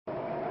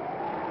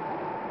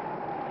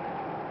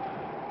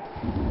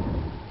Hey,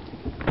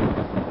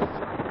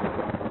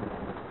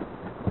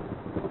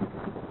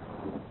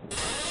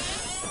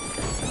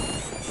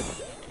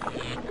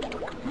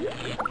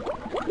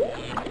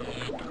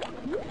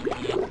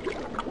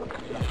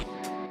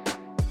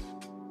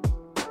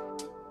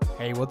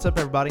 what's up,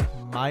 everybody?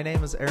 My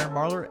name is Aaron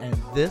Marler, and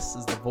this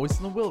is the Voice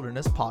in the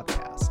Wilderness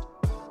podcast.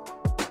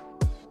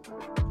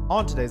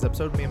 On today's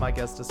episode, me and my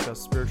guests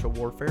discuss spiritual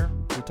warfare.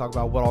 We talk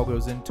about what all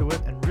goes into it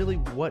and really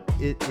what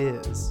it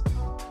is.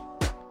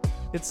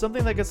 It's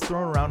something that gets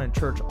thrown around in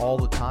church all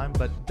the time,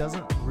 but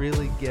doesn't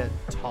really get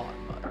taught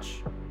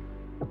much.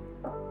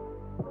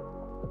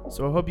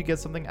 So I hope you get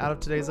something out of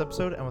today's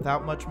episode, and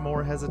without much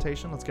more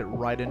hesitation, let's get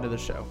right into the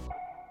show.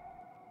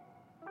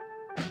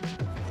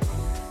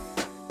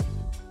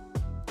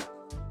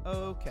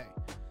 Okay,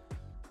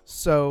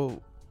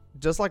 so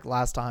just like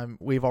last time,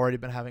 we've already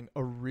been having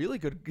a really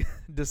good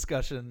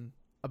discussion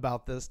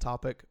about this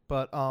topic,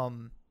 but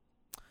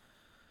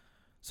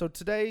so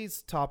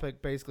today's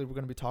topic, basically, we're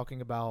going to be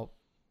talking about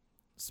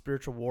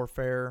spiritual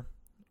warfare.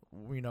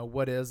 You know,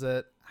 what is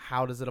it?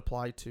 How does it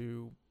apply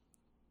to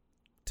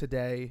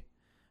today?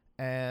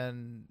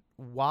 And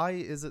why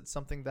is it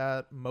something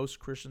that most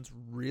Christians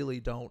really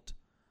don't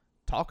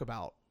talk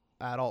about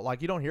at all?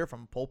 Like, you don't hear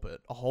from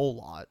pulpit a whole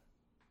lot.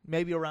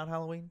 Maybe around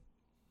Halloween,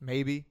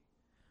 maybe,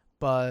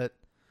 but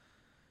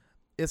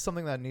it's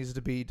something that needs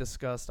to be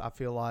discussed, I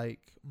feel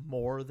like,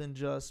 more than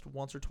just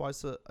once or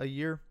twice a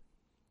year.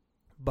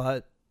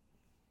 But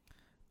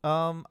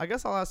I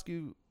guess I'll ask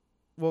you,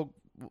 well,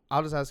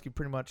 I'll just ask you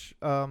pretty much,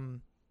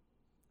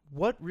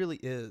 what really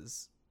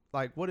is,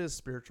 like, what is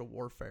spiritual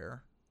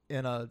warfare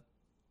in a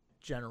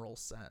general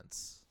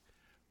sense?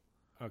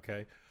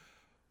 Okay.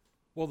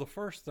 Well, the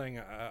first thing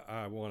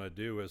I want to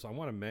do is I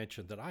want to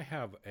mention that I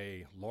have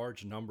a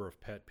large number of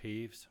pet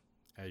peeves,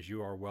 as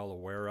you are well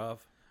aware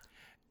of.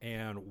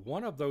 And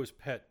one of those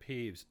pet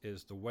peeves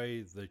is the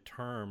way the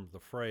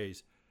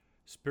phrase,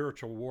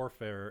 spiritual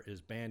warfare is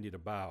bandied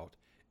about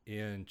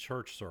in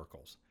church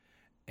circles.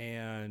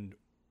 And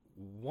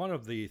one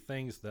of the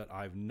things that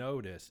I've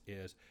noticed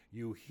is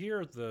you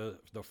hear the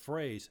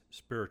phrase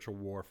spiritual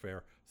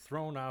warfare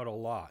thrown out a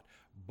lot,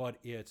 but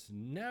it's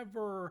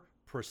never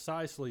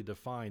precisely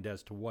defined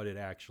as to what it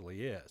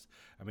actually is.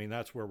 I mean,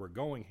 that's where we're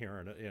going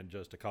here in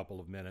just a couple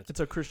of minutes.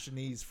 It's a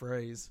Christianese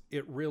phrase.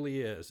 It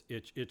really is.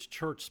 It's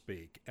church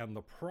speak. And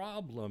the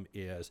problem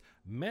is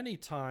many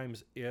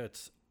times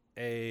it's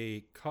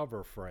a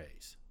cover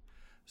phrase.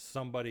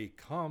 Somebody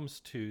comes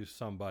to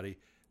somebody,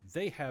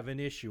 they have an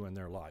issue in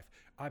their life.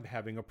 I'm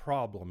having a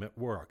problem at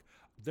work.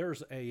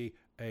 There's a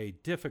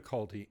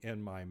difficulty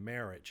in my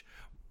marriage.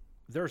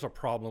 There's a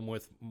problem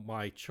with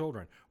my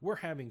children. We're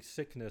having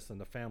sickness in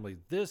the family,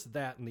 this,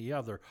 that, and the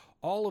other,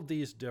 all of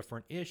these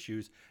different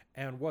issues.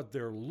 And what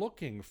they're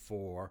looking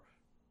for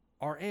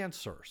are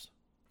answers.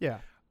 Yeah.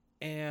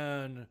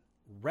 And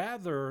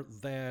rather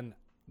than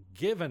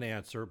give an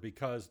answer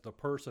because the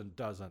person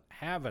doesn't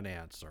have an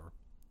answer,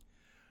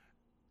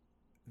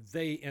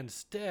 they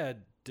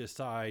instead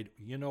decide,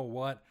 you know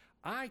what?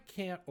 I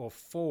can't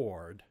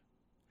afford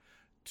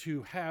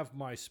to have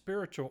my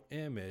spiritual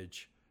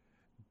image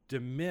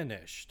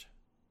diminished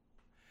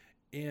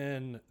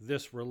in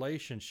this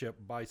relationship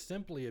by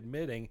simply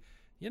admitting,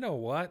 you know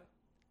what?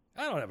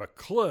 I don't have a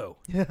clue.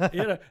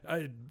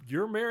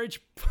 Your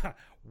marriage,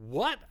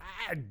 what?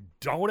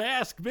 Don't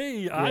ask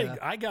me. Yeah.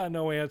 I got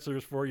no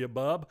answers for you,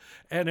 bub.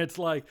 And it's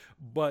like,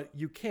 but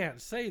you can't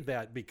say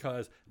that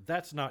because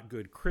that's not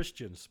good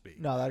Christian speak.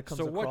 No, that comes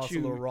across a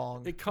little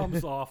wrong. It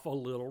comes off a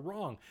little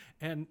wrong.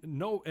 And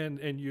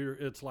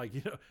it's like,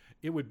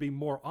 it would be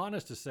more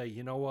honest to say,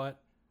 you know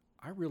what?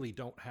 I really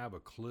don't have a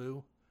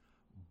clue,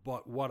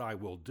 but what I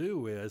will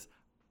do is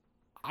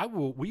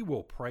we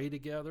will pray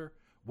together.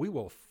 We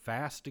will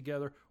fast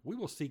together. We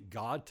will seek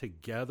God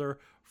together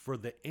for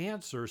the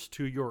answers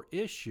to your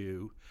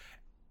issue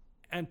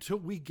until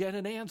we get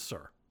an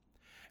answer.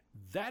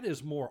 That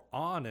is more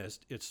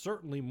honest. It's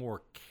certainly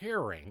more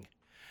caring,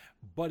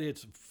 but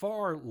it's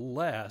far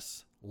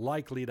less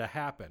likely to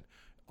happen.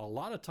 A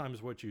lot of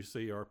times what you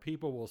see are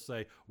people will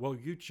say, well,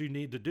 what you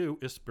need to do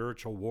is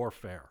spiritual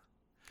warfare.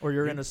 Or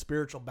you're in a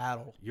spiritual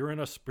battle. You're in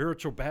a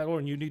spiritual battle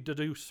and you need to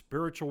do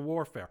spiritual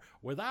warfare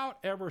without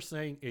ever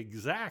saying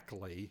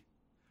exactly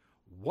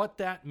what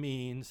that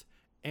means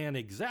and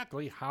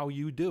exactly how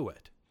you do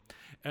it.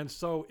 And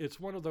so it's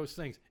one of those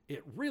things.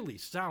 It really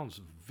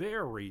sounds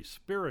very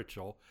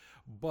spiritual,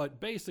 but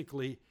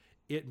basically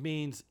it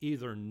means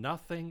either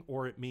nothing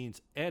or it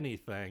means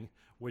anything,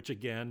 which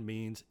again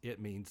means it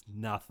means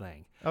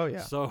nothing. Oh,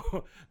 yeah.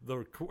 So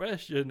the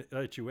question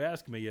that you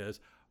ask me is,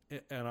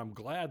 and I'm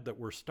glad that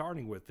we're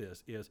starting with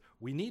this, is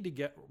we need to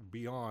get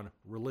beyond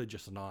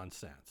religious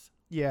nonsense.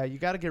 Yeah, you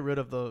got to get rid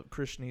of the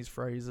Christianese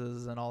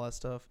phrases and all that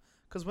stuff.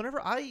 Because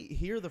whenever I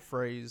hear the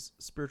phrase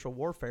spiritual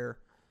warfare,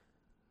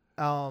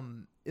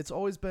 it's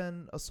always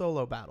been a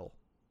solo battle.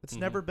 It's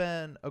never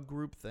been a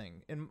group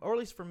thing. Or at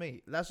least for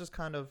me, that's just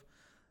kind of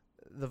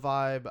the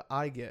vibe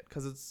I get.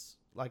 Because it's,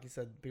 like you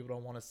said, people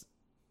don't want to,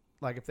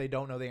 like if they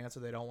don't know the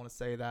answer, they don't want to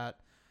say that.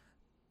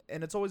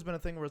 And it's always been a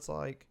thing where it's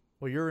like,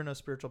 well, you're in a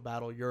spiritual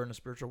battle, you're in a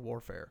spiritual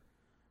warfare,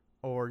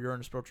 or you're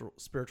in a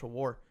spiritual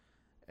war.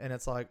 And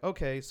it's like,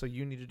 okay, so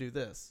you need to do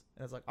this.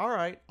 And it's like, all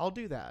right, I'll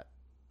do that.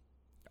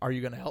 Are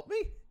you going to help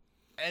me?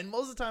 And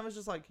most of the time it's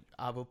just like,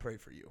 I will pray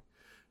for you.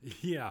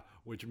 Yeah,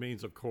 which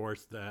means, of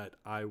course, that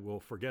I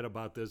will forget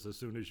about this as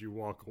soon as you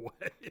walk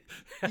away.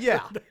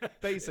 Yeah,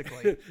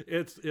 basically.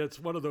 It's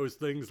one of those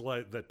things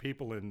like that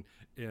people in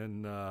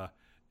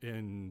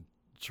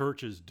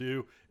churches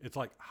do. It's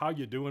like, how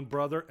you doing,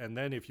 brother? And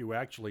then if you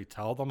actually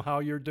tell them how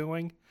you're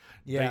doing,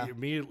 Yeah. they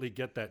immediately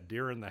get that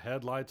deer in the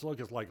headlights look.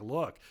 It's like,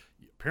 look,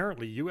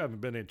 apparently you haven't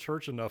been in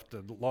church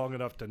long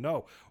enough to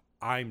know.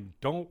 I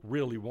don't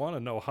really want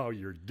to know how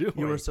you're doing.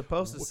 You were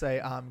supposed to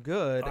say, I'm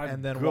good, I'm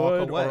and then good,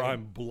 walk away. or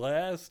I'm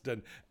blessed,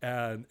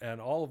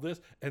 and all of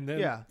this, and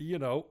then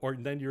or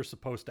then you're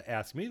supposed to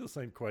ask me the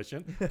same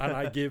question, and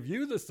I give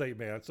you the same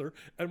answer,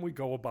 and we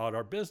go about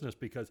our business,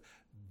 because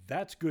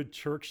that's good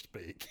church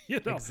speak,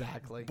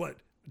 Exactly. But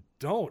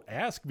don't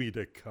ask me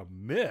to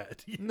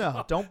commit.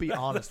 No, don't be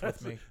honest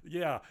with me.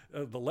 Yeah,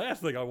 the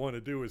last thing I want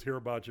to do is hear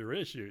about your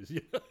issues.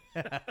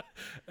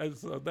 And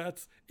so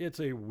it's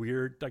a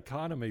weird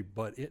dichotomy,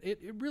 but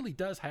it really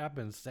does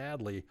happen,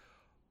 sadly,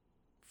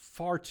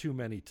 far too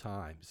many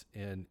times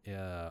in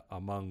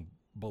among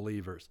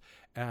believers.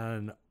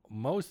 And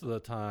most of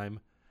the time,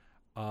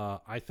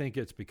 I think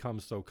it's become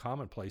so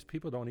commonplace,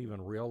 people don't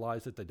even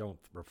realize it, they don't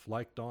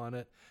reflect on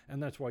it,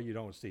 and that's why you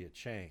don't see it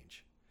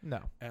change. No.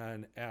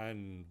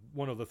 And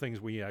one of the things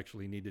we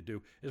actually need to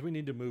do is we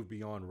need to move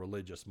beyond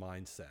religious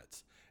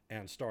mindsets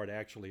and start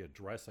actually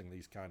addressing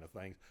these kind of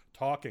things,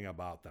 talking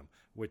about them,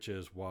 which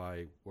is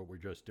why what we're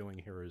just doing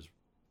here is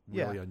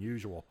really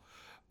unusual.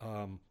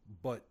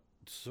 But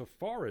so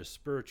far as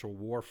spiritual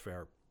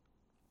warfare,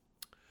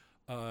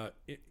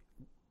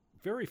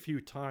 very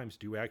few times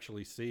do you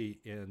actually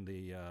see in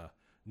the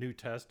New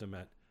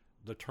Testament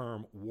the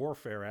term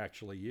warfare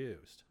actually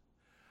used.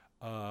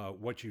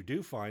 What you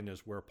do find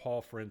is where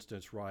Paul, for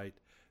instance, writes,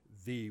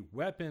 the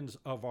weapons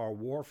of our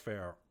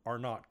warfare are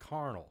not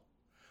carnal,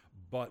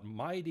 but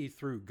mighty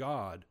through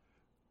God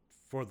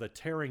for the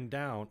tearing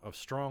down of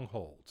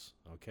strongholds,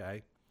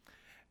 okay?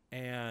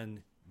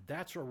 And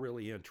that's a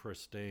really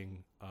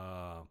interesting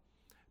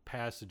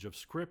passage of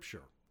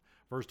Scripture.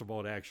 First of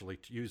all, it actually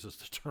uses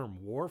the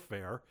term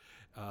warfare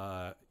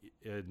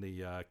in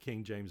the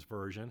King James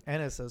Version.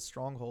 And it says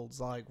strongholds.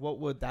 Like, what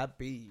would that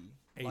be?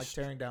 Like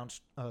tearing down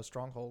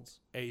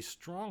strongholds? A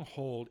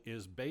stronghold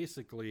is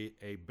basically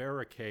a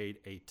barricade,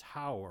 a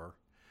tower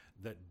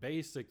that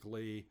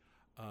basically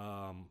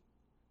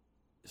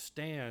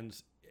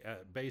stands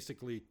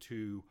basically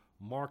to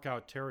mark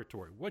out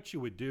territory. What you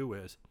would do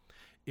is,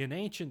 in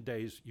ancient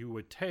days, you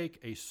would take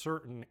a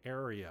certain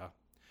area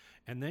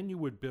and then you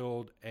would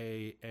build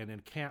an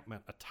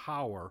encampment, a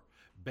tower,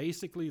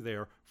 basically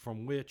there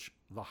from which,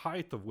 the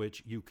height of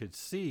which you could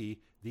see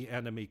the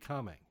enemy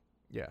coming.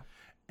 Yeah.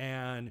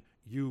 And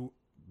you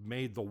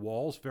made the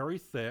walls very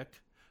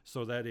thick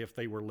so that if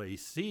they were laid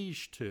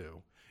siege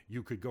to,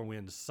 you could go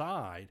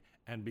inside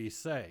and be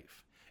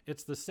safe.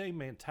 It's the same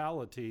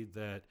mentality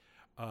that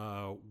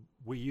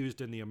we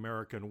used in the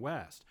American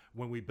West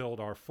when we built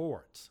our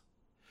forts.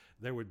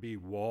 There would be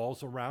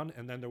walls around,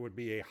 and then there would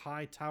be a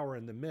high tower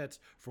in the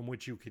midst from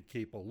which you could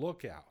keep a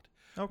lookout.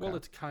 Okay. Well,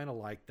 it's kind of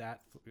like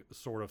that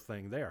sort of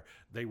thing there.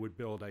 They would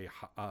build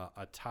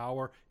a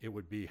tower. It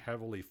would be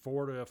heavily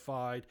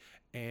fortified,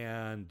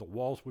 and the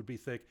walls would be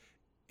thick.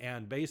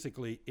 And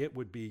basically, it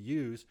would be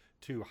used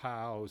to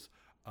house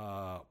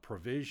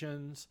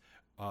provisions,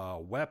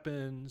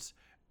 weapons,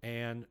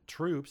 and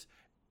troops.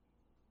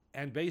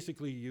 And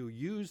basically, you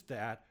used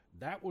that.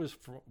 That was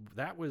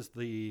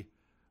the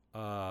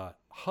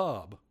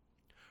hub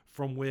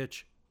from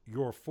which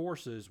your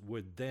forces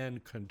would then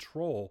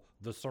control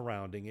the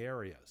surrounding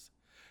areas.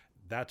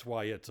 That's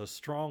why it's a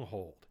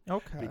stronghold.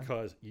 Okay.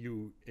 Because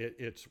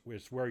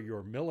it's where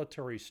your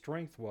military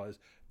strength was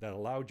that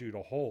allowed you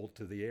to hold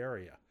to the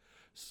area.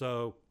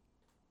 So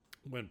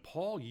when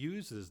Paul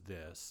uses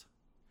this,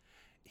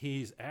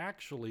 he's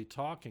actually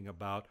talking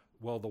about,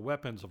 well, the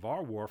weapons of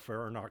our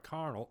warfare are not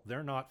carnal.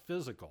 They're not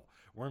physical.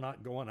 We're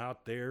not going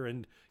out there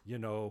and,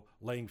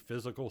 laying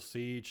physical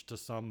siege to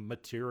some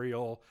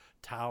material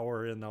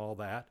tower and all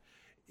that.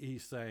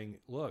 He's saying,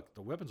 look,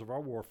 the weapons of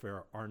our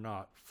warfare are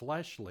not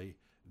fleshly.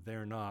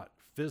 They're not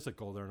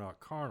physical. They're not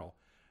carnal.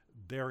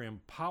 They're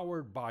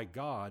empowered by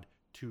God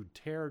to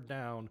tear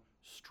down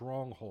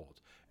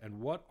strongholds. And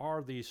what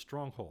are these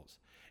strongholds?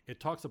 It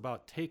talks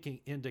about taking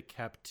into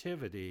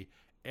captivity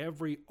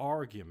every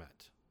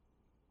argument,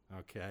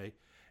 okay?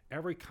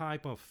 Every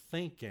type of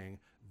thinking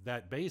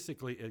that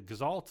basically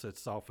exalts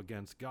itself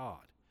against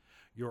God.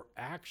 You're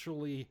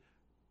actually,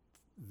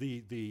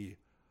 the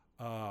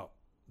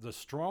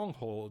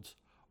strongholds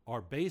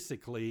are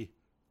basically,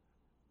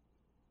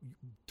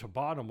 to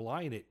bottom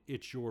line it,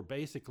 it's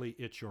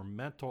your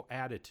mental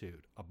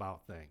attitude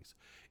about things.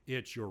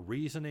 It's your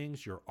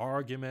reasonings, your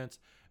arguments,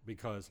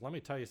 because let me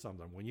tell you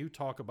something. When you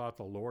talk about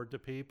the Lord to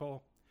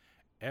people,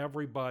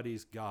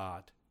 everybody's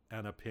got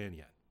an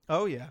opinion.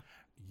 Oh, yeah.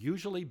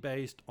 Usually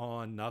based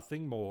on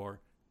nothing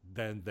more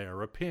than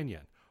their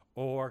opinion,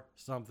 or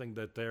something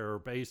that they're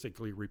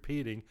basically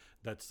repeating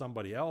that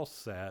somebody else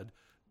said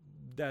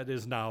that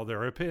is now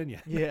their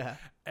opinion. Yeah.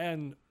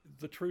 And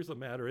the truth of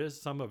the matter is,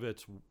 some of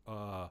it's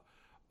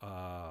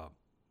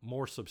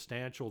more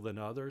substantial than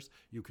others.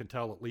 You can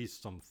tell at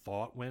least some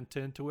thought went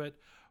into it.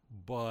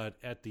 But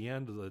at the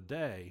end of the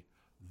day,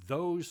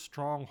 those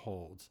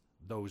strongholds,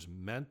 those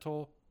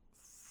mental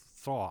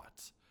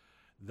thoughts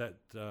that,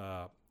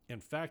 in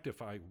fact,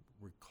 if I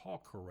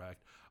recall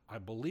correct, I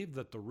believe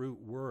that the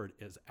root word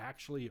is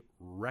actually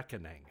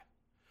reckoning,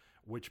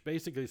 which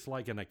basically is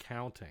like an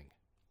accounting.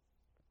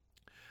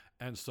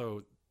 And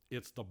so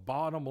it's the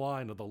bottom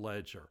line of the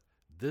ledger.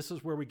 This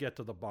is where we get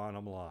to the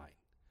bottom line.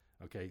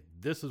 Okay,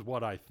 this is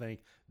what I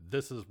think.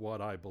 This is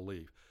what I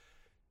believe.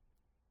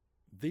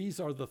 These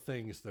are the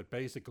things that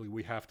basically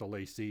we have to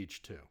lay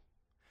siege to.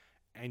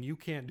 And you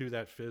can't do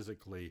that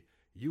physically.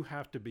 You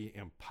have to be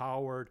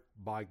empowered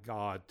by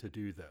God to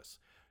do this,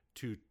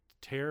 to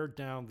tear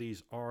down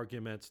these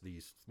arguments,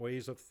 these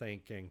ways of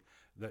thinking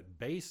that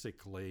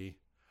basically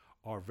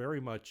are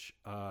very much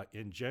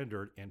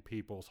engendered in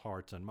people's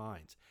hearts and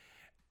minds.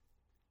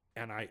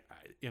 And I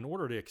in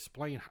order to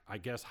explain, I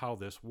guess, how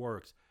this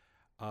works,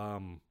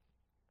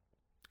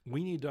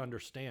 we need to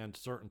understand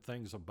certain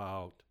things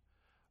about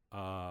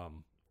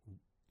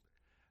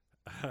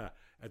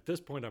at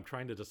this point, I'm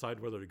trying to decide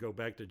whether to go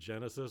back to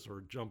Genesis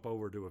or jump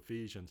over to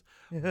Ephesians.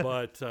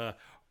 But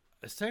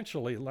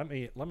essentially, let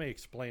me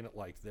explain it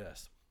like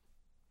this.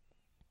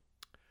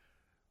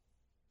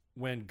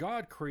 When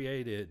God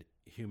created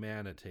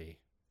humanity,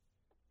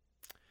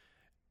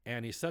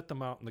 and he set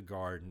them out in the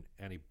garden,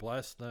 and he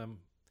blessed them,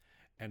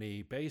 and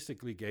he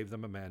basically gave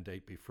them a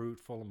mandate: be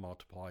fruitful and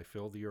multiply,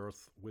 fill the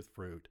earth with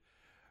fruit,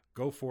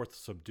 go forth,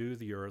 subdue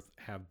the earth,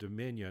 have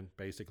dominion,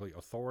 basically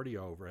authority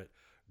over it.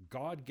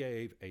 God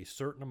gave a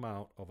certain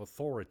amount of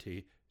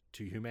authority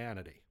to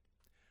humanity.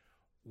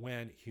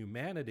 When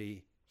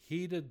humanity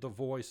heeded the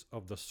voice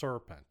of the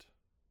serpent,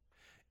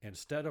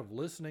 instead of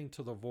listening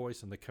to the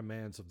voice and the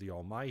commands of the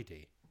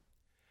Almighty,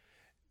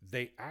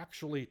 they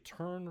actually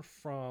turned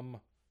from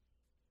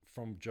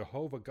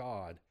Jehovah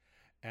God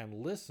and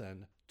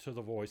listened to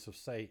the voice of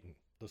Satan,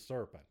 the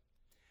serpent.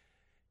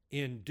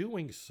 In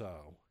doing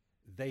so,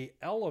 they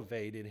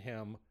elevated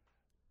him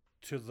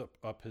to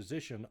a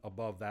position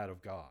above that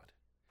of God.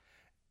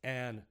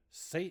 And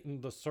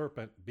Satan, the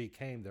serpent,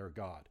 became their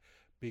God,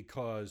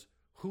 because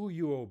who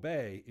you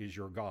obey is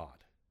your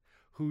God.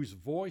 Whose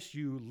voice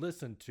you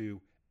listen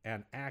to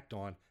and act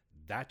on,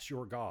 that's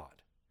your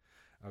God.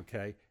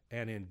 Okay?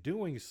 And in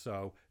doing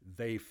so,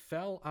 they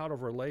fell out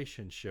of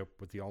relationship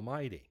with the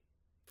Almighty.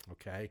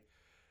 Okay?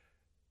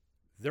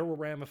 There were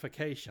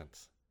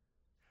ramifications.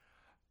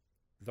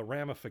 The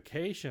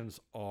ramifications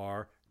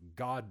are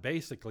God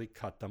basically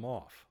cut them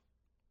off.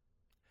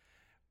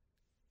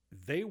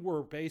 They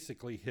were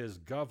basically his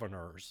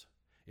governors.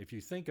 If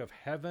you think of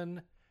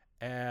heaven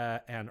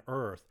and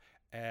earth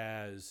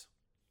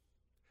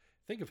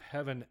think of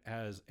heaven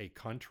as a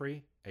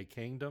country, a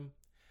kingdom,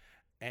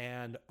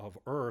 and of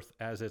earth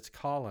as its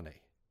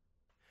colony.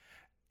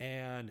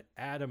 And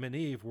Adam and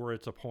Eve were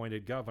its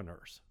appointed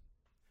governors.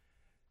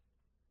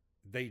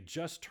 They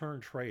just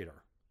turned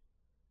traitor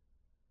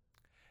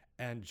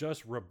and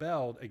just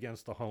rebelled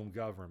against the home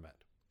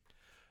government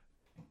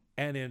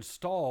and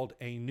installed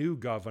a new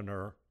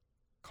governor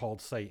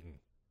called Satan.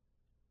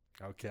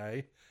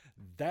 Okay?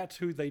 That's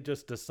who they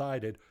just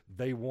decided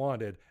they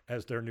wanted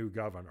as their new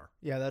governor.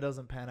 Yeah, that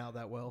doesn't pan out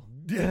that well.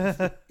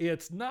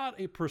 It's not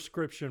a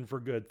prescription for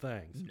good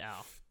things. No.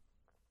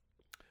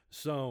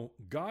 So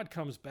God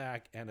comes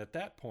back, and at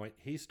that point,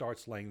 he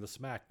starts laying the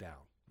smack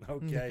down.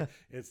 Okay?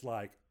 It's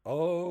like,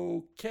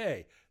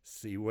 okay,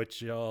 see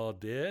what y'all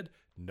did,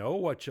 know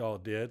what y'all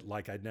did,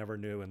 like I never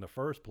knew in the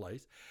first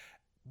place.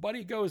 But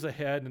he goes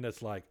ahead, and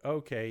it's like,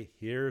 okay,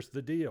 here's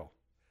the deal.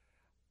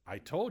 I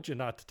told you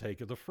not to take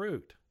of the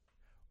fruit.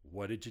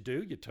 What did you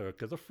do? You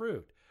took of the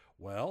fruit.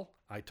 Well,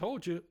 I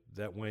told you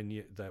that when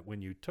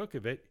you took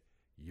of it,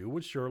 you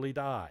would surely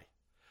die.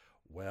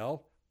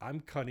 Well,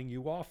 I'm cutting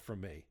you off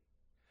from me.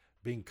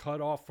 Being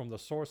cut off from the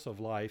source of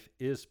life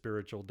is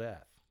spiritual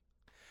death.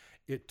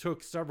 It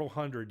took several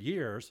hundred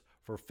years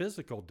for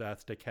physical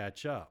death to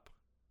catch up,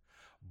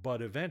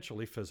 but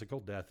eventually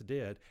physical death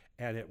did,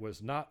 and it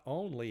was not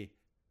only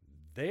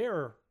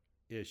their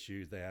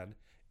issue then,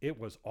 it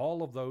was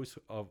all of those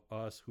of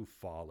us who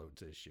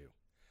followed's issue.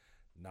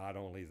 Not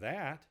only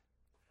that,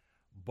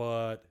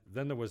 but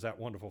then there was that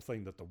wonderful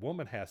thing that the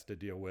woman has to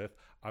deal with.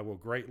 I will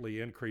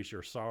greatly increase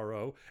your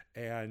sorrow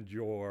and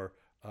your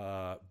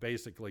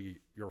basically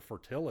your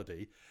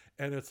fertility.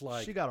 And it's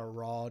like, she got a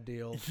raw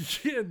deal.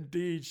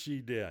 Indeed she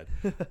did.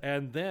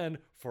 And then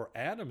for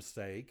Adam's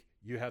sake,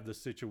 you have the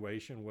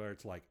situation where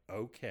it's like,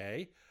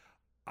 okay,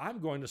 I'm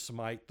going to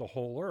smite the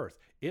whole earth.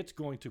 It's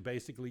going to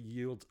basically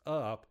yield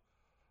up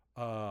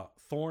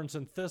thorns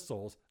and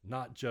thistles,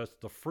 not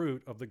just the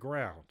fruit of the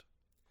ground.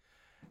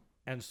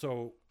 And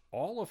so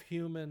all of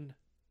human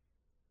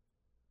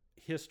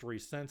history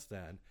since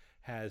then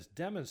has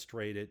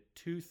demonstrated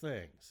two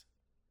things.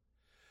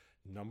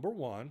 Number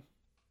one,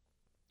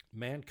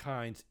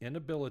 mankind's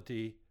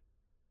inability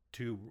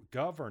to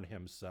govern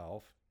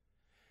himself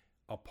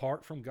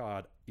apart from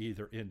God,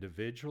 either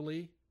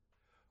individually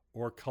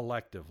or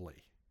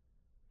collectively.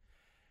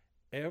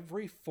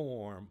 Every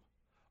form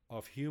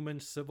of human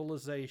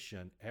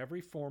civilization,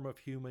 every form of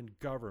human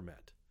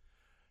government,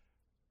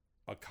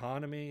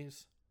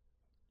 economies,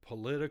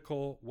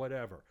 political,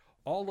 whatever,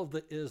 all of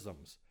the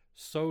isms,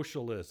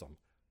 socialism,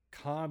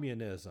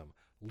 communism,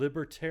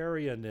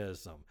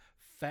 libertarianism,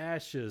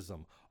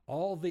 fascism,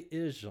 all the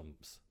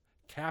isms,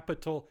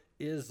 capital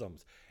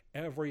isms,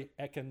 every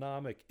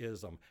economic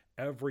ism,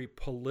 every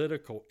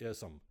political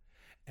ism,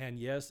 and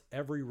yes,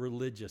 every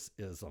religious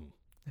ism,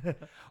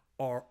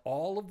 are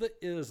all of the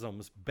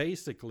isms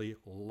basically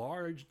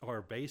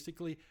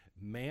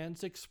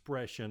man's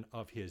expression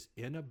of his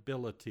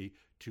inability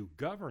to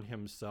govern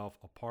himself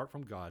apart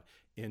from God,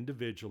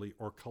 individually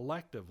or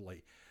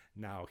collectively.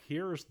 Now,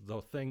 here's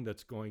the thing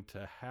that's going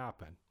to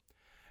happen.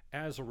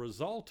 As a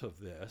result of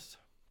this,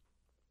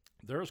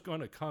 there's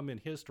going to come in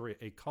history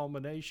a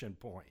culmination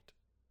point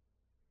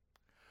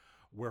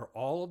where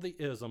all of the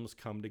isms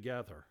come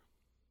together.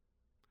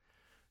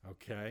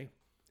 Okay?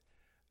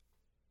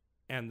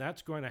 And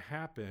that's going to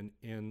happen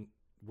in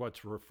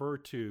what's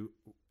referred to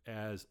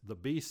as the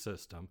beast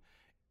system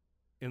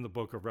in the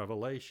book of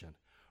Revelation,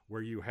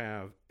 where you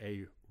have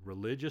a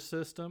religious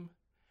system,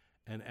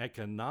 an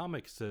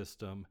economic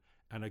system,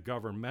 and a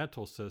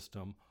governmental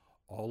system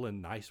all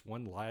in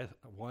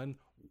one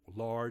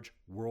large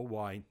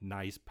worldwide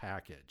nice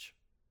package.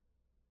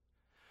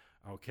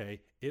 Okay,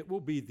 it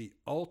will be the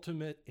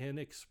ultimate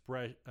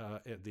expression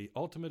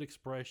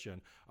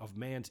of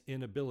man's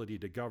inability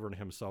to govern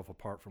himself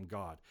apart from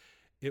God.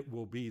 It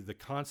will be the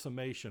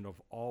consummation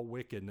of all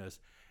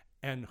wickedness.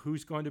 And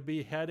who's going to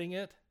be heading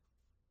it?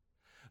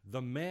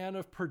 The man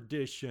of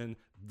perdition,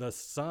 the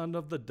son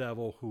of the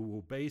devil, who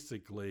will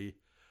basically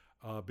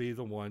be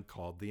the one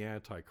called the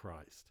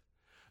Antichrist.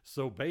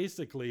 So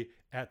basically,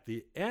 at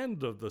the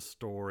end of the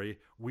story,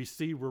 we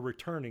see we're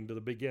returning to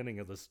the beginning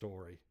of the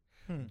story.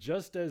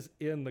 Just as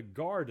in the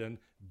garden,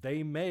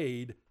 they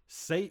made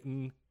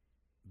Satan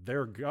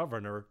their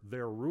governor,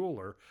 their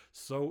ruler,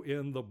 so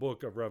in the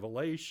book of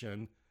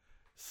Revelation,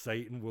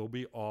 Satan will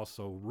be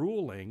also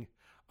ruling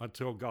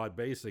until God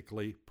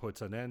basically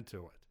puts an end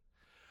to it.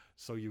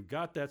 So you've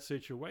got that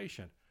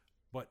situation.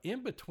 But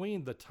in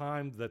between the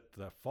time that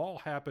the fall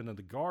happened in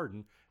the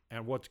garden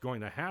and what's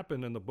going to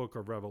happen in the book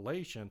of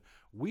Revelation,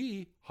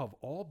 we have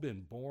all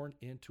been born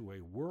into a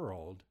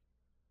world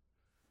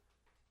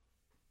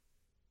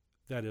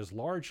that is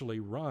largely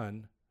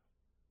run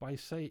by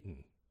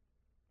Satan.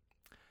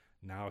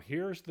 Now,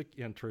 here's the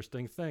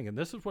interesting thing, and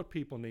this is what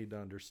people need to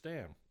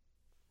understand.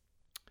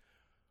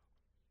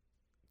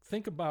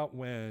 Think about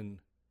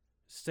when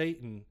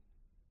Satan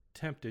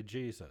tempted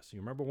Jesus. You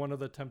remember one of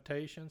the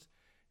temptations?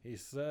 He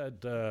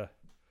said,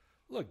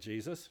 look,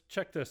 Jesus,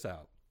 check this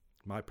out.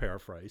 My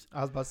paraphrase.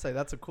 I was about to say,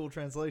 that's a cool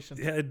translation.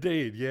 Yeah,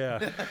 indeed,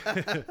 yeah.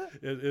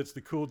 It's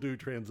the cool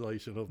dude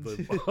translation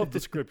of the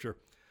scripture.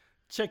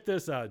 Check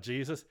this out,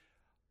 Jesus.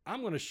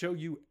 I'm going to show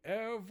you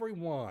every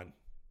one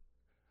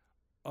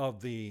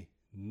of the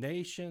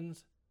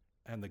nations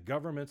and the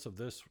governments of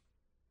this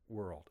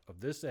world, of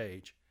this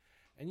age.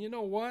 And you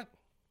know what?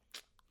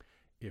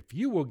 If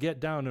you will get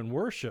down and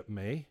worship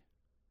me,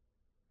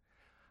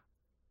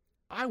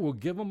 I will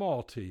give them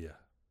all to you.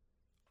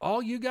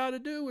 All you got to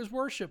do is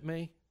worship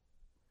me.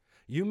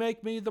 You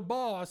make me the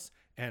boss,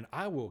 and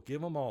I will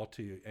give them all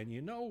to you. And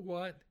you know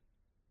what?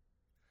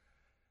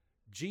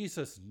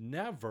 Jesus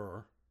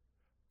never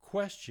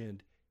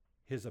questioned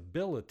his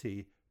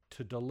ability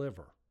to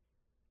deliver.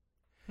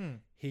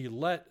 He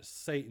let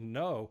Satan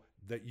know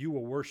that you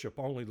will worship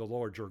only the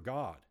Lord your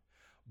God.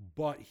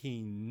 But he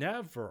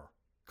never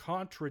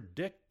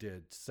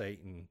contradicted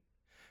Satan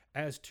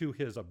as to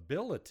his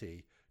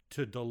ability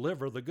to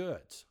deliver the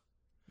goods.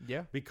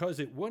 Yeah. Because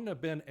it wouldn't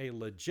have been a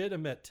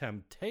legitimate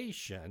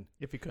temptation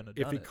if he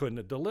couldn't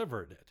have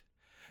delivered it.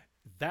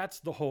 That's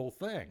the whole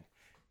thing.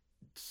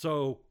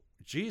 So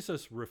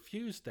Jesus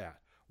refused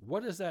that.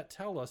 What does that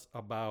tell us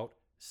about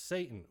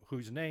Satan,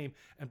 whose name,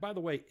 and by the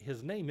way,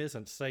 his name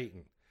isn't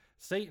Satan.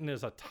 Satan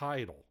is a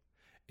title.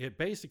 It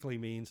basically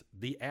means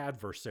the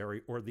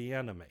adversary or the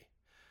enemy.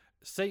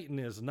 Satan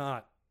is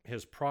not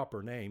his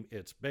proper name.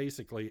 It's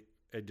basically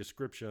a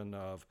description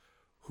of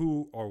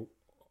who or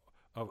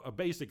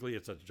basically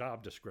it's a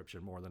job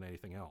description more than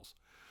anything else.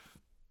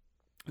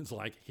 It's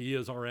like he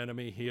is our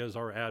enemy, he is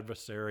our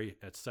adversary,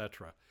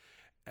 etc.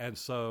 And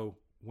so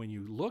when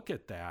you look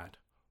at that,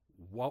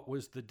 what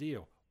was the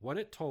deal? What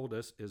it told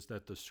us is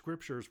that the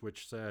scriptures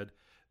which said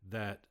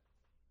that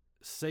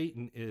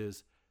Satan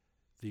is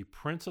the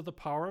prince of the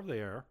power of the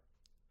air,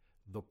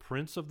 the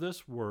prince of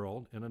this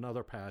world in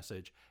another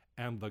passage,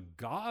 and the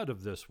God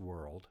of this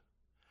world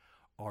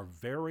are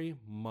very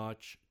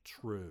much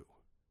true.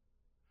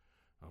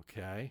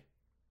 Okay?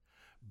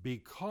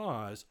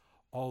 Because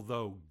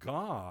although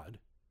God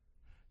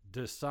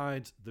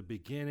decides the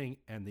beginning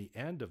and the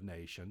end of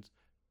nations,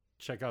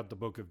 check out the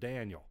book of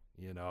Daniel,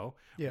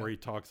 where he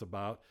talks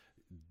about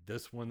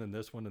this one and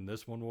this one and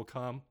this one will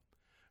come.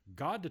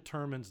 God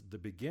determines the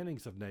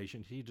beginnings of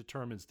nations. He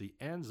determines the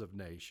ends of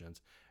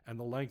nations and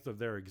the length of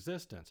their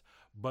existence.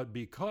 But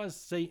because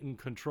Satan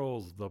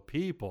controls the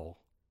people,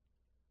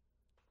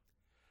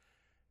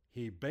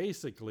 he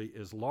basically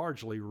is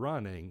largely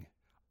running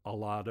a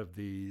lot of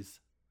these,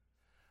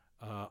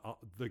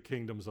 the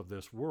kingdoms of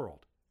this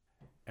world,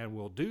 and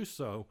will do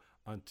so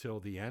until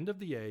the end of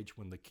the age,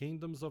 when the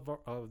kingdoms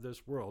of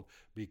this world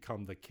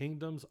become the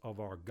kingdoms of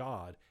our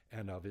God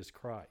and of his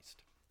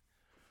Christ.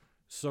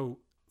 So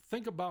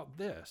think about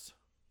this.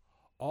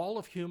 All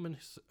of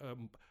humans,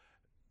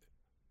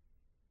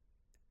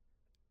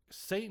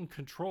 Satan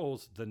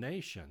controls the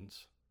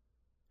nations.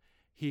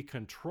 He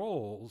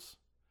controls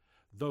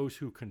those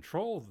who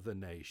control the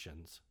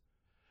nations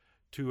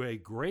to a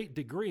great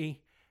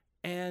degree.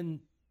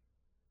 And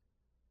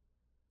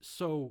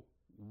so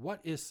what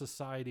is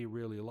society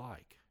really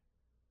like?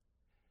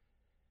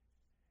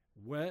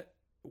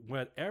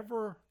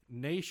 Whatever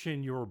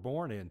nation you're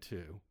born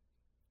into,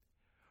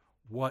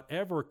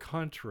 whatever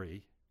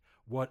country,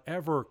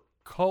 whatever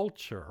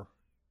culture,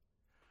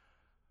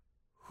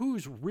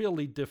 who's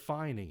really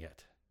defining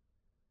it?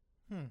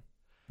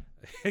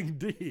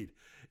 Indeed.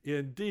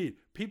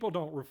 People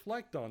don't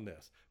reflect on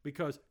this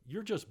because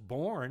you're just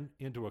born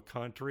into a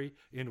country,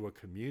 into a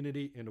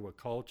community, into a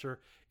culture.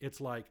 It's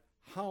like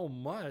how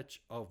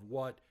much of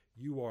what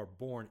you are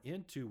born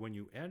into when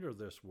you enter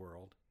this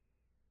world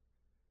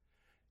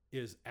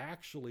is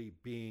actually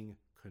being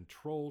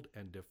controlled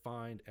and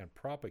defined and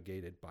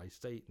propagated by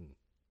Satan.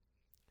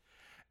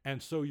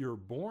 And so you're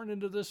born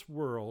into this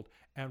world,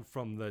 and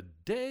from the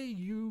day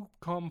you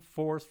come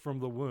forth from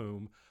the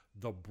womb,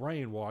 the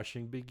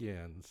brainwashing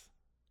begins.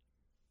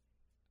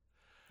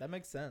 That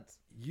makes sense.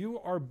 You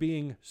are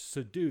being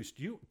seduced.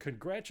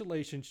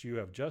 Congratulations, you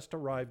have just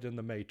arrived in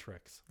the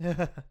Matrix.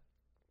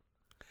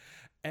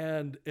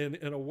 And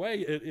in a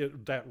way,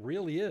 that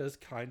really is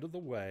kind of the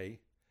way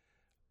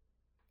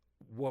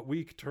what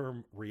we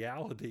term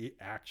reality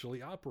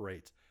actually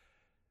operates.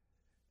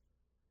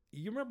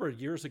 You remember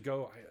years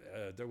ago,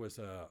 there was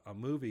a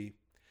movie,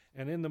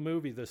 and in the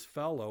movie, this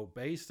fellow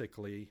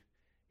basically,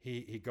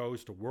 he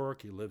goes to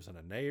work, he lives in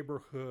a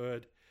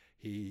neighborhood,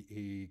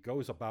 he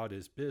goes about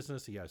his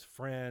business, he has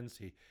friends,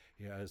 he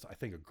has, I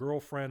think, a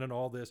girlfriend and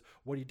all this.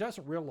 What he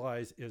doesn't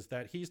realize is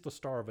that he's the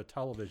star of a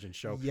television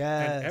show.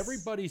 Yes. And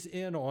everybody's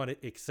in on it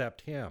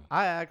except him.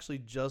 I actually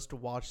just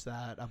watched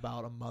that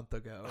about a month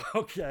ago.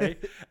 Okay.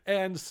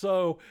 And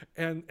so,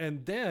 and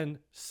then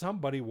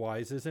somebody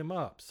wises him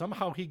up.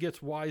 Somehow he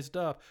gets wised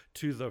up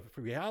to the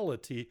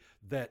reality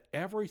that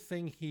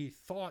everything he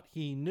thought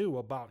he knew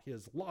about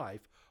his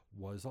life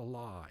was a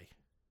lie.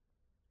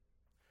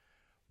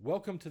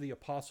 Welcome to the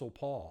Apostle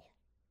Paul.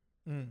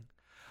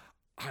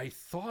 I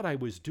thought I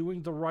was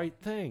doing the right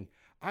thing.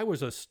 I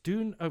was a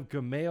student of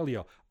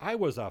Gamaliel. I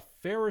was a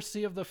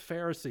Pharisee of the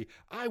Pharisee.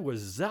 I was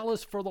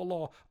zealous for the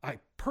law. I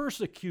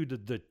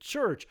persecuted the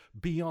church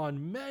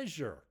beyond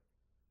measure.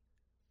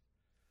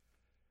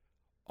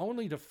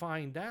 Only to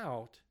find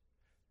out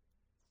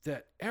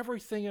that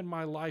everything in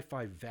my life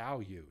I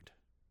valued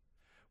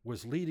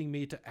was leading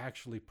me to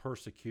actually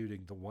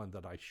persecuting the one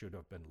that I should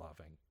have been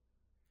loving.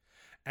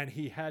 And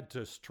he had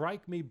to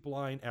strike me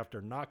blind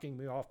after knocking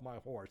me off my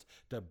horse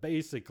to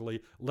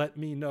basically let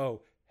me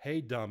know,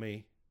 hey,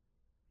 dummy,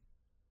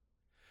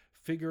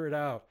 figure it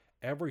out.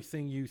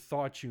 Everything you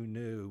thought you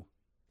knew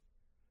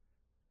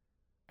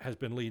has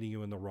been leading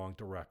you in the wrong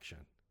direction.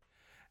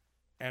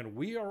 And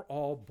we are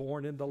all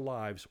born into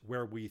lives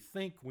where we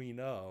think we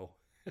know.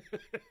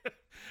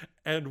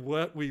 And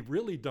what we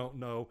really don't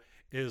know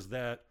is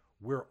that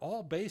we're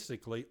all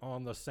basically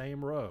on the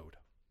same road.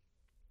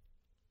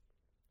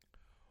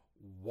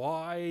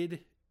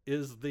 Wide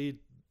is the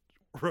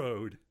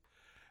road.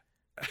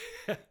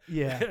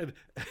 Yeah. And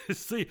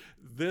see,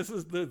 this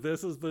is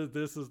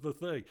the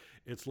thing.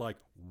 It's like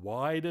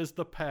wide is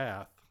the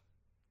path,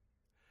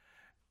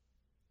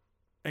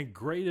 and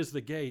great is the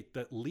gate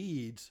that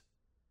leads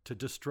to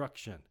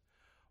destruction.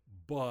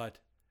 But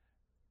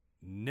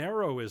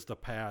narrow is the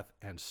path,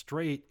 and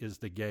straight is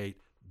the gate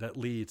that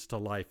leads to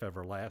life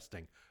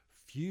everlasting.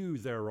 Few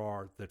there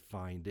are that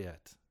find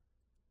it.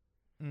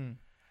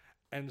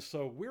 And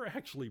so we're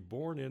actually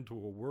born into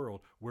a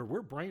world where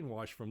we're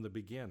brainwashed from the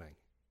beginning.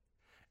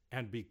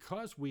 And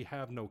because we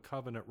have no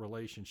covenant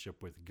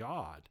relationship with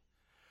God,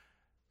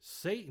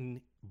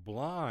 Satan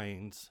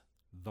blinds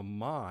the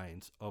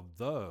minds of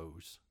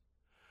those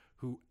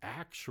who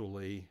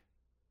actually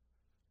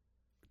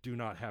do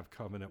not have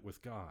covenant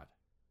with God.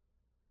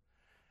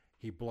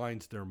 He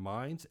blinds their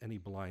minds and he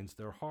blinds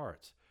their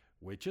hearts,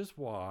 which is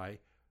why,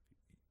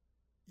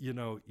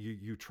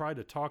 you try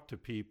to talk to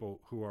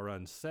people who are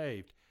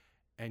unsaved,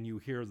 and you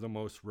hear the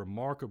most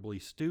remarkably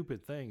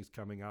stupid things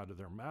coming out of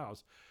their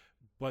mouths,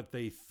 but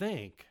they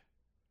think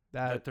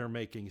that they're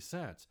making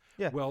sense.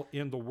 Yeah. Well,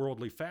 in the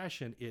worldly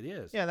fashion, it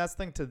is. Yeah, that's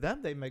the thing. To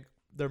them,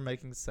 they're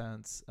making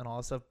sense and all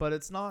that stuff, but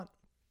it's not.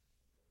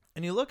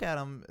 And you look at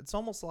them, it's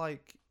almost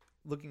like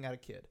looking at a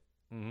kid.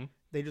 Mm-hmm.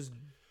 They just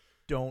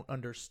don't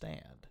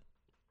understand.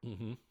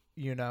 Mm-hmm.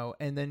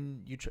 and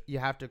then you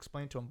have to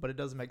explain to them, but it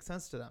doesn't make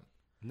sense to them.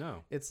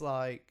 No. It's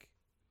like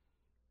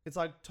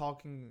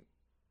talking.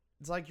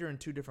 It's like you're in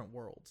two different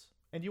worlds,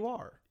 and you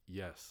are.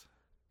 Yes.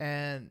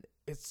 And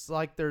it's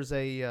like there's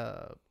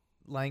a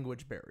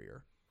language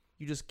barrier.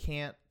 You just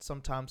can't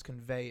sometimes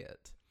convey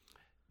it.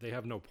 They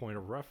have no point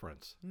of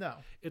reference. No.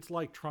 It's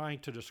like trying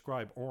to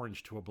describe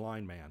orange to a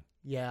blind man.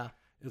 Yeah.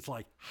 It's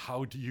like,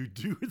 how do you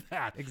do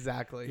that?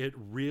 Exactly. It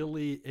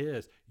really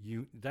is.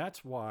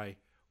 That's why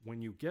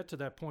when you get to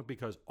that point,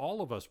 because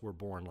all of us were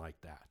born like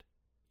that.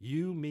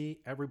 You, me,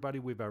 everybody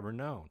we've ever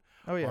known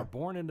are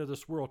born into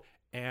this world,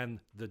 and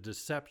the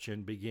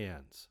deception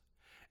begins.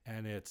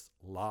 And it's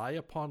lie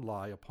upon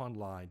lie upon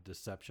lie,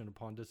 deception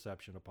upon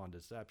deception upon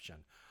deception.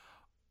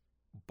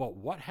 But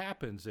what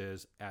happens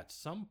is at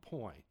some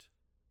point,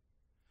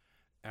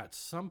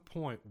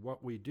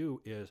 what we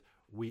do is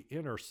we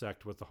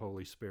intersect with the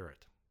Holy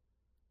Spirit.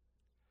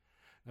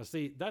 Now,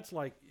 see, that's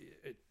like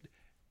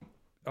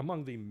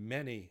among the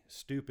many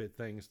stupid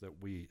things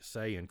that we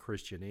say in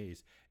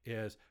Christianese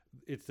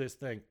it's this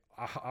thing.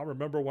 I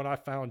remember when I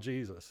found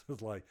Jesus.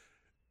 It's like,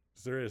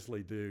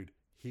 seriously, dude,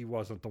 he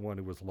wasn't the one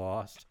who was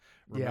lost.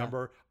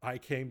 Remember, I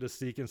came to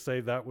seek and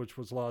save that which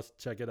was lost.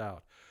 Check it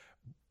out.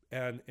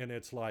 And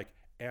it's like,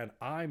 and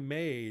I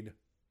made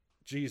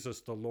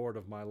Jesus the Lord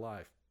of my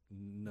life.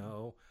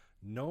 No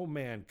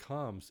man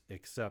comes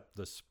except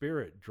the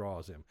Spirit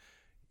draws him.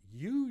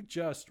 You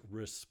just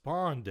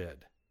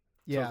responded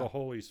to the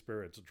Holy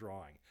Spirit's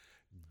drawing.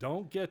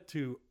 Don't get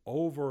to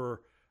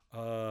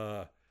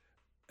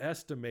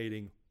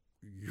estimating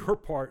your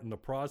part in the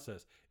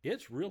process.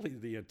 It's really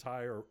the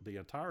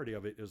entirety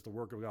of it is the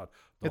work of God.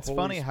 It's Holy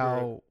funny Spirit,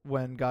 how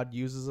when God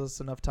uses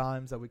us enough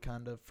times that we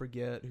kind of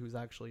forget who's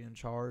actually in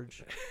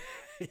charge.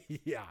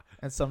 Yeah.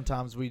 And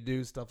sometimes we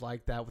do stuff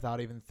like that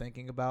without even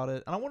thinking about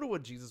it. And I wonder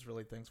what Jesus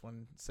really thinks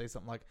when say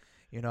something like,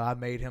 I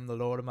made him the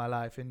Lord of my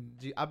life. And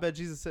I bet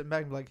Jesus sitting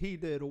back and be like, he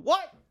did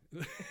what?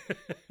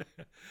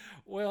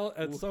 Well,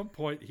 at some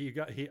point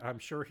I'm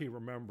sure he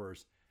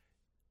remembers,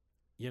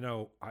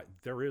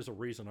 there is a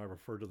reason I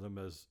refer to them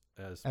as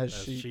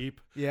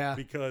sheep. Yeah.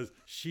 Because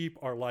sheep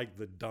are like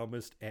the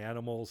dumbest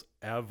animals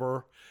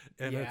ever.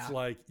 And it's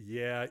like,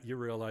 you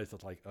realize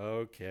it's like,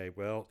 okay,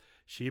 well,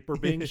 sheep are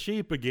being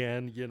sheep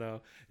again,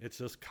 it's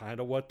just kind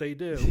of what they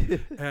do.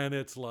 And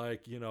it's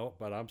like,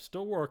 but I'm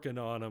still working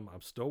on them.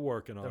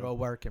 They're a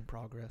work in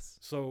progress.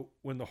 So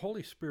when the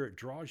Holy Spirit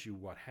draws you,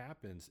 what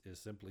happens is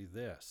simply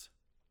this.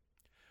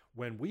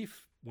 When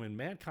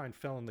mankind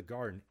fell in the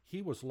garden,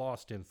 he was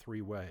lost in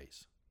three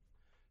ways: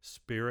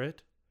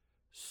 spirit,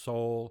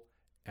 soul,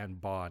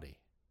 and body.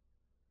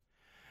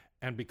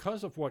 And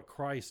because of what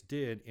Christ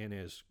did in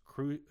his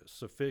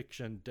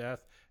crucifixion,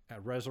 death,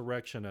 and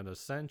resurrection, and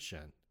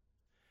ascension,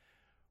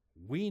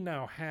 we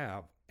now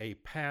have a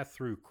path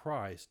through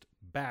Christ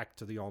back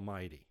to the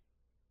Almighty.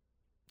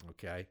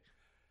 Okay?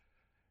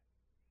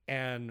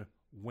 And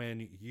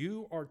when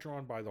you are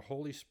drawn by the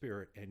Holy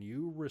Spirit and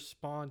you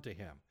respond to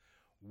him,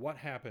 what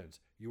happens?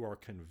 You are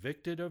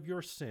convicted of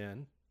your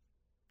sin,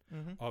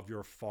 of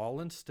your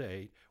fallen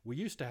state. You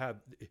used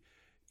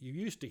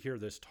to hear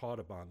this taught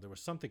about. There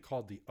was something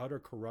called the utter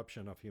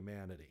corruption of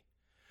humanity.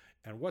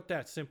 And what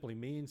that simply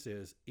means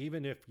is,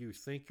 even if you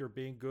think you're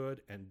being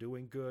good and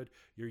doing good,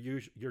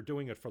 you're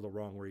doing it for the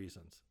wrong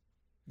reasons.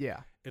 Yeah.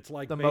 It's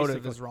like the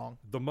motive is wrong.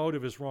 The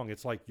motive is wrong.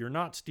 It's like you're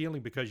not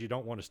stealing because you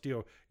don't want to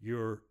steal.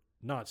 You're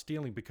not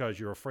stealing because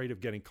you're afraid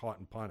of getting caught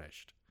and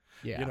punished.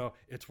 Yeah.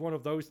 It's one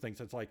of those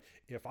things. It's like,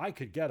 if I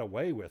could get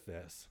away with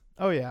this,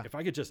 if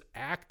I could just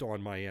act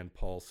on my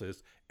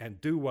impulses and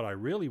do what I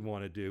really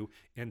want to do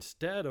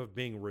instead of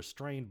being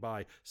restrained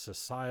by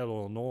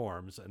societal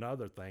norms and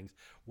other things,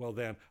 well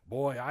then,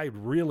 boy, I'd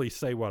really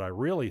say what I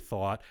really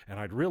thought and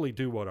I'd really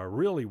do what I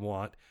really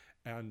want.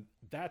 And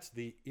that's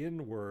the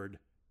inward,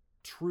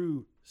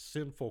 true,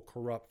 sinful,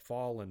 corrupt,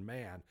 fallen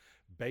man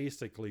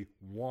basically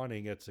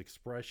wanting its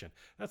expression.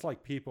 That's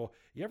like people,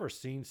 you ever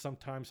seen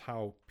sometimes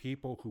how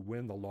people who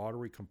win the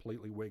lottery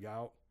completely wig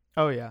out?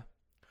 Oh, yeah.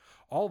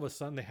 All of a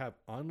sudden they have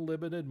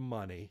unlimited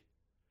money,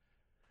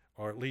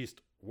 or at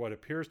least what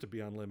appears to be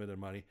unlimited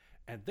money,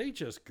 and they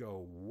just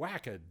go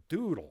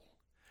whack-a-doodle.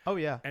 Oh,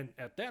 yeah. And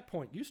at that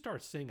point, you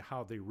start seeing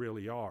how they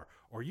really are.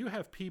 Or you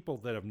have people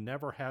that have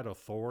never had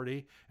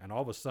authority, and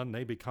all of a sudden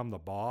they become the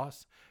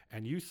boss,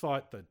 and you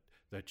thought that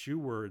you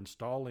were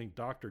installing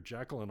Dr.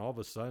 Jekyll, and all of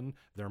a sudden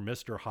they're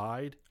Mr.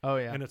 Hyde. Oh,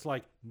 yeah. And it's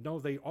like, no,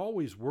 they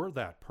always were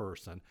that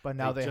person. But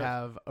now they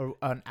have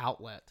an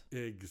outlet.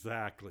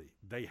 Exactly.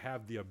 They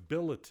have the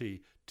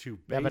ability to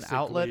They have an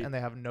outlet, and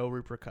they have no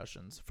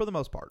repercussions, for the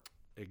most part.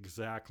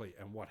 Exactly.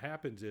 And what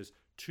happens is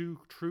true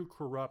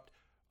corrupt,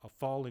 a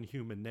fallen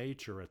human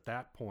nature at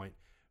that point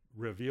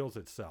reveals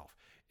itself.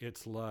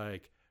 It's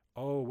like,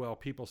 oh, well,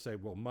 people say,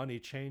 well, money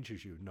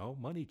changes you. No,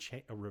 money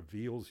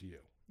reveals you.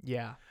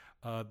 Yeah.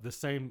 The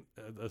same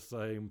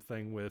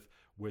thing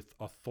with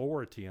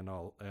authority and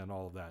all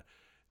of that.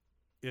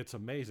 It's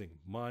amazing.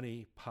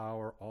 Money,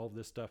 power, all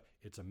this stuff.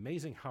 It's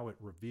amazing how it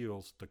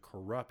reveals the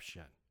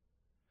corruption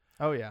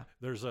Oh, yeah.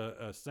 There's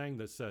a saying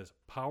that says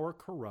power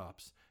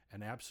corrupts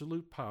and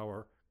absolute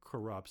power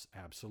corrupts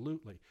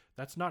absolutely.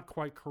 That's not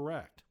quite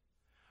correct.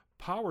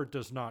 Power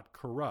does not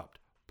corrupt.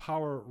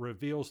 Power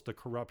reveals the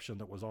corruption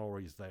that was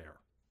always there.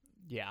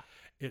 Yeah.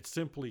 It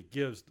simply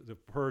gives the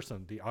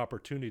person the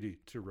opportunity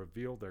to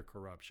reveal their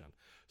corruption.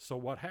 So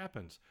what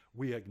happens?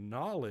 We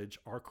acknowledge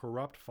our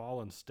corrupt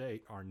fallen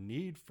state, our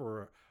need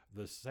for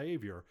the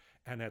Savior,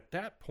 and at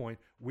that point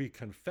we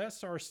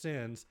confess our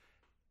sins,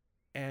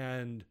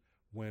 and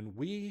when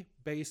we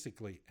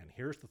basically, and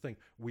here's the thing,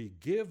 we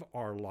give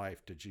our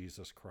life to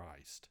Jesus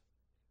Christ.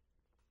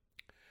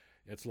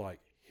 It's like,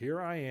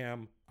 here I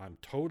am, I'm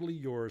totally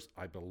yours,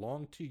 I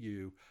belong to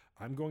you,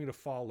 I'm going to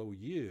follow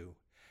you.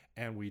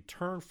 And we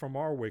turn from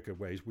our wicked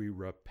ways, we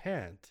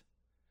repent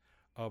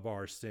of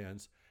our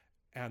sins,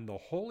 and the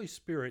Holy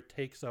Spirit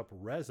takes up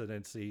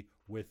residency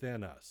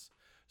within us.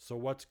 So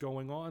what's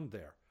going on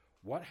there?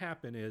 What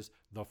happened is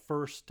the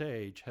first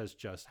stage has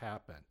just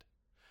happened.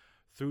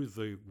 Through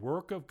the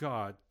work of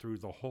God, through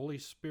the Holy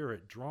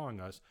Spirit drawing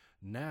us,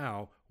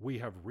 now we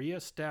have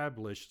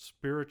reestablished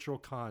spiritual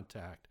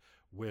contact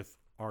with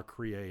our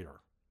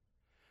Creator.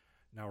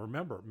 Now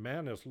remember,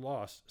 man has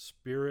lost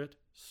spirit,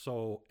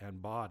 soul,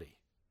 and body.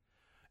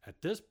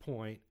 At this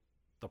point,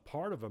 the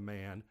part of a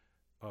man,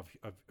 of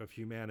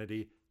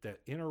humanity,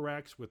 that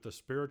interacts with the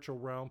spiritual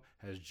realm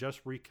has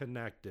just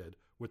reconnected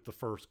with the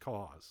first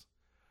cause,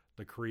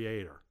 the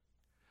Creator.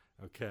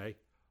 Okay?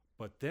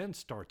 But then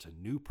starts a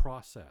new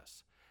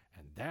process,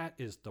 and that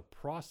is the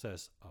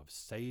process of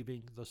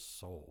saving the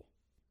soul.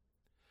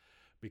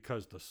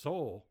 Because the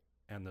soul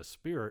and the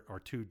spirit are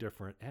two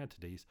different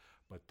entities,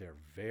 but they're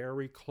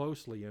very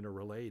closely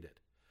interrelated.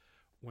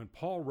 When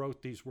Paul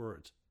wrote these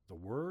words, the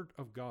word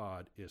of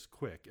God is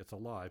quick, it's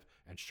alive,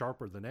 and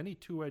sharper than any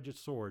two-edged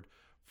sword,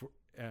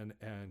 and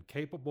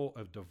capable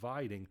of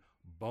dividing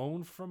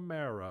bone from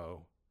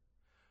marrow,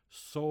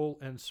 soul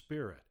and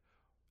spirit.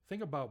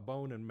 Think about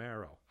bone and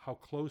marrow, how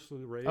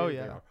closely related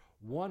they are.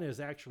 One is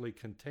actually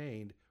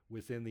contained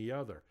within the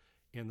other.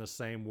 In the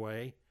same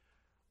way,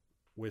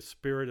 with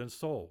spirit and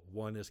soul,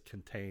 one is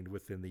contained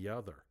within the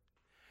other.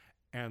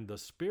 And the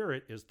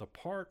spirit is the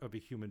part of a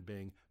human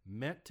being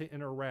meant to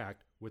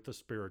interact with the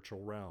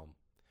spiritual realm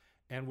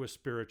and with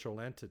spiritual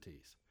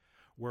entities,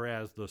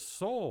 whereas the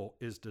soul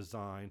is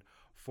designed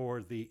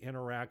for the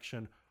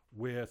interaction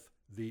with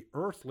the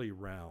earthly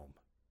realm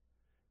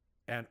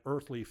and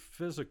earthly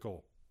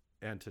physical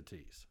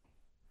entities.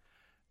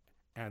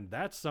 And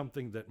that's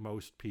something that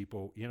most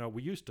people,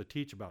 we used to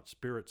teach about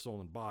spirit, soul,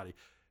 and body.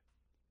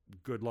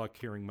 Good luck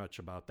hearing much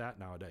about that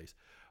nowadays.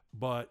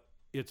 But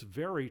it's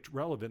very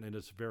relevant and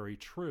it's very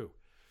true.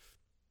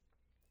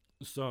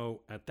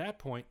 So at that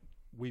point,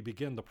 we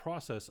begin the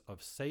process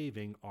of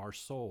saving our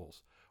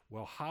souls.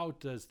 Well, how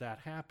does that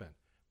happen?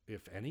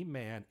 If any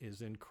man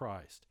is in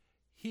Christ,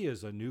 he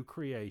is a new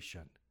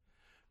creation.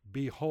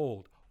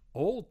 Behold,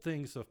 old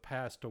things have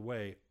passed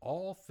away,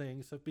 all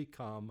things have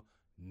become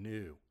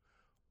new.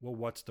 Well,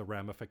 what's the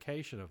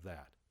ramification of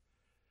that?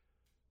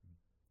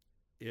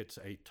 It's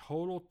a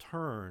total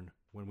turn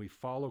when we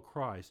follow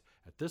Christ.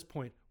 At this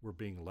point, we're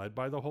being led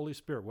by the Holy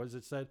Spirit. What does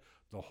it say?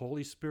 The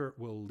Holy Spirit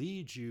will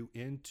lead you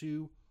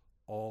into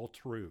all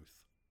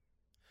truth.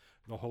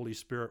 The Holy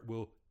Spirit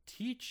will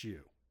teach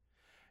you.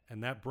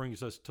 And that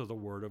brings us to the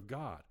Word of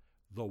God,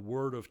 the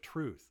Word of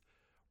truth.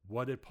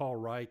 What did Paul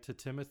write to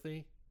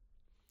Timothy?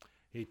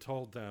 He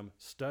told them,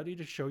 study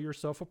to show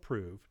yourself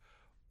approved,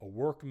 a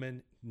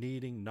workman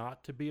needing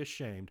not to be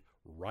ashamed,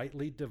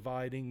 rightly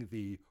dividing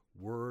the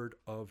word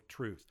of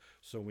truth.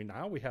 So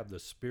now we have the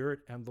Spirit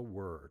and the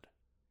Word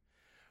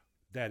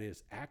that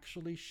is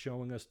actually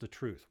showing us the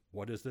truth.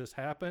 What does this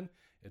happen?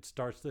 It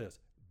starts this.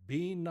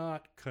 Be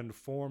not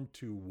conformed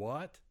to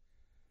what?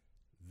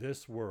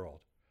 This world,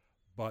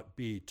 but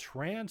be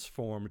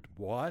transformed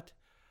what?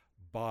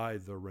 By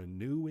the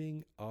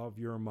renewing of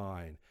your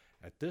mind.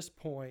 At this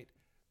point,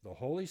 the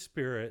Holy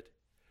Spirit,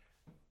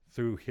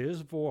 through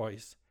His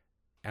voice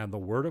and the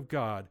Word of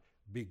God,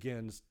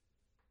 begins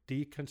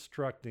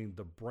deconstructing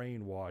the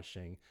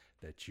brainwashing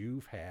that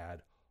you've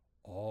had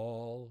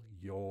all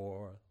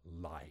your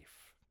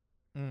life.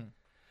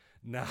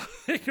 Now,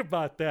 think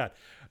about that.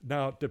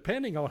 Now,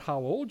 depending on how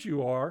old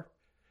you are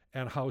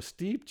and how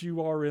steeped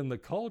you are in the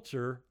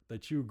culture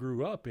that you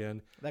grew up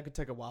in, that could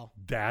take a while.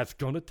 That's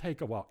going to take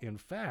a while. In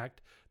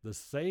fact, the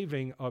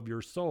saving of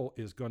your soul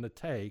is going to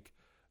take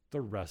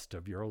the rest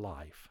of your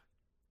life.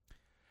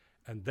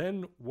 And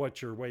then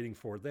what you're waiting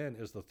for then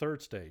is the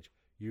third stage.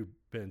 You've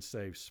been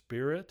saved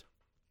spirit,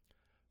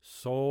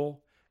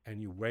 soul, and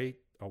you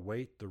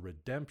await the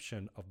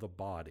redemption of the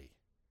body,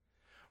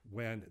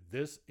 when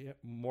this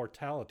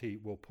mortality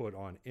will put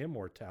on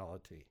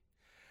immortality.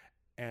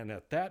 And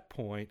at that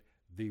point,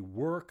 the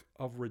work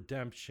of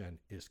redemption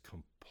is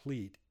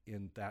complete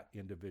in that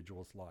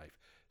individual's life.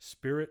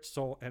 Spirit,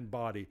 soul, and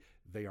body,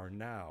 they are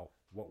now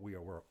what we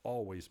were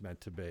always meant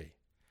to be.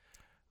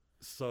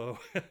 So,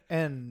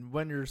 and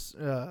when you're,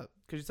 because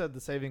you said the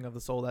saving of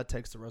the soul, that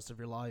takes the rest of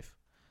your life,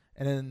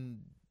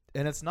 and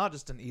it's not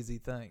just an easy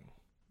thing,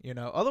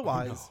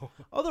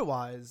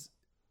 Otherwise,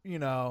 you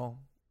know,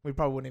 we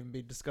probably wouldn't even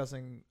be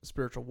discussing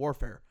spiritual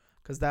warfare,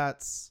 because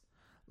that's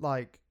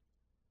like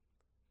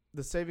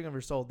the saving of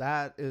your soul.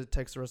 That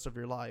takes the rest of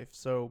your life.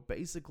 So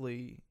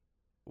basically,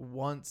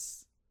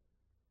 once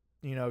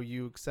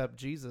you accept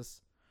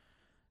Jesus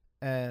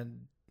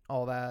and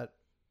all that,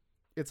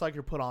 it's like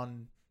you're put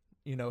on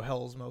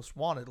hell's most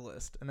wanted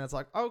list, and it's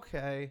like,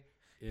 okay,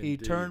 Indeed. he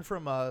turned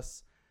from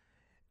us,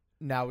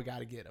 now we got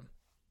to get him.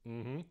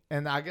 Mm-hmm.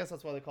 And I guess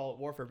that's why they call it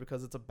warfare,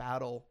 because it's a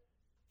battle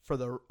for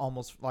the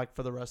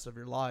rest of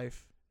your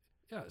life.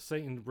 Yeah,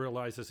 Satan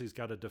realizes he's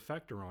got a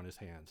defector on his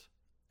hands.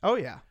 Oh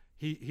yeah.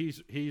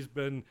 He's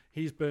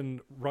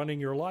been running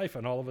your life,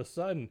 and all of a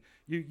sudden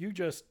you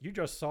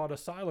just sought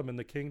asylum in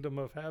the kingdom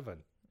of heaven.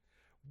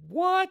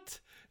 What?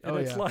 And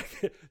it's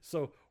like,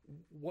 so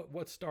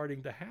what's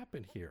starting to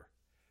happen here?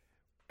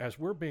 As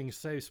we're being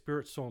saved,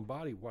 spirit, soul, and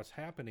body, what's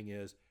happening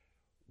is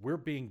we're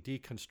being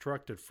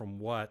deconstructed from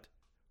what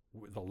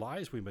the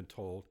lies we've been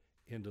told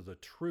into the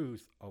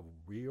truth of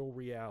real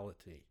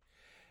reality.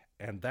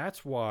 And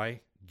that's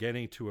why,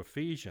 getting to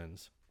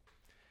Ephesians,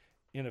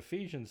 in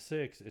Ephesians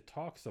 6, it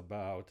talks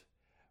about,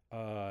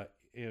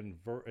 in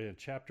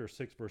chapter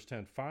 6, verse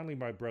 10, finally,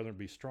 my brethren,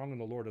 be strong in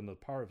the Lord and the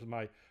power of his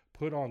might.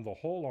 Put on the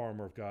whole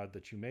armor of God,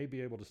 that you may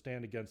be able to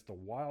stand against the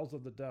wiles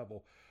of the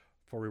devil.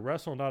 For we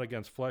wrestle not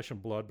against flesh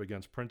and blood, but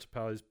against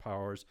principalities,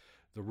 powers,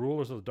 the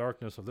rulers of the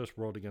darkness of this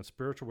world, against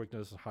spiritual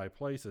wickedness in high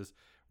places.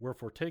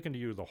 Wherefore, take unto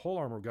you the whole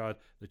armor of God,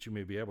 that you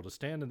may be able to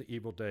stand in the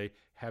evil day,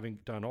 having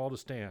done all to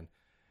stand.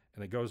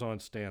 And it goes on,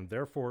 stand,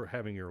 therefore,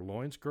 having your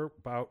loins girt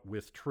about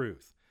with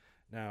truth.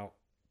 Now,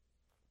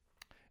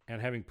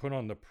 and having put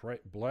on the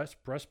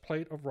blessed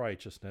breastplate of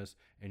righteousness,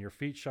 and your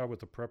feet shod with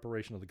the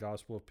preparation of the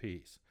gospel of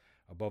peace.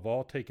 Above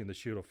all, taking the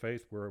shield of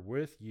faith,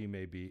 wherewith ye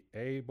may be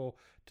able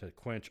to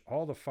quench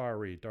all the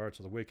fiery darts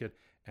of the wicked,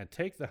 and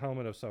take the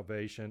helmet of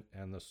salvation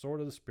and the sword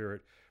of the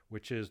Spirit,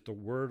 which is the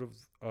word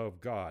of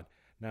God.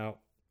 Now,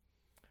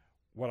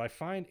 what I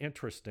find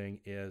interesting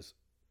is,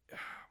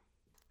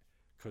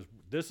 because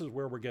this is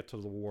where we get to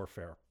the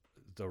warfare,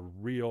 the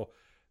real,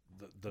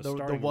 the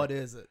starting. What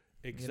is it?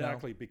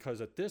 Exactly, because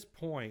at this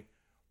point,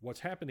 what's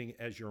happening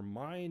as your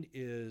mind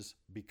is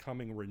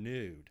becoming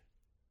renewed.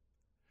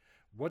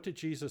 What did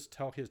Jesus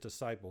tell his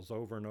disciples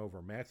over and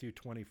over? Matthew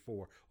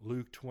 24,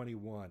 Luke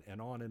 21,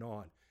 and on and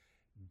on.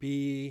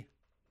 Be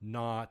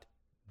not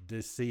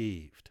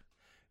deceived.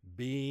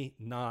 Be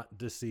not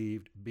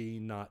deceived. Be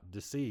not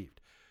deceived.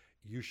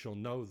 You shall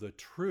know the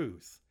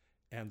truth,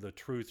 and the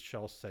truth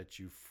shall set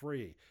you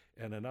free.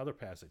 In another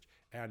passage,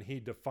 and he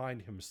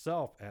defined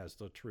himself as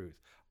the truth.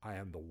 I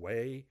am the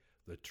way,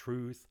 the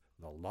truth,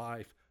 the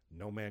life.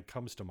 No man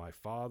comes to my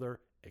Father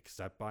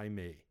except by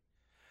me.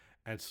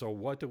 And so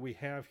what do we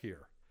have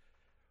here?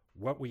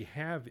 What we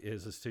have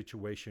is a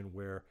situation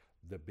where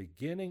the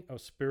beginning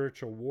of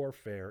spiritual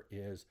warfare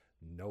is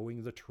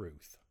knowing the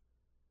truth.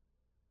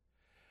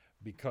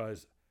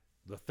 Because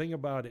the thing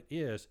about it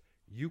is,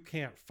 you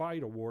can't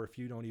fight a war if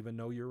you don't even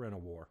know you're in a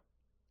war.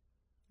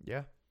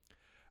 Yeah.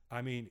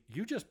 I mean,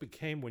 you just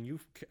became, when you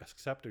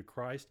accepted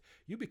Christ,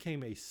 you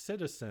became a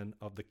citizen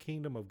of the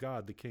kingdom of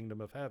God, the kingdom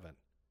of heaven.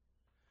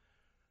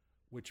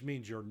 Which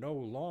means you're no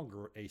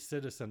longer a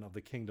citizen of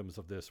the kingdoms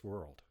of this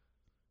world.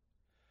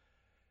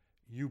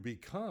 You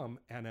become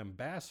an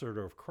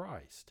ambassador of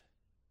Christ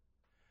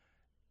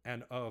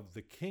and of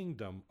the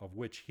kingdom of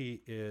which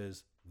he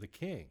is the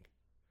king.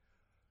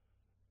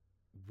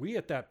 We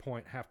at that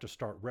point have to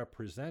start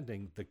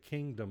representing the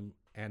kingdom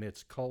and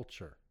its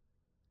culture.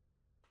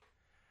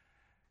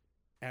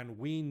 And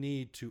we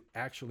need to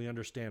actually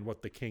understand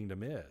what the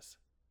kingdom is.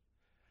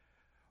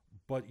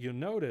 But you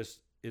notice,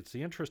 it's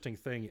the interesting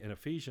thing in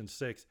Ephesians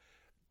 6,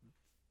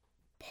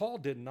 Paul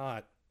did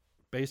not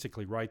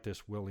basically write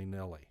this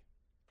willy-nilly.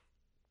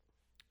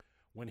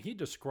 When he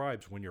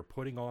describes when you're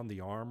putting on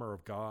the armor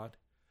of God,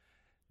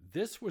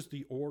 this was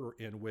the order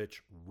in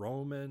which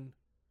Roman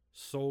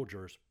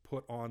soldiers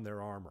put on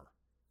their armor.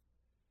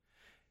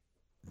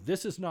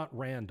 This is not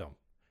random.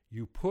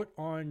 You put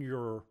on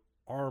your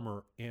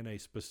armor in a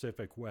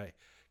specific way.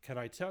 Can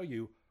I tell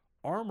you,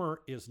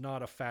 armor is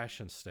not a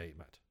fashion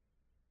statement.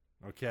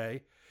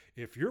 Okay?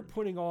 If you're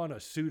putting on a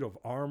suit of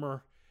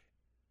armor,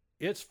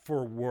 it's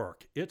for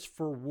work. It's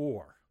for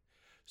war.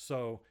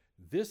 So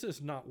this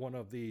is not one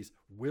of these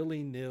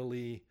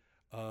willy-nilly,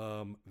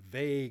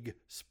 vague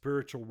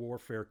spiritual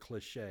warfare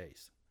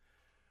cliches.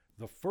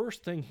 The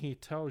first thing he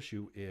tells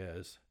you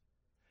is,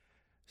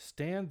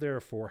 stand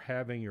therefore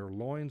having your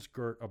loins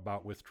girt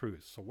about with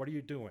truth. So what are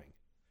you doing?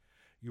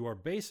 You are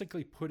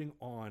basically putting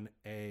on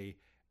a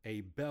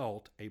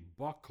belt, a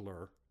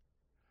buckler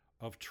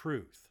of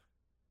truth.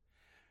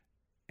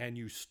 And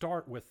you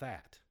start with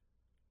that.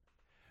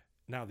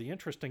 Now, the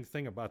interesting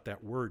thing about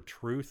that word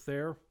truth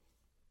there,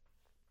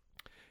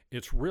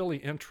 it's really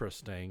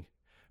interesting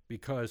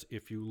because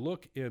if you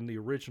look in the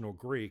original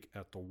Greek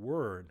at the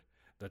word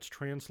that's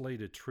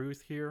translated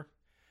truth here,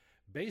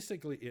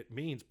 basically it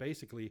means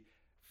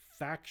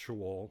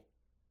factual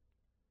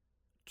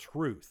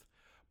truth.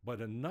 But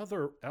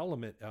another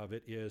element of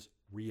it is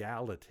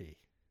reality.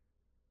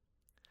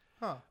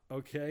 Huh.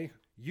 Okay?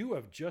 You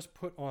have just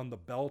put on the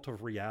belt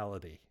of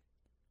reality.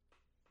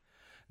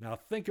 Now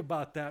think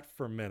about that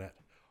for a minute.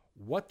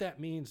 What that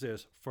means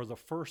is, for the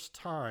first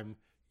time,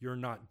 you're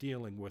not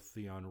dealing with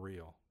the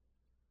unreal.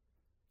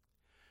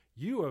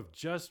 You have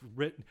just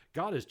written,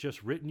 God has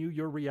just written you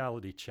your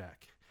reality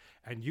check,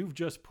 and you've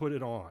just put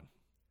it on.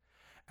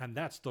 And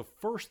that's the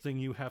first thing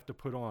you have to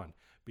put on,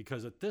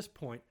 because at this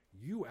point,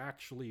 you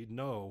actually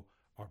know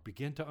or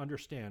begin to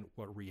understand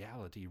what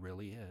reality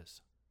really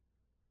is.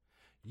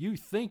 You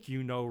think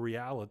you know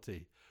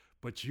reality,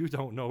 but you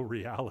don't know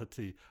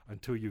reality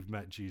until you've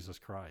met Jesus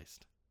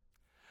Christ.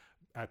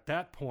 At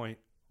that point,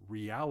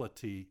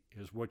 reality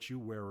is what you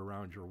wear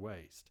around your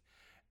waist.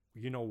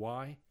 You know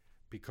why?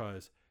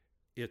 Because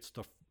it's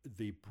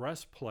the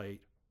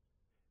breastplate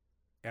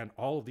and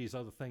all of these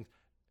other things.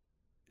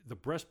 The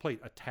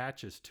breastplate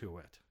attaches to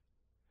it,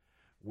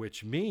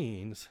 which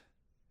means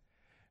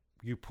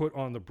you put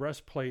on the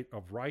breastplate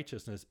of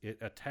righteousness, it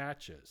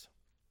attaches.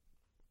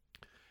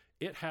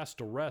 It has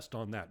to rest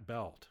on that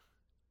belt.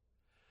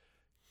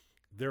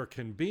 There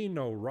can be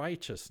no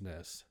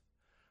righteousness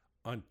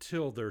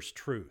until there's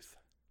truth.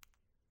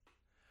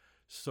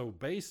 So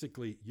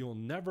basically, you'll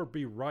never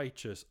be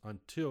righteous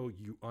until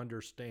you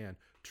understand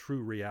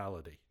true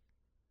reality.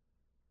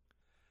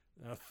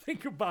 Now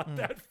think about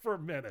that for a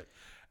minute.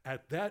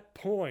 At that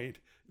point,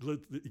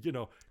 you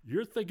know,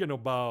 you're thinking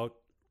about,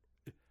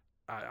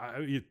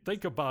 you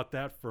think about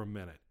that for a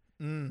minute.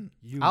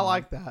 I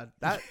like that.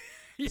 That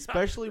Yeah.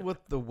 especially with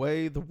the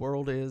way the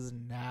world is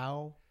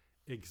now.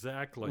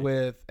 Exactly.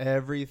 With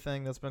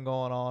everything that's been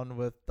going on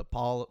with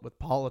with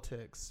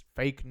politics,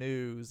 fake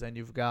news, and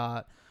you've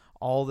got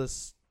all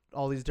these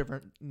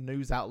different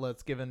news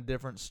outlets giving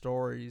different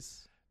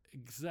stories.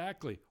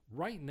 Exactly.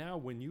 Right now,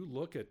 when you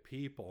look at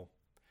people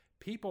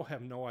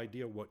have no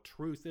idea what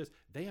truth is.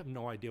 They have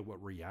no idea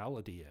what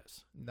reality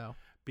is. No.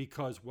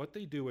 Because what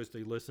they do is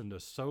they listen to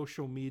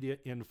social media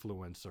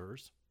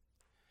influencers,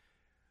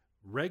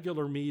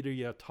 regular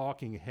media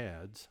talking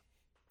heads.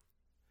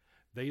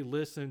 They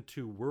listen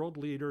to world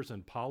leaders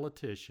and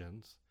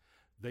politicians.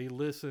 They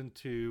listen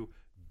to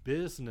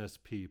business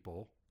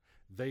people.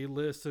 They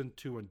listen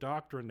to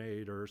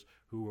indoctrinators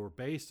who are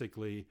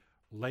basically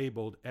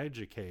labeled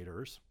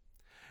educators.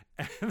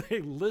 And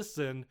they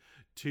listen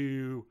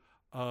to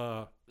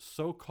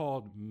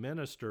so-called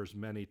ministers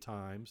many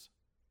times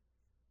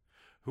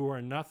who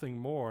are nothing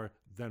more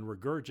than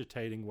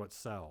regurgitating what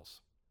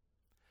sells.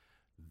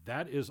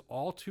 That is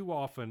all too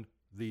often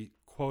the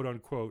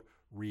quote-unquote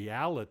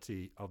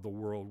reality of the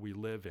world we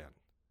live in.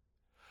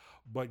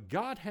 But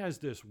God has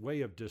this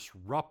way of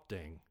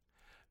disrupting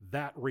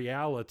that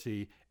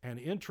reality and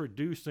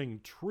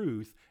introducing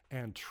truth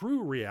and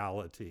true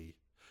reality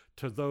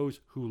to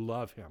those who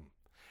love him.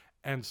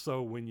 And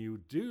so when you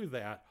do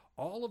that,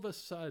 all of a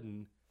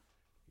sudden,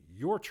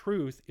 your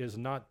truth is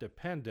not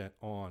dependent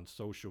on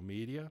social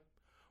media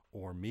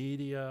or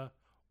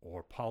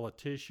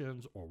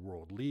politicians or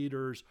world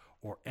leaders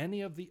or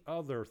any of the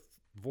other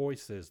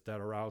voices that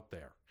are out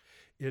there.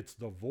 It's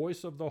the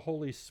voice of the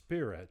Holy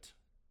Spirit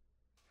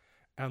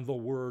and the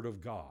Word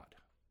of God.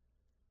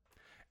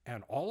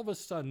 And all of a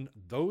sudden,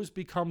 those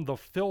become the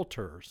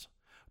filters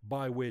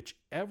by which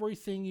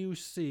everything you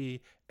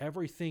see,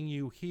 everything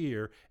you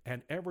hear,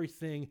 and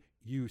everything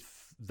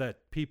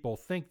that people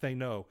think they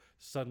know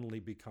suddenly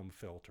become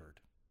filtered.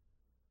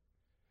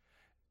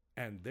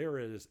 And there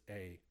is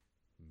a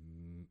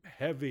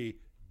heavy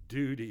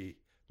duty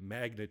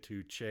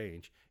magnitude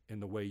change in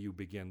the way you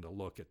begin to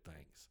look at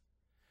things.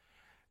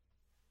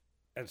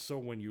 And so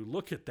when you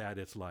look at that,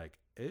 it's like,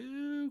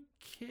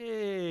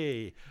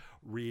 okay,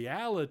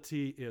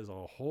 reality is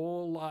a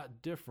whole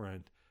lot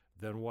different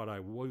than what I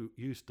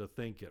used to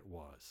think it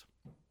was.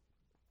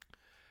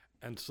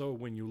 And so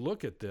when you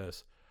look at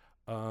this,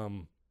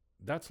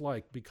 that's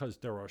like, because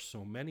there are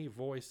so many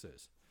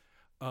voices.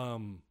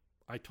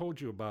 I told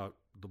you about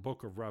the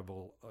book of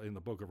in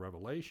the book of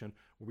Revelation,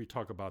 where we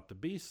talk about the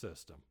beast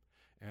system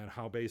and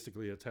how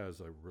basically it has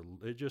a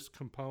religious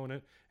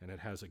component and it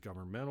has a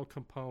governmental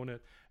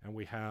component, and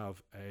we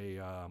have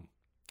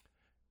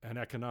an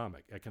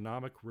economic,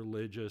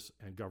 religious,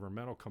 and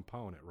governmental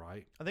component,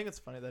 right? I think it's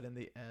funny that in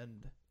the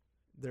end,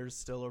 there's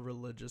still a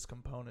religious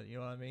component. You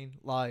know what I mean?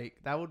 Like,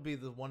 that would be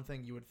the one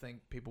thing you would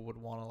think people would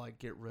want to, like,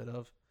 get rid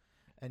of.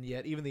 And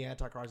yet, even the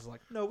Antichrist is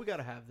like, no, we got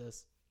to have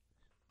this.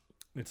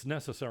 It's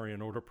necessary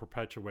in order to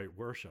perpetuate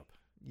worship.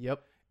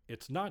 Yep.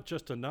 It's not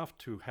just enough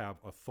to have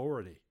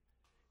authority.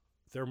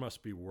 There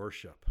must be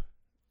worship.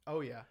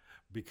 Oh, yeah.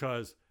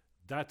 Because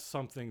that's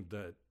something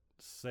that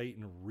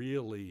Satan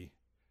really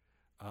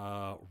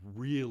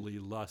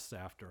lusts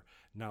after.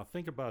 Now,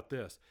 think about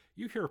this.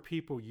 You hear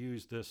people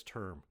use this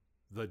term,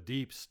 the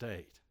deep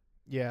state.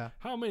 Yeah.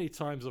 How many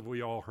times have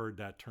we all heard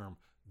that term,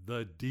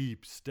 the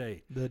deep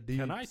state? The deep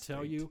Can I state.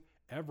 tell you,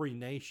 every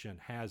nation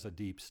has a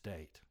deep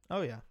state.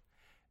 Oh, yeah.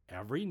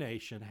 Every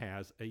nation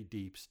has a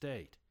deep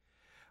state.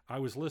 I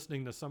was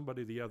listening to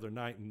somebody the other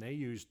night, and they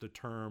used the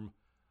term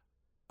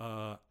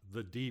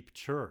the deep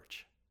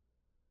church.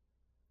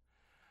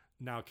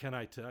 Now, can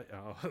I tell?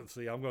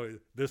 See, I'm going.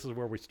 This is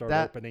where we start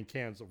That- opening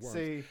cans of worms.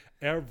 See,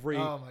 Every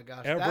oh my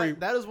gosh, every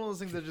that is one of those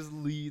things that just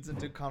leads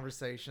into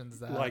conversations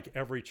that, like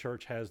every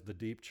church has the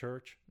deep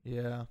church,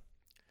 yeah,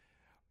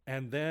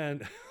 and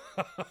then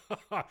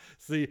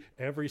see,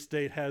 every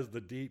state has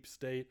the deep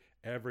state.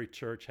 Every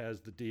church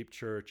has the deep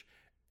church,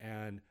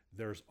 and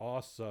there's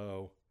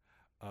also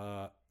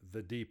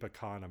the deep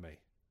economy.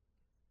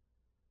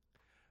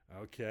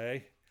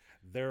 Okay,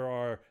 there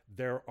are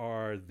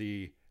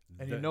the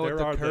and you know what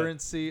the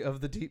currency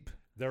of the deep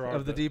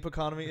deep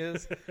economy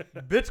is?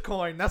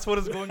 Bitcoin. That's what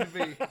it's going to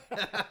be.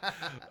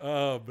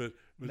 But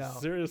No.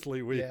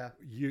 seriously, Yeah.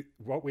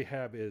 what we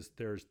have is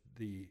there's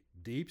the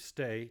deep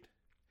state,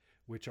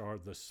 which are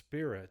the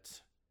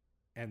spirits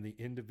and the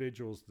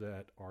individuals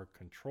that are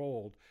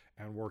controlled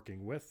and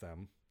working with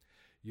them.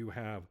 You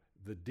have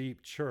the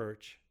deep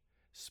church,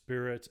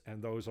 spirits,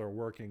 and those are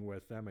working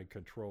with them and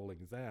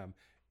controlling them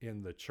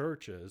in the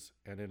churches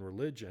and in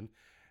religion.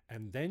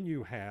 And then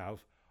you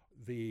have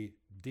the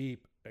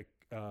deep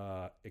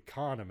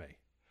economy,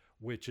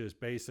 which is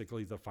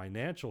basically the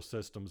financial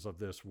systems of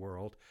this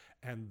world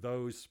and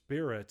those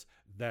spirits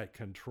that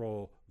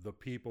control the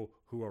people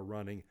who are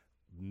running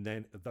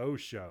those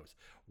shows.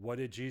 What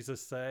did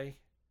Jesus say?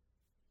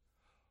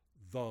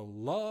 The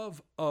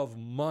love of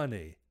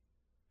money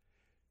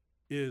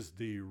is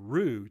the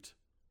root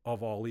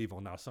of all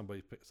evil. Now, some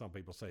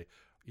people say,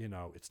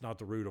 it's not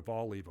the root of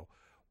all evil.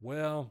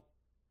 Well,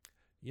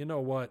 you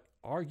know what?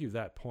 Argue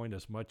that point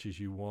as much as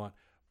you want,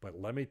 but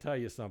let me tell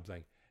you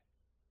something.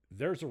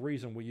 There's a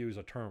reason we use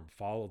a term,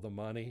 follow the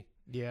money.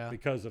 Yeah.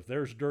 Because if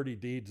there's dirty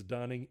deeds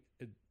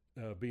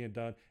being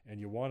done and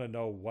you want to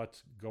know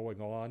what's going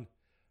on,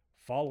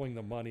 following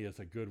the money is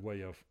a good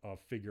way of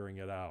figuring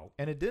it out.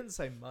 And it didn't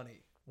say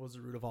money was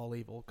the root of all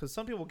evil, because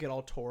some people get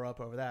all tore up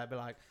over that. But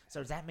like, so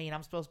does that mean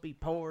I'm supposed to be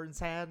poor and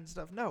sad and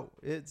stuff? No,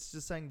 it's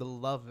just saying the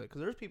love of it.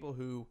 Because there's people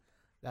who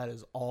that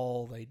is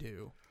all they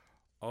do.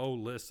 Oh,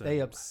 listen. They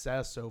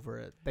obsess over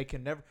it. They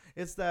can never.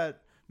 It's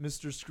that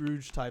Mr.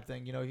 Scrooge type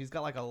thing. He's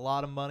got like a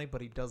lot of money,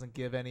 but he doesn't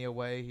give any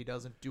away. He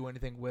doesn't do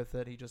anything with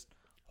it. He just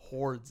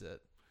hoards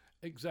it.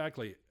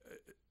 Exactly.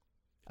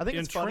 I think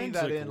it's funny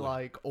that in Intrinsically.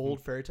 like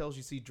old fairy tales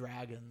you see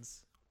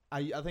dragons.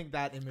 I think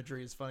that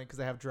imagery is funny because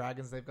they have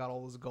dragons. They've got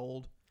all this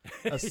gold,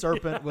 a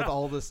serpent with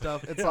all this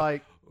stuff. It's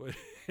like,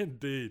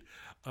 Indeed.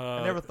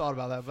 I never thought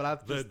about that, but I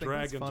just the think it's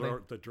dragons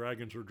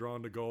funny. are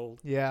drawn to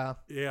gold. Yeah,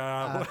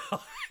 Yeah.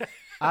 Well,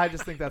 I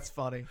just think that's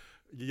funny.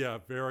 yeah.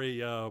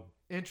 Very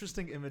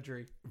Interesting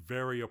imagery.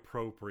 very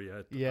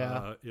appropriate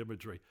Yeah.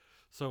 imagery.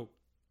 So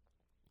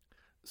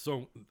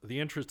the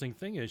interesting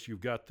thing is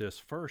you've got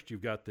this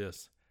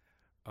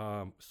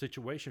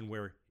situation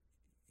where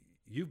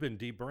you've been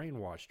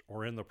de-brainwashed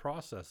or in the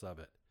process of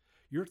it.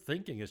 Your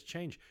thinking has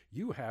changed.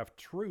 You have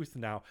truth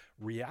now.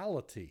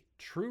 Reality,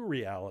 true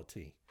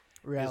reality,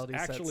 Reality is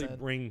sets actually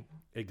in.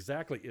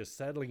 is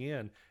settling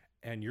in,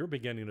 and you're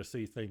beginning to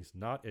see things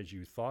not as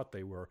you thought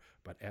they were,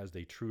 but as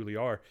they truly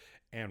are.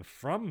 And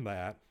from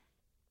that,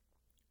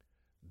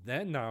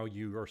 then now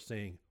you are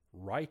seeing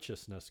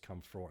righteousness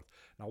come forth.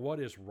 Now, what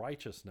is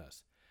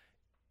righteousness?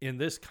 In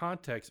this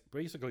context,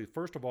 basically,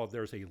 first of all,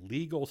 there's a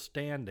legal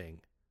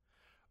standing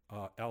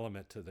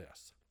element to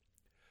this.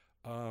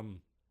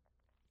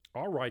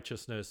 Our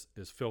righteousness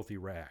is filthy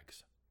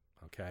rags,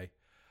 okay?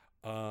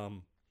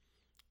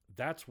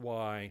 That's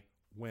why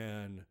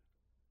when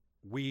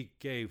we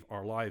gave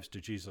our lives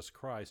to Jesus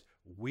Christ,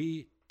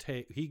 we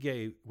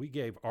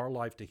gave our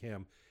life to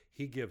him.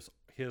 He gives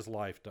his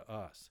life to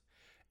us.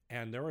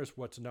 And there is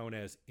what's known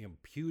as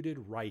imputed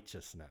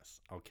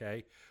righteousness,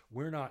 okay?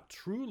 We're not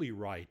truly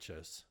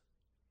righteous,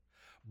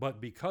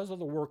 but because of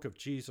the work of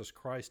Jesus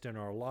Christ in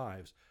our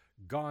lives,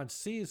 God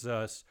sees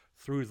us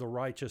through the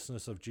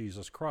righteousness of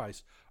Jesus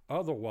Christ.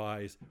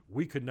 Otherwise,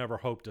 we could never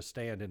hope to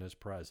stand in his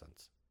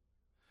presence.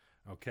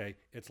 Okay?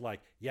 It's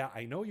like, yeah,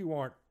 I know you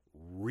aren't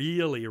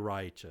really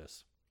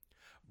righteous,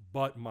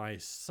 but my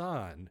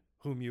son,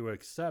 whom you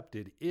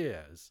accepted,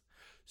 is.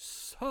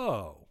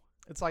 So.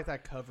 It's like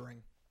that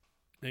covering.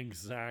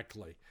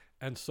 Exactly.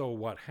 And so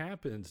what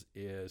happens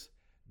is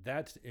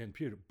that's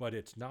imputed. But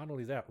it's not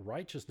only that.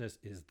 Righteousness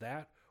is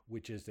that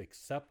which is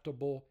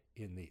acceptable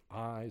in the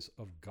eyes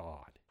of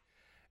God.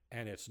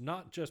 And it's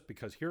not just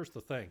because, here's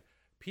the thing,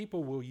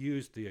 people will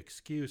use the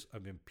excuse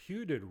of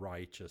imputed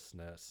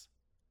righteousness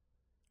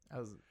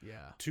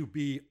to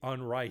be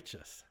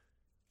unrighteous.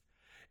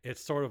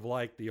 It's sort of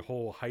like the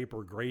whole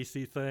hyper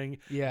gracie thing.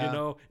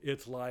 Yeah.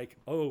 It's like,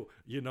 who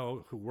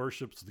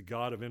worships the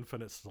God of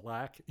infinite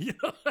slack? Yeah,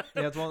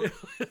 it's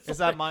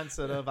that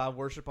mindset of I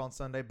worship on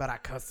Sunday, but I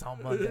cuss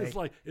on Monday.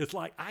 It's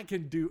like I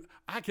can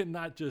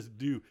not just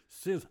do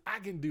sins, I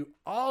can do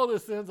all the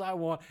sins I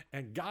want,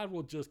 and God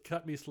will just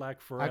cut me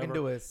slack forever. I can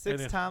do it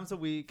 6 times a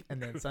week,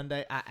 and then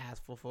Sunday I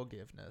ask for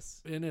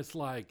forgiveness. And it's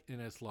like,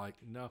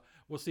 no.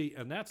 Well, see,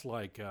 and that's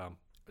like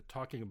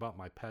talking about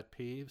my pet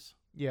peeves.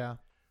 Yeah.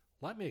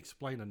 Let me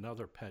explain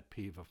another pet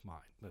peeve of mine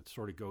that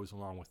sort of goes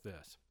along with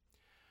this.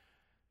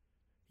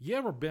 You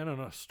ever been in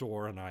a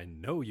store, and I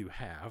know you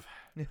have,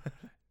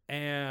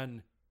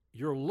 and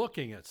you're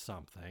looking at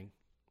something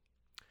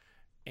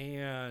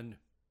and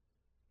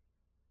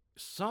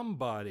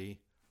somebody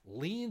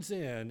leans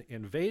in,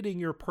 invading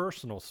your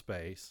personal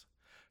space,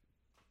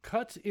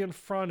 cuts in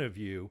front of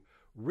you,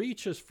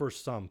 reaches for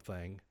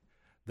something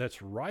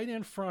that's right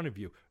in front of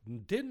you,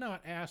 did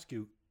not ask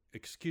you,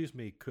 excuse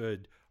me,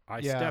 could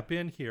I step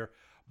in here?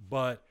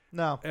 But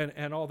No.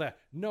 and all that.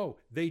 No,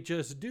 they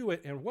just do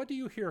it. And what do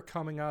you hear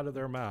coming out of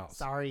their mouths?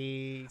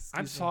 Sorry.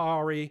 I'm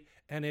sorry.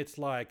 And it's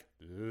like,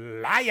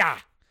 liar,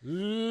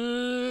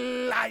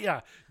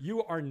 liar.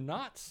 You are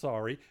not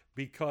sorry,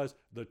 because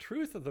the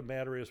truth of the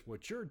matter is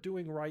what you're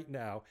doing right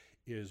now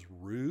is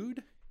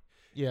rude.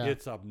 Yeah.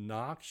 It's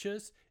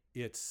obnoxious.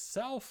 It's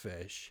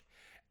selfish.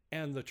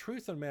 And the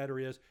truth of the matter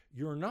is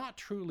you're not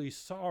truly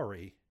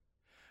sorry,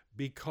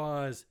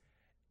 because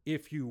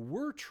if you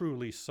were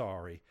truly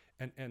sorry,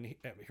 and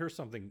here's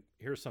something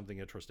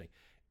interesting.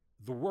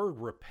 The word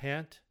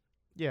repent,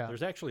 Yeah.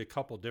 there's actually a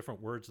couple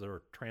different words that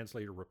are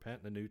translated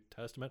repent in the New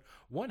Testament.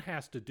 One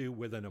has to do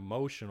with an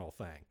emotional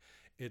thing.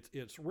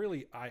 It's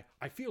really,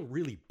 I feel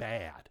really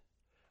bad.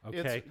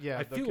 Okay.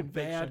 I the feel conviction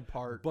bad,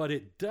 part. but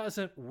it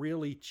doesn't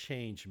really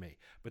change me.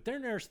 But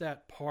then there's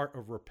that part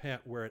of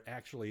repent where it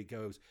actually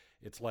goes,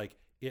 it's like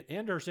it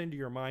enters into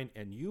your mind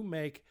and you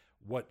make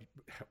what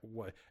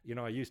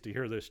I used to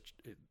hear this,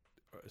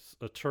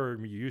 a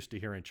term you used to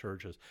hear in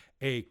churches,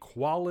 a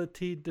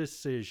quality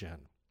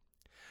decision,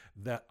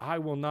 that I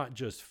will not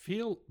just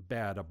feel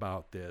bad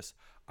about this,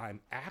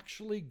 I'm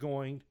actually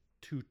going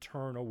to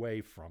turn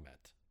away from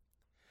it.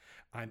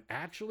 I'm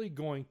actually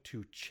going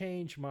to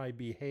change my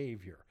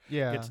behavior.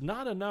 Yeah. It's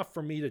not enough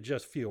for me to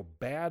just feel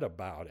bad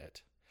about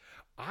it.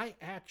 I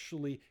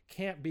actually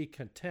can't be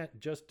content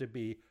just to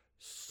be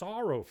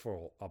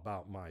sorrowful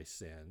about my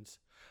sins.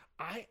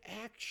 I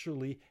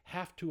actually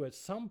have to at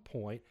some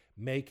point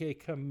make a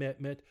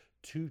commitment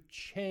to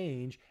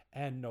change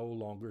and no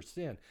longer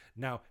sin.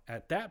 Now,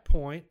 at that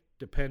point,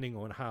 depending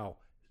on how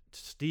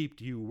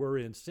steeped you were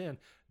in sin,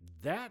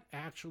 that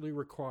actually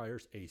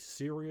requires a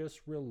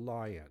serious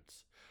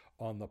reliance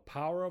on the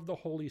power of the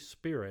Holy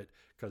Spirit,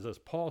 because as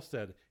Paul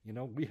said,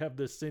 we have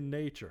this sin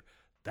nature.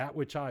 That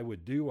which I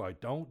would do, I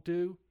don't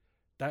do.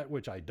 That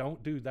which I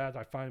don't do, that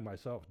I find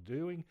myself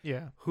doing.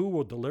 Yeah. Who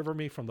will deliver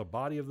me from the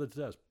body of the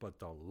death? But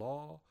the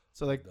law,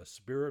 So like, the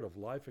Spirit of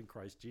life in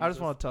Christ Jesus. I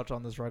just want to touch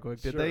on this right quick.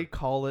 Did Sure. they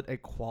call it a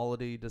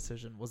quality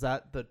decision? Was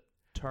that the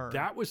term?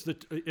 That was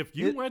if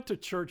you went to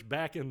church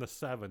back in the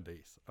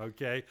 70s,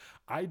 okay,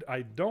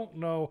 I don't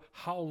know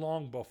how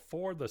long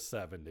before the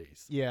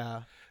 70s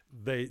Yeah.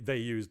 they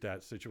used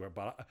that situation,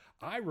 but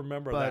I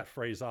remember that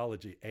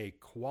phraseology, a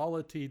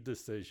quality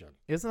decision.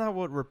 Isn't that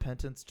what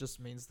repentance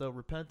just means, though?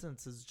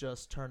 Repentance is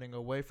just turning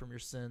away from your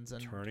sins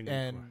and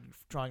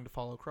trying to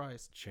follow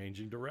Christ.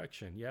 Changing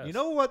direction, yes. You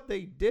know what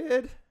they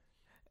did?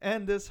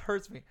 And this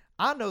hurts me.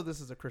 I know this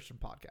is a Christian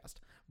podcast,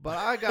 but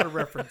I got to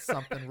reference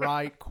something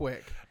right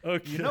quick.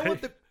 Okay. You know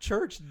what the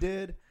church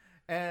did?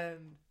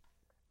 And,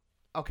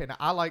 okay, now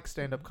I like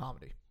stand-up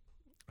comedy.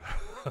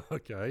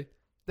 Okay.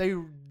 They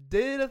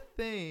did a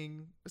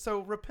thing. So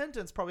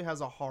repentance probably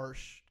has a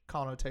harsh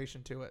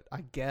connotation to it,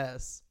 I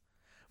guess.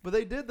 But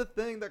they did the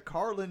thing that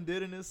Carlin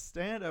did in his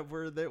stand-up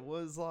where it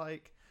was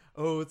like,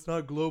 oh, it's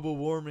not global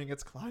warming,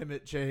 it's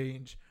climate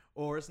change.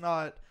 Or it's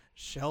not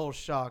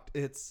shell-shocked,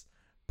 it's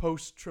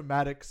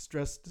post-traumatic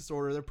stress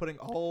disorder. They're putting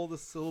all the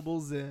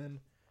syllables in,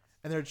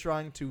 and they're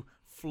trying to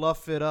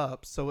fluff it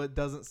up so it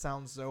doesn't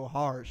sound so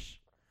harsh.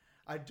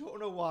 I don't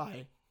know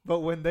why,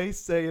 but when they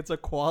say it's a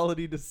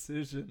quality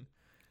decision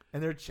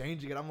and they're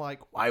changing it, I'm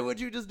like, why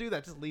would you just do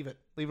that? Just leave it.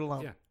 Leave it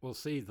alone. Yeah. Well,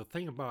 see, the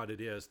thing about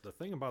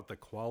the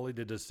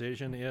quality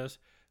decision is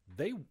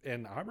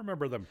and I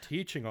remember them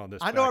teaching on this.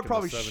 I know I back in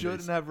probably the 70s.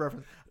 shouldn't have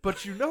referenced,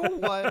 but you know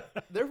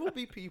what? There will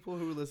be people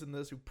who listen to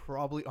this who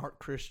probably aren't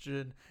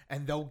Christian,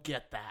 and they'll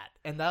get that,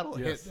 and that'll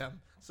hit them.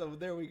 So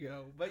there we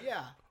go. But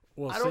yeah,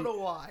 Well, I don't know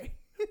why.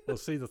 Well,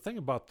 see, the thing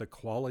about the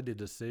quality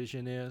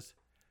decision is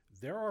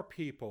there are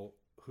people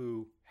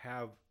who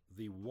have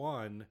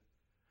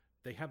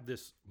they have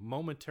this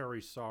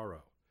momentary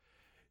sorrow.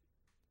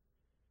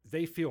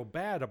 They feel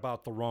bad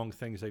about the wrong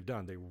things they've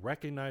done. They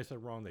recognize they're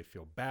wrong. They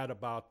feel bad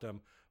about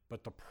them.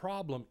 But the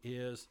problem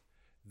is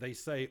they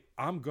say,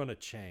 I'm going to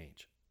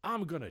change.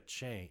 I'm going to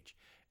change.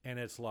 And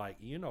it's like,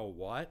 you know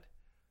what?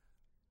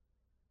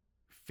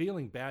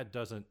 Feeling bad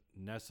doesn't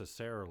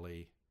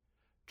necessarily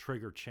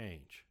trigger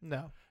change.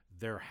 No.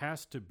 There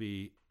has to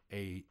be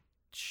a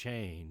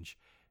change.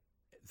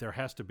 There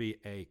has to be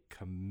a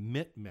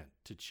commitment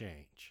to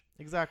change.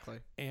 Exactly.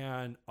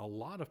 And a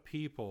lot of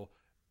people,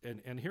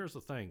 and here's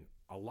the thing,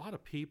 a lot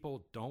of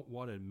people don't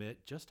want to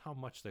admit just how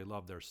much they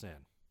love their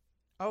sin.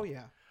 Oh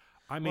yeah.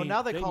 I mean, well,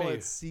 now they call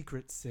it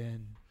secret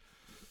sin.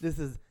 This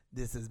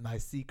is my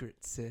secret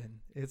sin.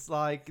 It's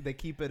like they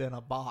keep it in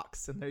a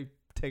box and they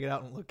take it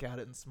out and look at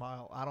it and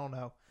smile. I don't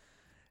know.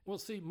 Well,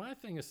 see, my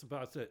thing is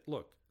about that.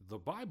 Look, the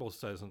Bible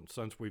says, and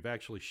since we've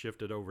actually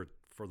shifted over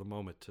for the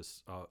moment to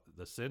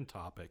the sin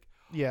topic,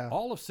 Yeah.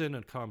 all of sin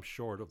and come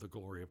short of the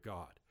glory of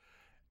God.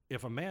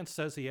 if a man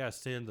says he has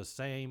sinned, the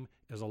same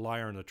is a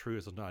liar, and the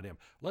truth is not him.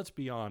 Let's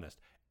be honest.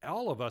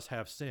 All of us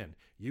have sin.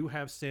 You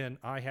have sin.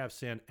 I have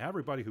sin.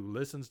 Everybody who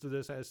listens to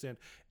this has sin.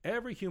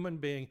 Every human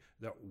being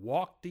that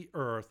walked the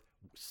earth,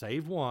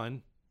 save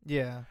one,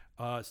 Yeah.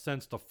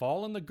 since the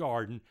fall in the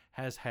garden,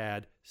 has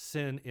had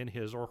sin in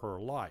his or her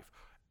life.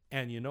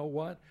 And you know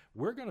what?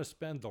 We're going to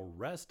spend the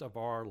rest of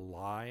our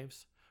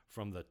lives,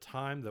 from the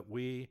time that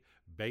we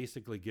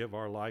basically give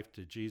our life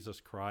to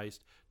Jesus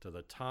Christ to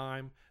the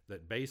time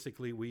that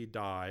basically we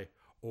die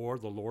or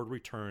the Lord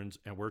returns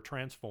and we're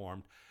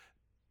transformed,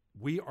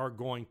 we are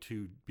going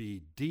to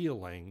be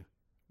dealing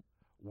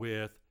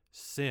with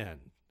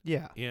sin.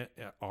 Yeah. In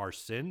our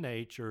sin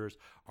natures,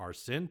 our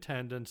sin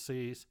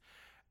tendencies.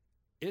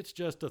 It's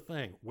just a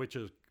thing, which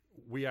is,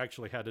 we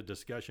actually had a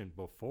discussion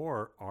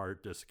before our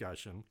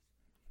discussion,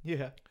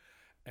 Yeah.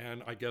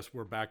 and I guess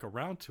we're back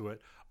around to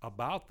it,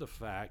 about the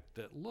fact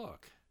that,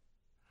 look,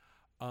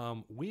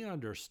 we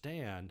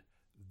understand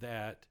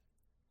that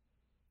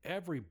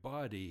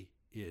everybody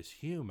is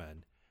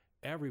human,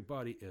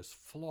 everybody is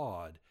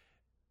flawed,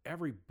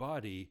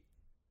 everybody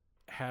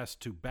has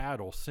to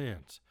battle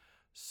sins,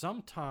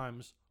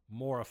 sometimes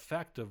more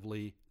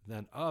effectively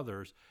than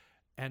others,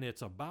 and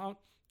it's about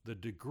the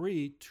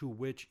degree to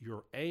which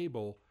you're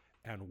able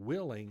and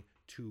willing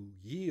to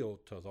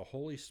yield to the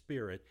Holy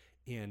Spirit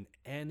in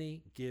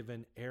any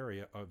given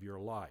area of your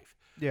life.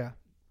 Yeah.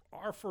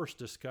 Our first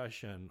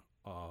discussion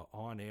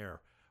on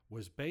air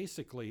was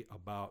basically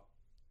about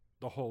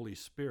the Holy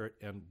Spirit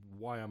and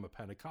why I'm a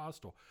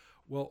Pentecostal.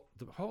 Well,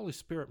 the Holy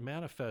Spirit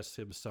manifests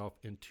himself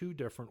in two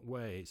different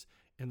ways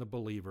in the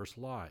believer's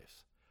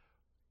lives: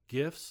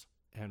 gifts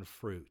and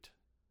fruit.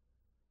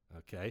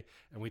 Okay?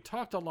 And we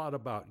talked a lot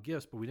about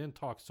gifts, but we didn't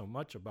talk so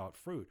much about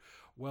fruit.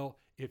 Well,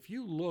 if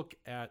you look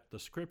at the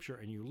scripture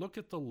and you look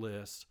at the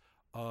list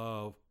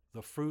of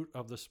the fruit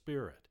of the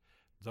Spirit,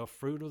 the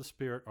fruit of the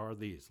Spirit are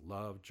these: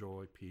 love,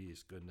 joy,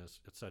 peace, goodness,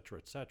 etc.,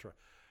 etc.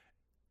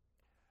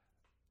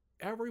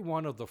 Every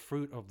one of the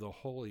fruit of the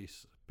Holy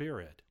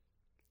Spirit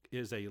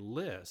is a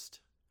list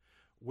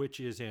which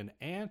is in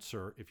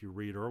answer, if you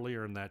read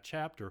earlier in that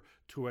chapter,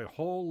 to a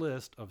whole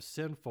list of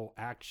sinful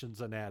actions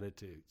and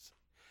attitudes.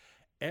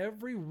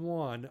 Every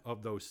one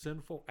of those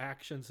sinful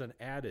actions and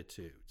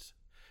attitudes,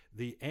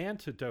 the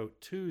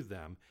antidote to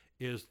them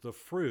is the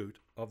fruit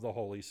of the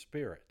Holy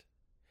Spirit.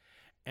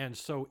 And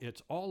so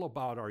it's all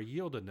about our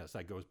yieldedness.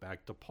 That goes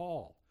back to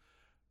Paul.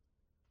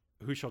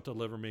 Who shall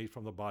deliver me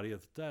from the body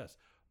of death?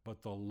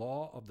 But the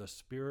law of the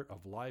Spirit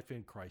of life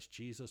in Christ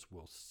Jesus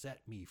will set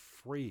me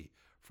free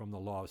from the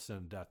law of sin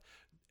and death.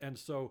 And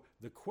so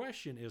the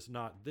question is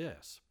not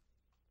this: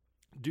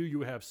 do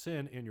you have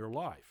sin in your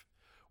life?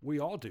 We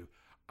all do.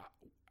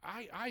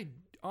 I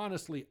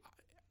honestly,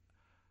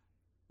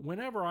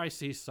 whenever I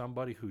see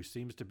somebody who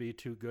seems to be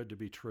too good to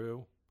be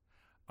true,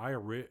 I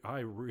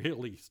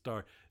really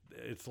start,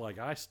 it's like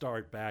I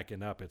start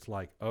backing up. It's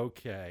like,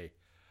 okay.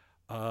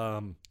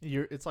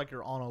 It's like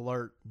you're on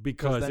alert,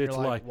 because then it's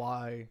you're like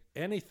why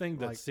anything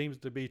that like- seems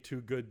to be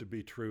too good to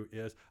be true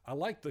is. I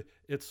like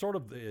it's sort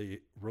of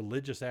the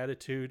religious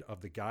attitude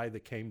of the guy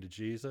that came to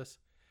Jesus,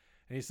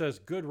 and he says,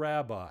 "Good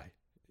rabbi."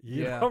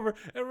 Yeah.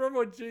 Remember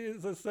what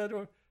Jesus said to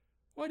him?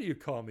 "Why do you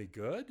call me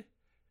good?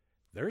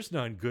 There's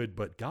none good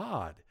but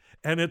God."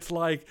 And it's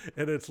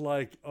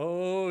like,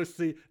 oh,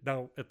 see,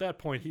 now at that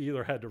point, he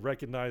either had to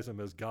recognize him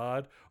as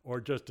God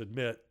or just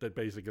admit that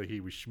basically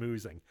he was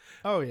schmoozing.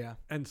 Oh yeah.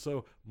 And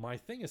so my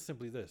thing is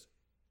simply this: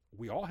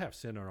 we all have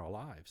sin in our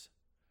lives.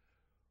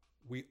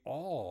 We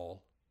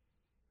all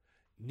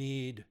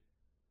need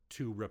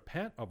to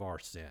repent of our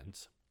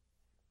sins.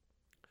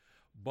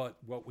 But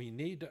what we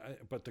need to,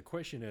 but the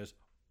question is,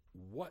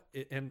 what,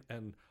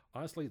 and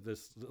honestly,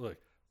 look,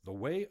 the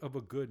way of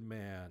a good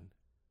man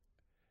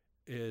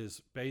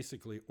is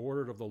basically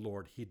ordered of the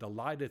Lord. He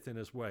delighteth in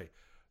his way.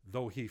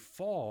 Though he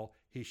fall,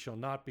 he shall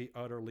not be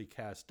utterly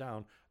cast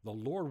down. The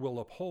Lord will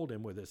uphold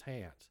him with his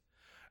hands.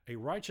 A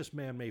righteous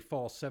man may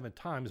fall 7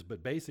 times,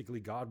 but basically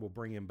God will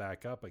bring him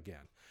back up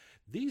again.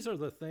 These are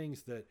the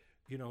things that,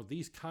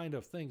 these kind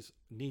of things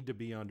need to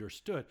be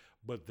understood.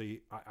 But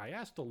I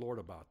asked the Lord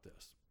about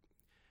this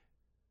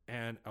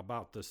and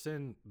about the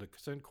sin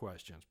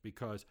questions,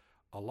 because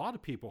a lot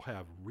of people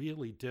have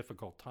really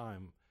difficult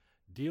time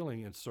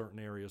dealing in certain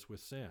areas with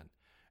sin.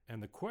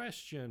 And the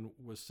question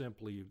was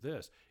simply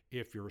this: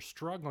 if you're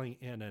struggling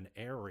in an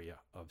area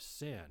of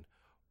sin,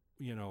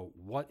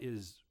 what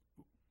is,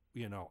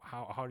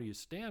 how do you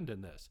stand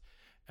in this?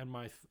 And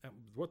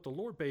what the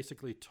Lord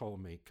basically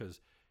told me, because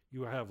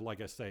you have,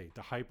 like I say,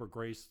 the hyper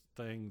grace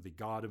thing, the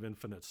God of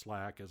infinite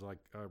slack, as I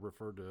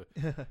refer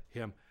to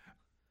him,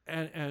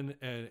 and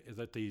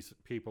that these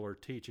people are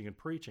teaching and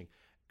preaching.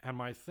 And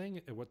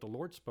what the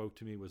Lord spoke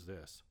to me was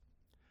this: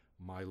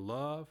 my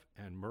love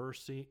and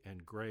mercy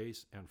and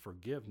grace and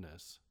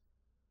forgiveness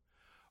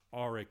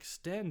are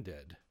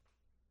extended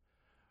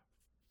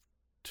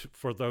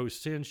for those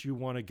sins you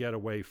want to get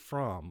away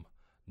from,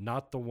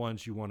 not the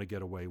ones you want to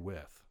get away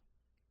with.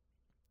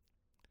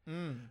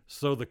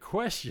 So the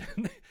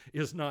question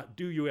is not,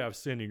 do you have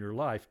sin in your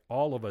life?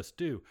 All of us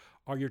do.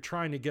 Are you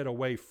trying to get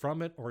away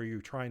from it, or are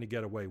you trying to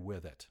get away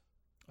with it?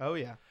 Oh,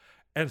 yeah.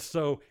 And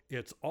so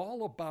it's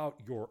all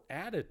about your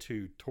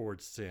attitude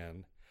towards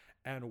sin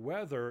and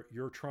whether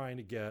you're trying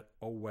to get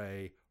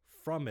away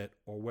from it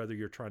or whether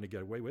you're trying to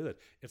get away with it.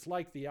 It's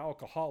like the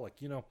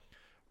alcoholic, you know.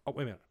 Oh,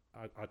 wait a minute.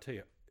 I'll tell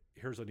you,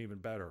 here's an even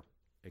better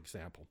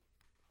example.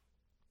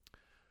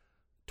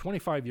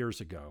 25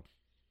 years ago,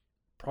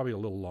 probably a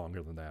little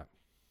longer than that,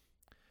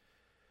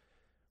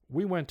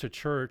 we went to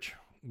church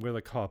with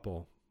a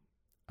couple.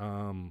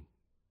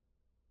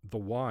 The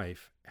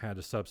wife had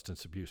a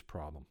substance abuse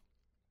problem.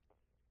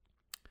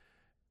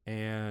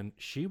 And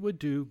she would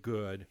do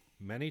good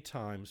many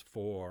times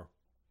for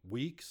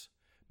weeks,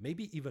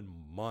 maybe even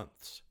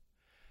months.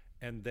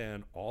 And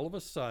then all of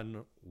a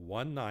sudden,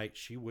 one night,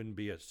 she wouldn't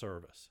be at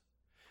service.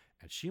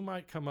 And she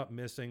might come up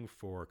missing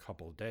for a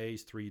couple of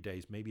days, 3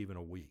 days, maybe even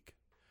a week,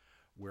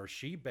 where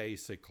she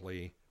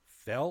basically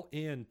fell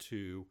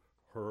into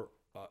her...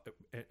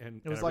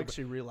 and It was like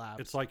she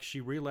relapsed. It's like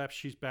she relapsed.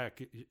 She's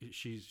back.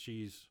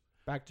 She's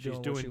back to she's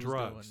doing doing what she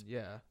drugs. was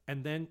doing. Yeah.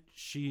 And then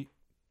she,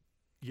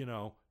 you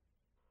know,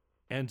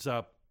 ends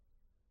up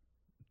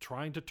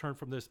trying to turn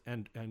from this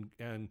and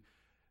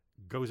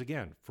goes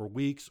again for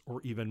weeks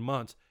or even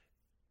months,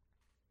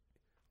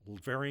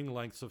 varying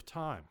lengths of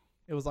time.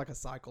 It was like a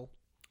cycle.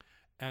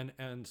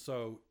 And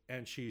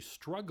she's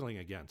struggling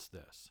against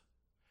this.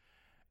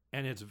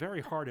 And it's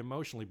very hard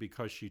emotionally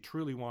because she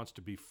truly wants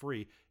to be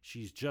free.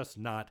 She's just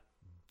not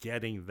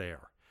getting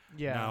there.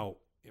 Yeah. Now,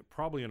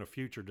 probably in a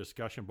future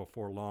discussion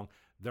before long,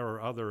 there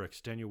are other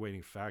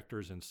extenuating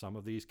factors in some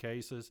of these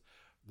cases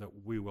that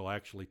we will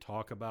actually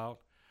talk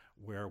about,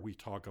 where we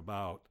talk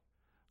about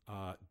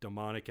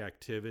demonic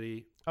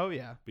activity. Oh,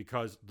 yeah.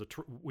 Because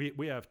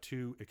we have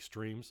two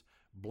extremes: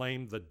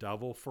 blame the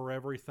devil for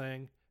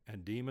everything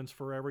and demons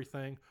for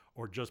everything,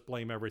 or just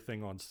blame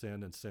everything on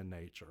sin and sin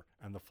nature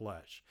and the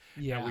flesh.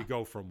 Yeah. And we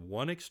go from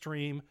one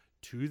extreme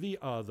to the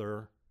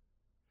other,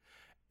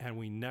 and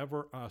we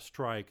never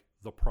strike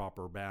the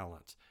proper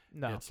balance.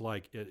 No. It's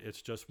like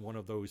it's just one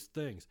of those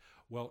things.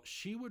 Well,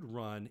 she would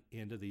run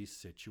into these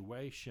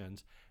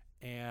situations,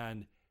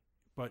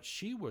 but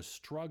she was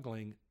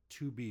struggling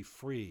to be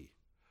free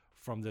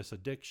from this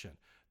addiction.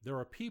 There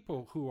are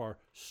people who are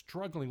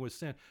struggling with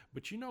sin,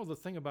 but you know, the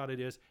thing about it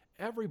is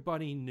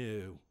everybody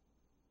knew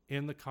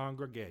in the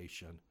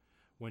congregation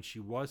when she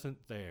wasn't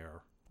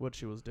there what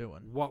she was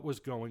doing, what was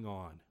going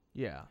on.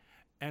 Yeah.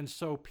 And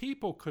so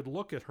people could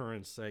look at her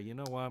and say, you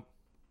know what?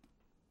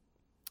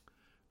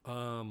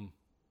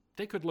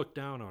 They could look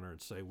down on her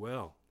and say,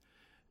 well,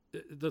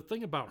 the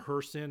thing about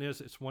her sin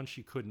is it's one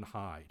she couldn't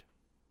hide.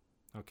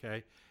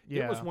 Okay?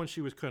 Yeah. It was one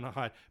she couldn't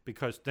hide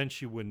because then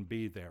she wouldn't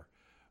be there.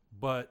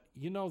 But,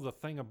 you know, the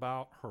thing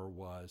about her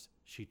was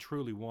she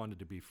truly wanted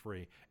to be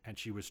free, and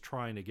she was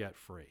trying to get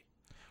free.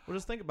 Well,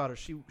 just think about it.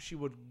 She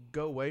would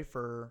go away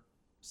for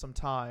some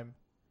time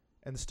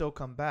and still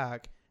come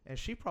back, and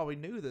she probably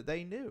knew that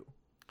they knew.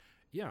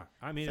 Yeah,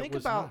 I mean, think it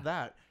was about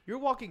that. You're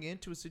walking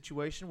into a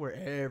situation where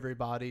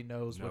everybody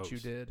knows what you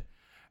did.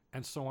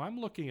 And so I'm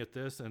looking at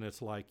this, and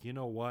it's like, you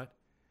know what?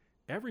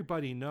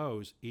 Everybody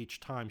knows each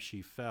time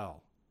she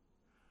fell.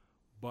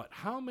 But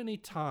how many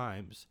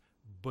times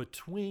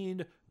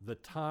between the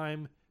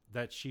time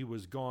that she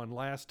was gone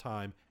last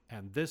time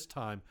and this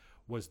time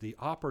was the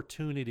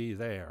opportunity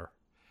there,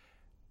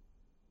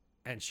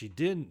 and she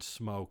didn't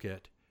smoke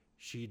it,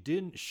 she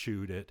didn't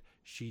shoot it,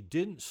 she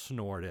didn't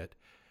snort it?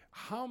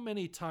 How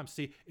many times?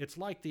 See, it's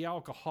like the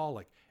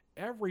alcoholic.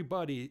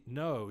 Everybody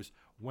knows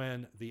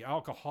when the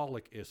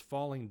alcoholic is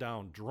falling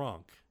down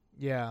drunk,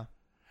 Yeah.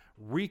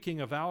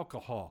 reeking of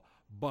alcohol.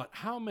 But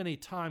how many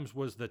times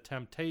was the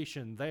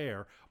temptation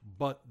there,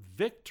 but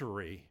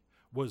victory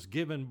was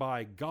given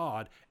by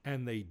God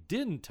and they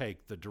didn't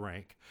take the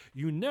drink?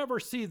 You never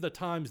see the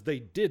times they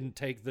didn't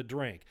take the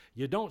drink.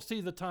 You don't see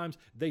the times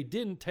they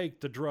didn't take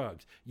the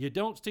drugs. You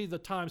don't see the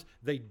times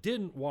they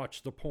didn't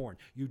watch the porn.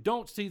 You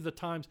don't see the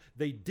times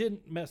they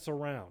didn't mess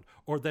around,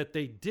 or that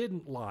they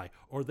didn't lie,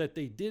 or that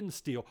they didn't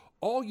steal.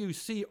 All you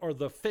see are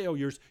the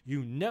failures.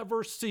 You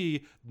never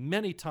see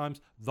many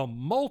times the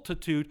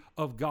multitude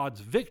of God's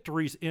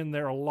victories in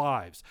their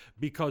lives,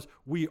 because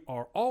we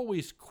are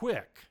always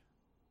quick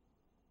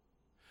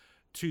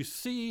to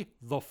see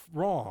the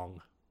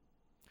wrong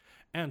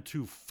and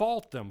to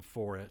fault them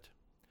for it,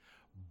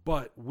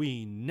 but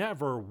we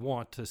never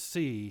want to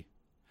see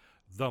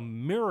the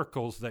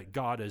miracles that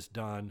God has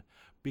done,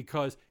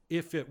 because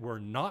if it were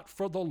not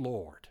for the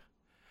Lord,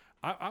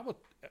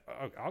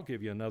 I'll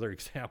give you another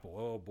example.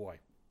 Oh boy,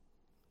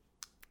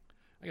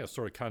 I got to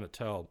sort of kind of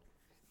tell.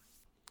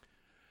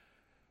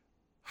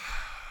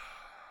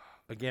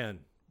 Again,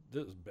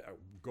 this is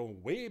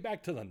going way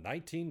back to the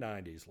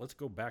 1990s. Let's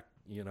go back,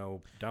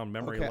 down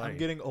memory lane. I'm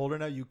getting older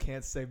now. You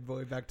can't say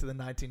way back to the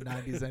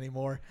 1990s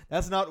anymore.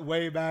 That's not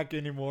way back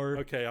anymore.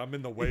 Okay, I'm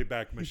in the way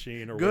back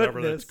machine or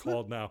whatever that's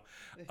called now.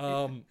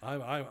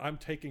 I'm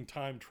taking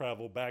time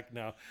travel back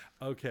now.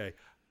 Okay.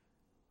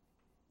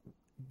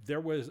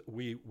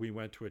 we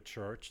went to a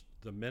church.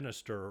 The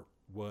minister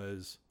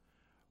was,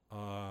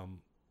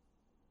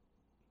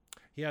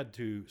 he had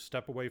to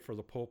step away from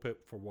the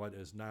pulpit for what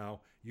is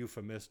now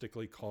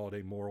euphemistically called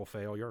a moral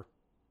failure.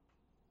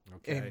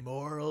 Okay. A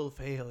moral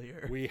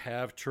failure. We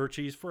have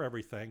churchies for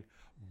everything,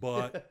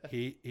 but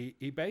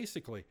he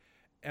basically,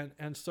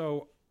 and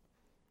so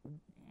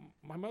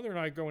my mother and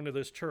I go into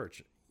this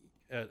church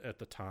at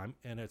the time,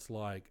 and it's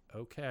like,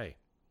 okay,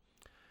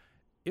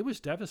 it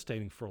was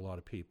devastating for a lot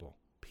of people.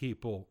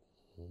 People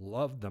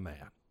loved the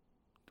man,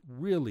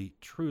 really,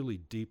 truly,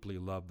 deeply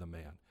loved the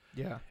man.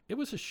 Yeah. It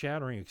was a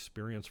shattering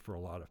experience for a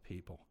lot of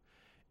people.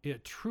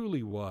 It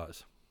truly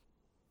was.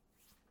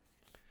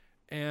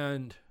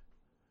 And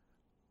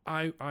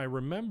I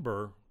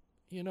remember,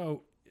 you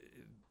know,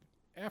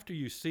 after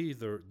you see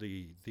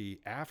the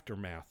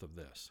aftermath of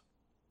this,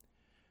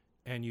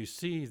 and you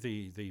see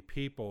the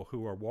people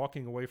who are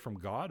walking away from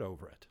God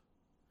over it,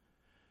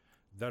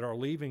 that are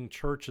leaving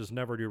churches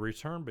never to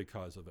return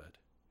because of it,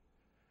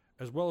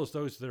 as well as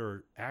those that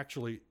are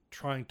actually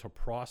trying to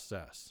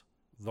process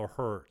the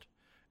hurt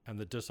and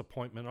the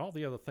disappointment, all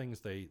the other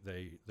things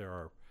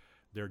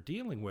they're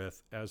dealing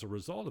with as a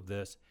result of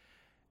this.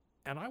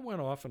 And I went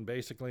off and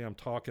basically I'm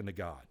talking to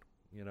God.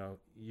 You know,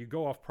 you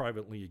go off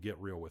privately, you get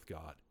real with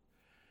God.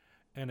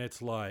 And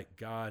it's like,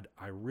 God,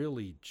 I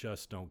really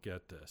just don't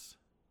get this.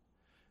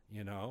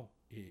 You know,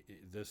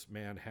 this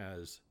man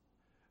has,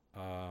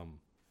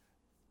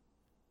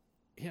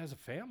 he has a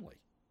family.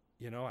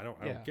 You know, I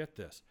don't get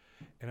this.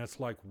 And it's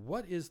like,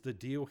 what is the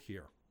deal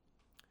here?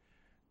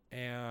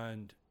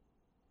 And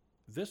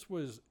this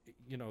was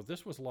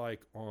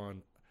like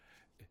on,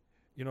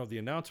 you know, the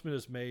announcement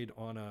is made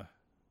on a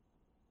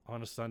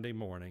Sunday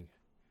morning,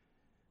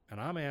 and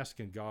I'm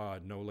asking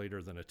God no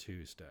later than a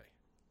Tuesday.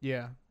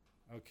 Yeah.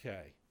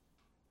 Okay.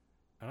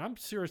 And I'm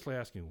seriously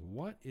asking,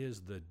 what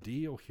is the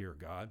deal here,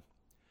 God?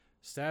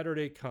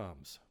 Saturday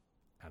comes,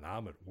 and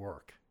I'm at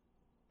work.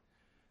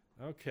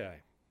 Okay.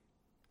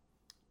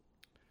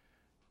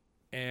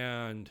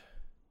 And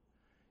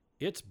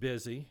it's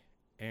busy,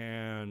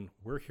 and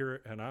we're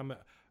here, and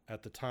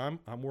at the time,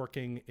 I'm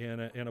working in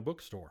a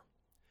bookstore.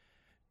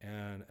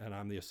 And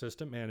I'm the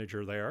assistant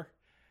manager there.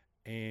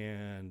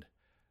 And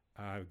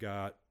I've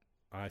got,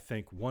 I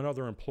think, one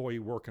other employee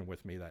working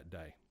with me that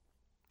day.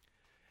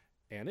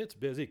 And it's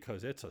busy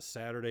because it's a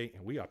Saturday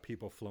and we got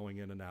people flowing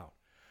in and out.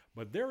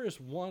 But there is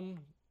one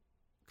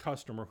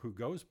customer who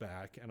goes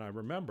back, and I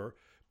remember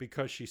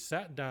because she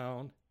sat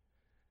down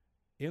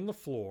in the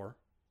floor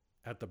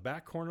at the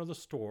back corner of the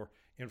store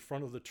in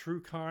front of the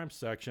true crime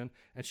section,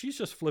 and she's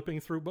just flipping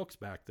through books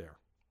back there.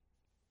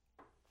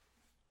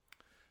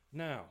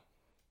 Now,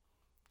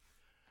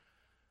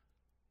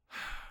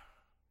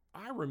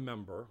 I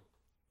remember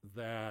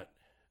that,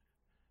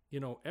 you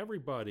know,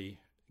 everybody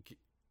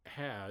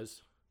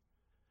has,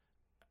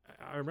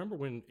 I remember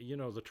when, you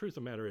know, the truth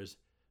of the matter is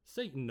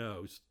Satan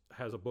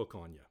has a book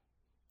on you.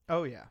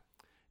 Oh, yeah.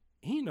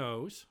 He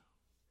knows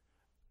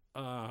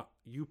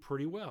you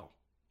pretty well.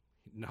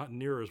 Not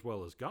near as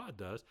well as God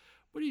does,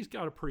 but he's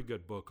got a pretty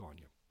good book on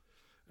you.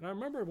 And I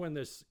remember when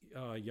this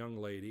young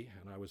lady,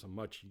 and I was a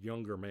much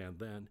younger man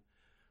then,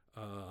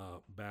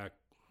 back,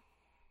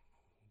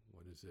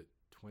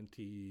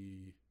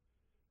 27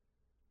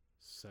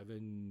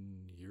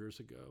 years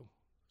ago,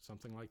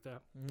 something like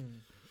that.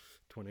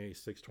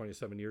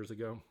 27 years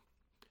ago.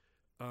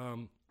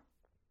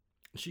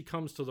 She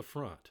comes to the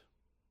front.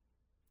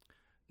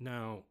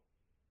 Now,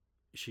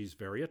 she's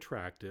very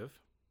attractive,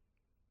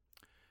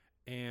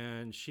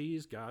 and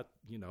she's got,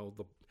 you know,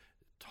 the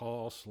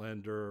tall,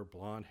 slender,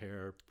 blonde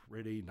hair,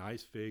 pretty,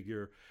 nice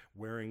figure,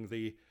 wearing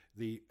the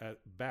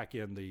back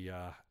in the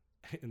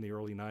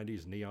early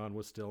 90s, neon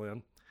was still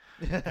in.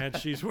 And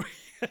she's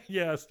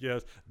yes,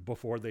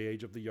 before the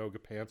age of the yoga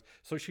pants.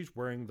 So she's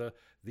wearing the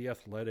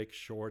athletic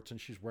shorts, and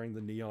she's wearing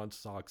the neon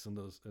socks and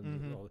those,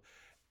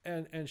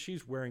 and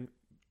she's wearing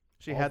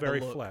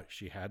very flat.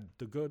 She had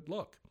the good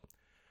look.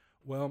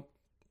 Well,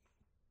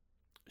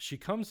 she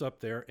comes up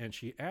there and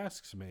she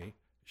asks me.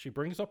 She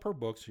brings up her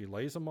books. She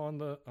lays them on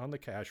the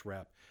cash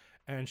wrap,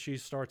 and she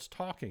starts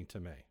talking to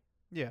me.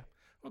 Yeah.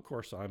 Of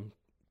course, I'm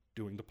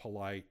doing the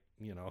polite.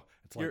 You know,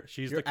 it's like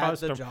she's the the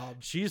customer. job.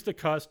 She's the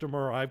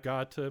customer. I've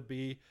got to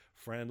be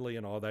friendly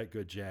and all that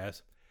good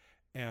jazz.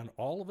 And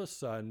all of a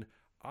sudden,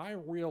 I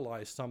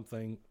realize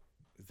something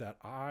that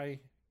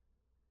I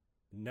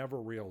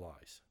never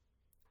realize.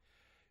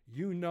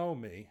 You know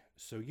me,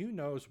 so you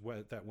know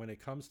that when it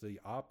comes to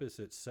the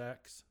opposite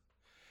sex,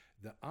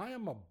 that I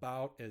am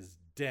about as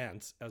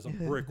dense as a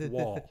brick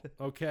wall.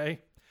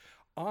 Okay,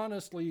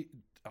 honestly,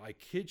 I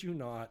kid you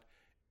not.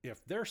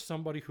 If there's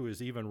somebody who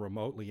is even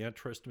remotely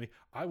interested in me,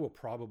 I will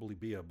probably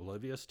be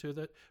oblivious to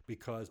that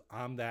because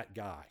I'm that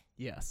guy.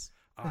 Yes.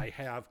 I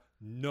have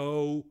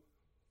no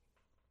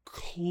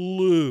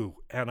clue,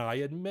 and I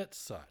admit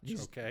such,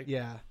 okay?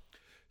 Yeah.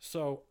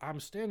 So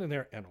I'm standing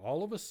there, and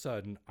all of a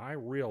sudden, I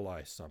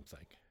realize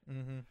something.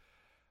 Mm-hmm.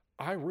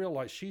 I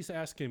realize she's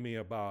asking me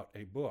about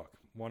a book.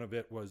 One of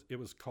it was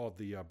called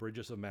The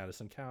Bridges of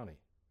Madison County.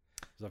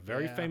 It's a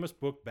very Yeah. famous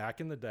book back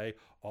in the day,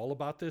 all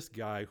about this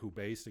guy who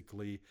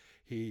basically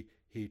he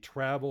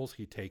travels,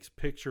 he takes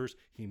pictures,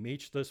 he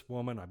meets this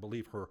woman. I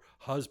believe her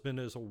husband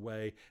is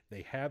away.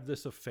 They have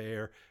this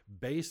affair.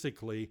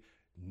 Basically,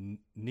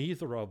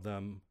 neither of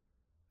them.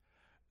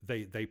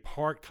 They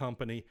part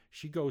company.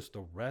 She goes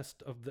the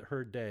rest of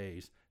her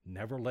days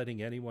never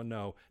letting anyone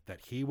know that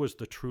he was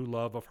the true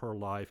love of her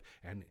life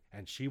and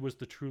she was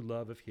the true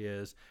love of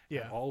his.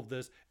 Yeah. And all of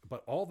this,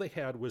 but all they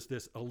had was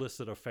this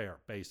illicit affair,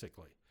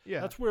 basically.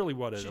 Yeah. That's really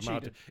what it She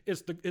amounted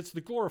to. It's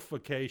the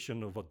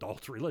glorification of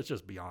adultery. Let's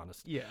just be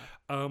honest. Yeah.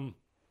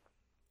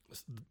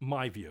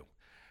 My view.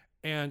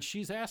 And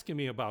she's asking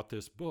me about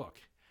this book,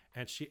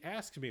 and she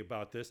asks me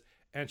about this,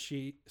 and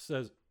she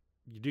says,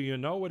 do you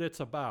know what it's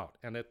about?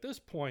 And at this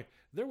point,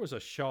 there was a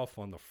shelf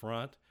on the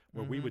front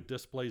where we would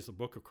display the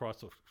book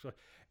across the,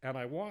 and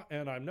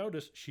I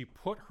noticed she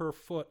put her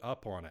foot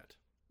up on it,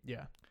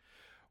 Yeah.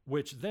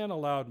 which then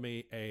allowed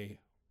me a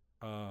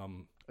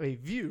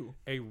view.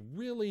 a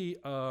really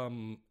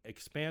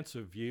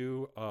expansive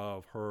view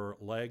of her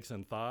legs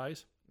and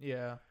thighs.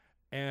 Yeah.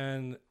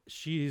 And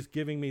she's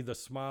giving me the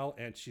smile,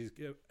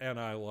 and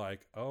I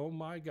like, oh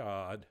my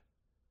God,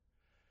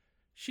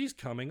 she's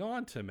coming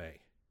on to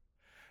me.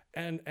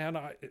 And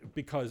I,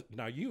 because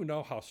now you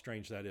know how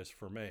strange that is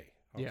for me.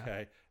 Okay.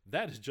 Yeah.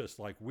 That is just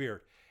like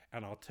weird.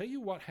 And I'll tell you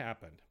what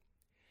happened.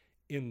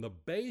 In the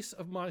base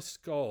of my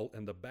skull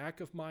and the back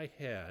of my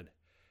head,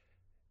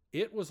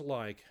 it was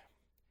like,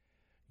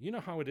 you know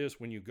how it is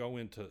when you go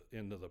into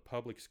the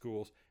public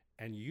schools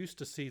and you used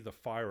to see the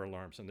fire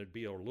alarms, and there'd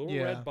be a little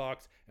Yeah. red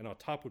box, and on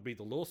top would be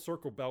the little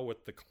circle bell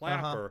with the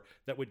clapper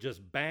that would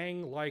just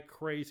bang like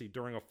crazy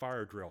during a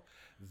fire drill.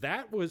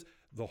 That was,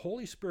 the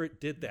Holy Spirit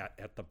did that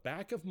at the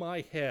back of my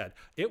head.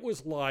 It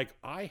was like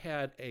I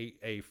had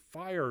a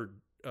fire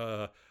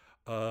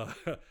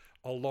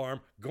alarm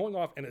going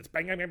off, and it's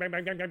bang, bang, bang, bang,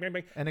 bang, bang, bang,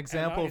 bang. An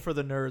example I- for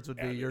the nerds would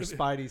be your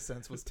spidey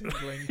sense was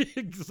tingling.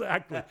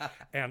 Exactly.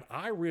 And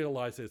I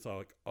realized it's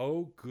like,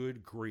 oh,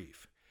 good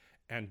grief.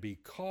 And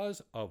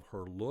because of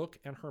her look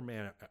and her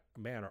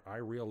manner, I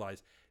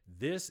realized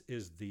this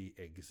is the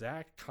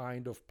exact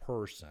kind of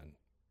person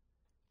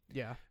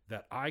Yeah.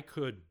 that I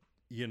could,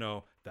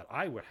 that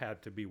I would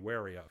have to be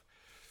wary of.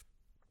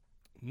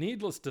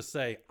 Needless to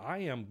say, I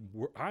am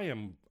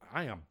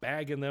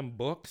bagging them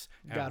books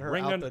and Got her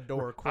ringing, out the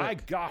door quick. I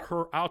got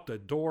her out the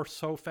door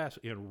so fast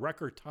in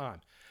record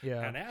time. Yeah.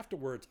 And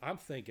afterwards, I'm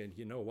thinking,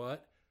 you know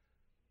what?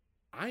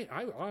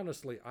 I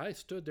honestly, I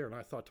stood there and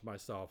I thought to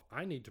myself,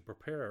 I need to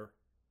prepare,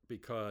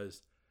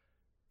 because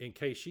in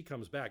case she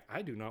comes back,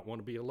 I do not want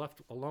to be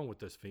left alone with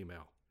this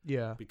female,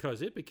 Yeah.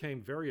 because it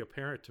became very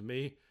apparent to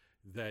me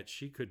that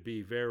she could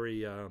be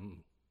very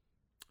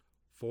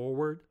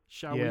forward,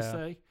 shall we Yeah.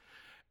 say.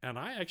 And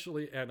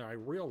I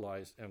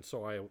realized,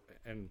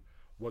 and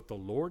what the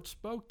Lord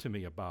spoke to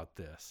me about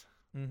this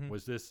Mm-hmm.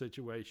 was this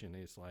situation.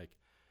 It's like,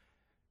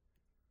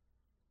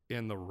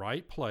 in the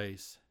right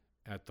place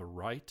at the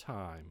right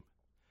time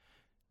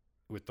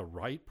with the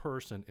right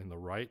person in the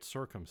right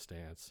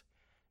circumstance,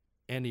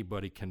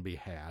 anybody can be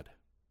had.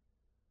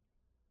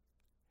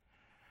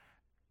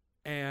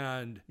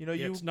 And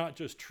it's not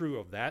just true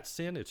of that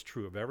sin, it's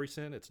true of every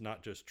sin. It's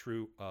not just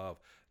true of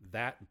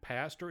that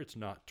pastor, it's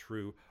not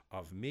true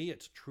of me,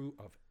 it's true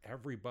of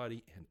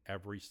everybody in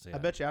every sin. I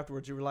bet you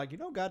afterwards you were like,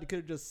 God could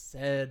have just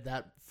said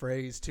that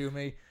phrase to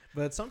me.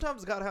 But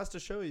sometimes God has to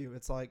show you.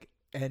 It's like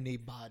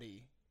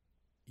anybody.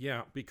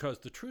 Yeah, because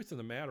the truth of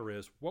the matter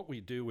is, what we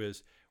do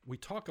is we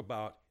talk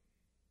about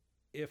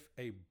if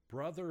a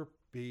brother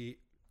be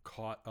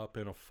caught up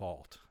in a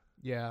fault.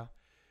 Yeah.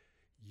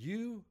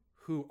 You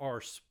who are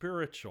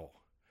spiritual,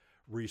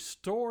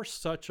 restore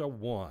such a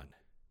one,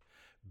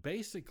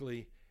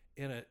 basically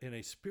in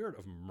a spirit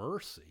of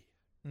mercy,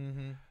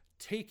 Mm-hmm.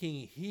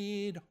 taking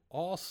heed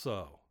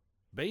also,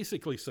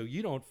 basically so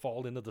you don't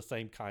fall into the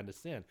same kind of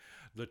sin.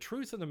 The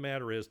truth of the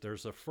matter is,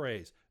 there's a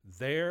phrase,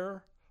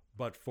 there,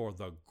 but for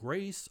the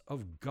grace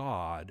of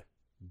God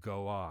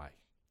go I.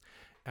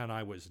 And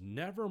I was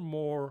never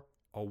more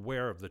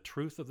aware of the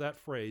truth of that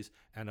phrase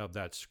and of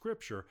that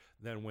scripture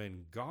than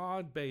when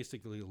God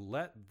basically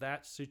let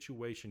that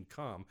situation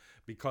come,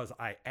 because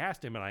I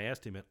asked him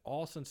in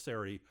all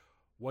sincerity,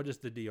 what is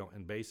the deal?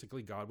 And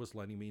basically God was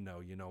letting me know,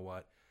 you know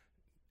what?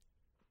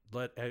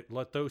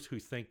 Let those who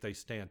think they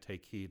stand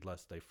take heed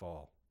lest they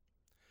fall.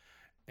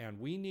 And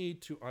we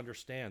need to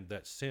understand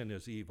that sin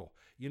is evil.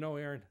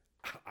 Aaron,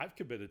 I've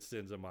committed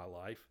sins in my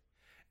life.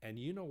 And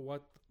you know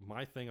what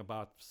my thing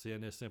about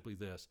sin is? Simply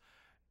this.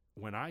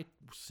 When I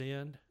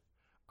sinned,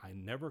 I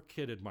never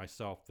kidded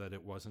myself that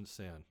it wasn't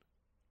sin.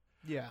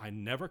 Yeah. I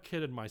never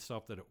kidded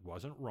myself that it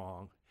wasn't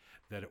wrong,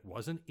 that it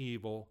wasn't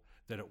evil,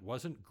 that it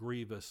wasn't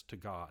grievous to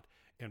God.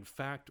 In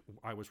fact,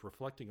 I was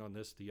reflecting on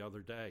this the other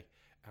day,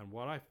 and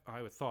what I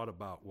thought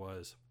about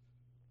was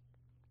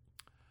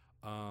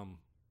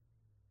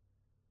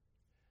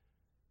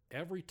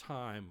every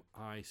time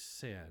I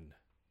sin,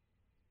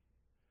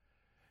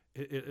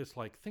 it's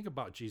like, think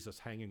about Jesus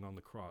hanging on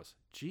the cross.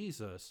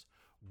 Jesus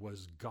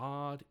was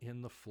God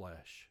in the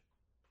flesh.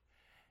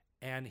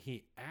 And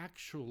he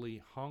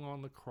actually hung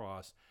on the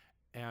cross.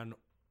 And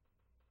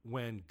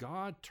when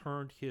God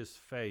turned his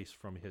face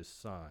from his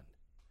son,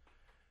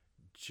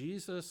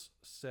 Jesus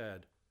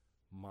said,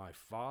 my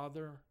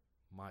Father,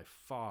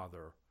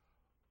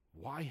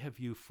 why have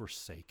you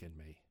forsaken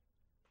me?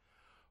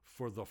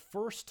 For the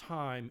first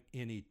time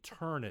in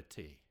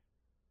eternity,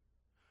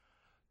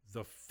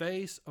 the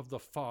face of the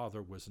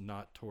Father was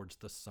not towards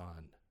the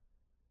Son.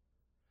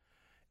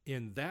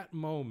 In that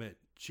moment,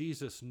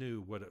 Jesus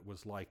knew what it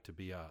was like to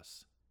be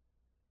us.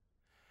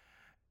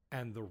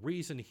 And the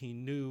reason he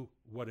knew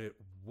what it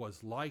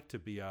was like to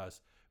be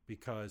us,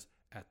 because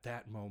at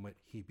that moment,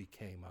 he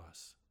became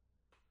us.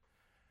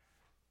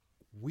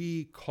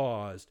 We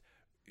caused...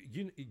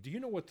 do you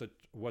know what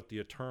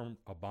the term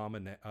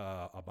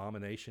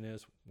abomination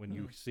is when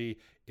you see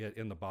it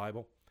in the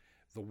Bible?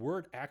 The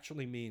word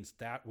actually means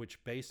that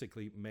which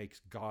basically makes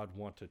God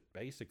want to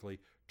basically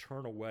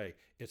turn away.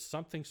 It's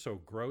something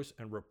so gross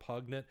and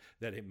repugnant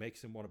that it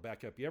makes him want to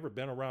back up. You ever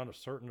been around a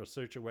certain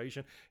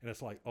situation and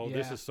it's like, oh,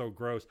 this is so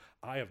gross.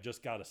 I have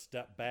just got to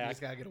step back. You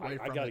just gotta get away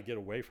I got to get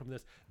away from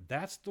this.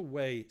 That's the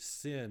way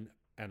sin,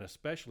 and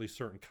especially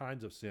certain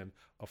kinds of sin,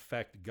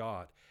 affect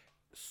God.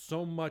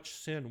 So much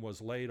sin was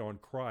laid on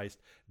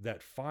Christ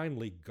that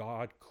finally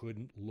God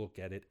couldn't look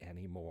at it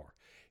anymore.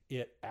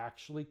 It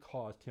actually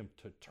caused him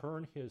to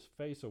turn his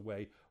face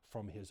away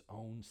from his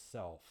own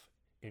self,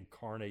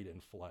 incarnate in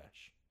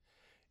flesh.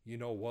 You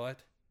know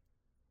what?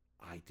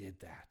 I did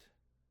that.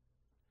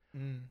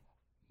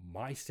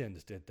 My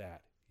sins did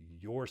that.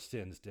 Your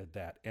sins did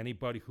that.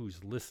 Anybody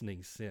who's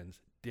listening sins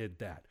did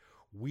that.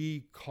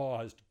 We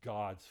caused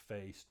God's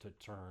face to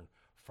turn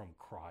from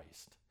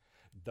Christ.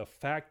 The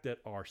fact that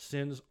our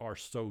sins are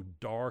so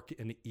dark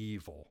and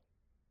evil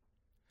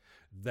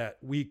that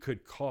we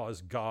could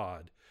cause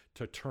God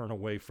to turn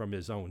away from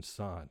his own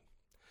son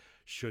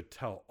should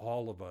tell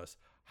all of us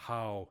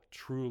how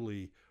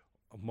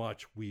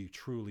much we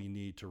truly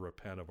need to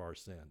repent of our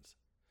sins.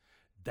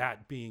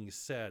 That being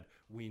said,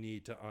 we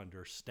need to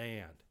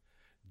understand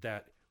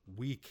that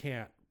we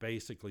can't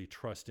basically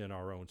trust in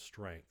our own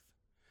strength.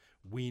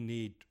 We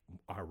need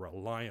our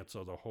reliance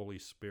of the Holy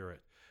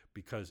Spirit,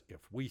 because if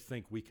we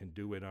think we can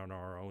do it on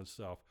our own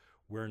self,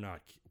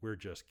 we're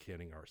just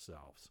kidding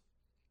ourselves.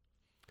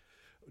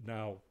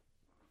 Now,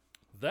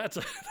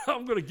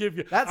 I'm going to give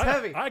you. That's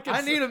heavy.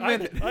 I need a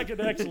minute. I can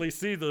actually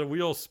see the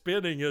wheel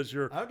spinning as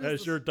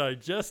you're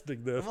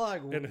digesting this. I'm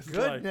like, and it's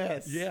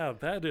goodness. Like, yeah,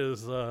 that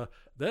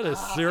is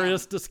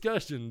serious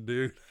discussion,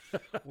 dude.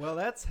 Well,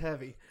 that's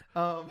heavy.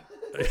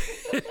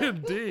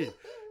 Indeed.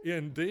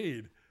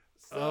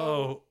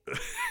 So,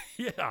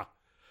 yeah.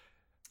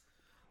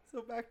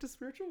 So back to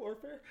spiritual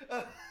warfare.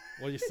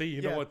 Well, you see,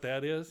 you know what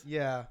that is?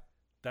 Yeah.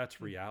 That's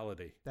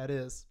reality. That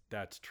is.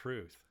 That's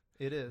truth.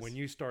 It is. When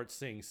you start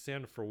seeing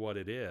sin for what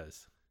it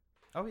is.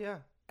 Oh, yeah.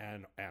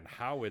 And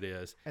how it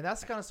is. And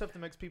that's the kind of stuff that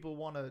makes people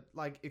want to,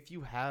 like, if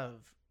you have,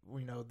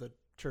 the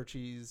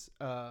churchy's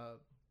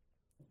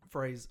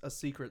phrase, a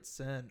secret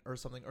sin or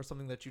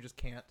something that you just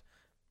can't,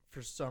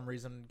 for some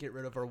reason, get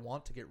rid of or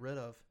want to get rid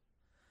of.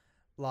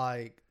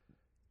 Like,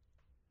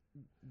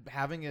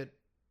 having it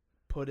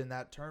put in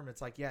that term,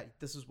 it's like, yeah,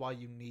 this is why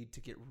you need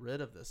to get rid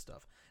of this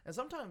stuff. And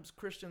sometimes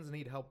Christians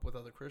need help with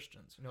other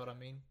Christians. You know what I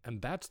mean?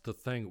 And that's the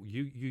thing.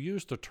 You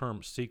use the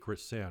term secret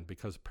sin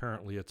because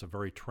apparently it's a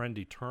very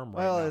trendy term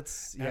right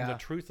now. And the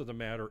truth of the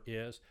matter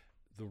is,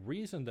 the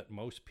reason that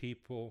most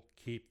people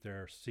keep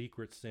their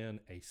secret sin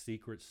a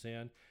secret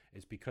sin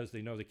is because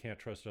they know they can't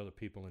trust other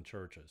people in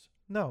churches.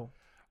 No.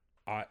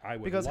 I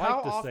would like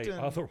to say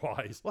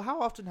otherwise. Well, how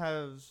often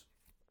has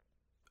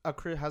a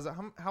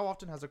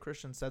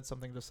Christian said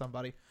something to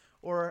somebody,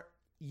 or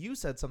you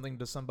said something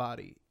to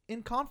somebody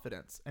in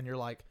confidence, and you're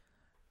like,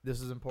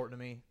 this is important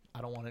to me,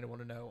 I don't want anyone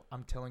to know,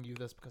 I'm telling you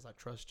this because I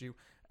trust you,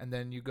 and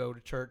then you go to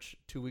church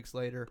 2 weeks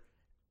later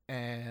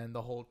and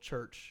the whole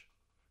church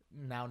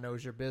now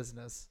knows your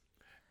business.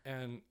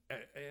 And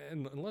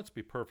let's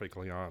be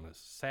perfectly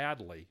honest,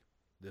 sadly,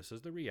 this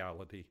is the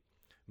reality.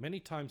 Many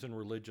times in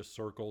religious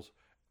circles,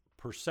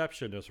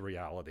 perception is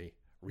reality.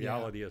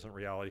 Reality isn't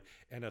reality.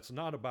 And it's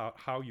not about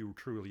how you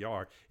truly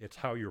are. It's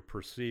how you're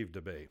perceived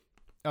to be.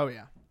 Oh,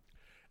 yeah.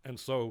 And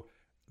so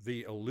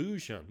the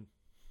illusion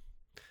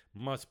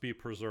must be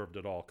preserved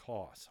at all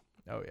costs.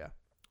 Oh, yeah.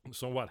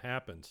 So what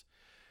happens?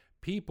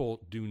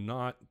 People do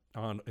not,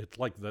 it's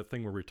like the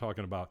thing where we're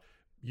talking about,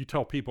 you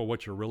tell people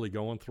what you're really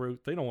going through,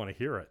 they don't want to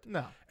hear it.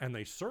 No. And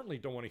they certainly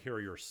don't want to hear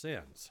your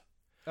sins.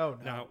 Oh,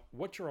 no. Now,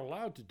 what you're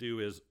allowed to do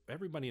is,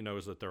 everybody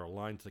knows that there are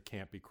lines that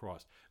can't be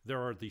crossed.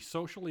 There are the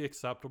socially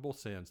acceptable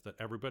sins that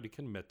everybody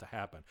can admit to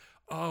happen.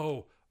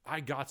 Oh, I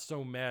got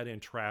so mad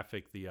in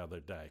traffic the other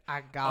day.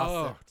 I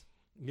gossiped.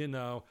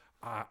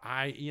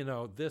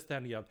 this, that,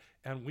 and the other.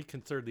 And we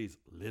consider these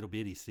little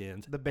bitty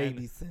sins. The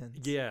baby sins.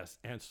 Yes.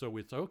 And so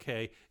it's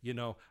okay.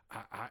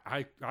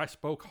 I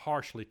spoke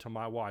harshly to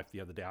my wife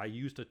the other day. I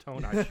used a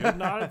tone I should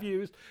not have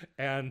used.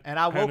 And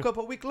I woke up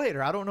a week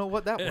later. I don't know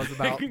what that was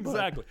about.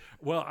 Exactly.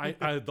 Well,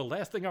 the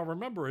last thing I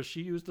remember is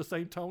she used the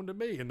same tone to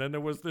me. And then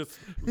there was this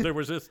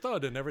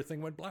thud and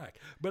everything went black.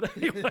 But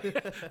anyway,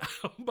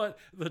 but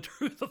the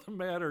truth of the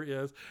matter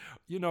is,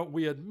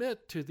 we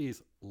admit to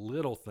these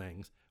little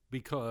things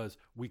because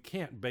we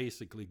can't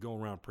basically go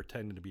around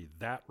pretending to be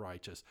that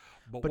righteous.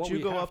 But what you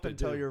we go have up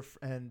to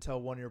and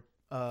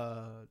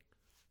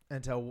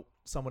tell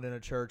someone in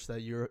a church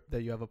that you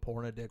have a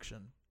porn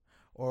addiction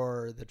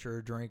or that you're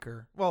a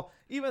drinker. Well,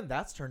 even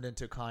that's turned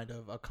into kind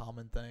of a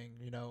common thing,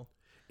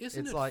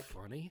 Isn't it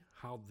funny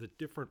how the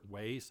different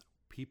ways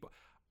people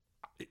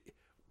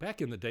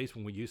back in the days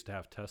when we used to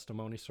have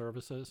testimony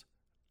services,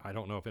 I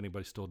don't know if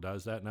anybody still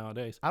does that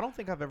nowadays. I don't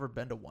think I've ever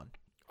been to one.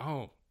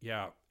 Oh,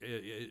 yeah.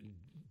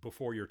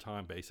 Before your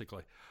time,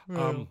 basically.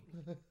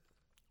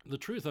 The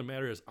truth of the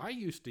matter is, I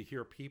used to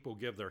hear people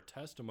give their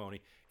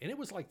testimony, and it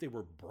was like they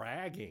were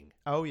bragging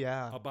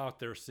about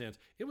their sins.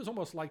 It was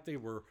almost like they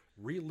were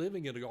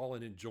reliving it all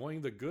and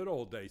enjoying the good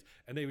old days.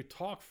 And they would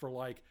talk for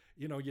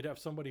you'd have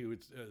somebody who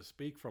would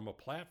speak from a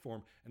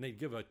platform, and they'd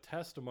give a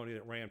testimony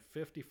that ran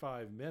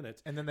 55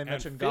 minutes. And then they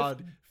mentioned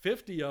God.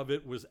 50 of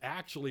it was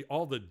actually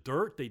all the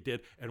dirt they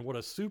did and what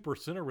a super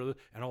sinner was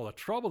and all the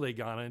trouble they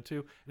got into.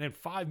 And then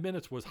 5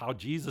 minutes was how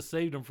Jesus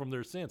saved them from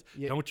their sins.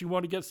 Yeah. Don't you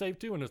want to get saved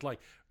too? And it's like,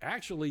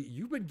 actually,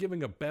 you've been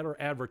giving a better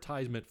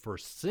advertisement for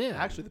sin.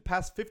 Actually, the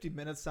past 50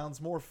 minutes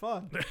sounds more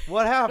fun.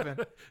 What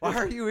happened? Why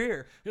are you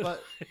here? And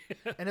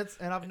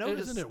I've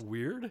noticed. Isn't it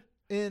weird?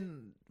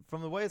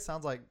 From the way it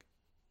sounds like,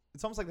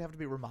 it's almost like they have to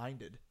be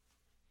reminded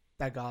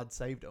that God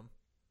saved them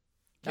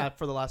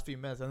for the last few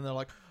minutes. And then they're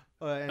like,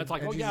 it's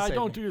like, I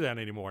don't do that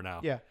anymore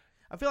now. Yeah.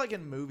 I feel like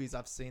in movies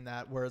I've seen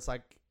that where it's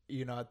like,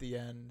 at the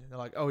end, they're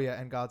like, oh yeah,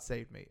 and God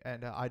saved me.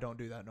 And I don't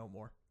do that no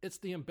more. It's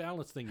the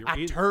imbalance thing.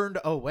 I turned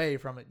away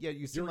from it. Yeah,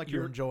 you seem like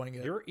you're enjoying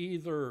it. You're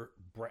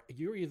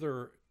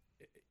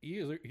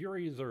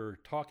either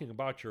talking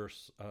about your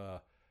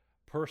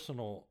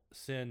personal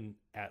sin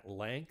at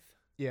length.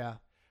 Yeah.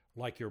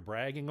 Like you're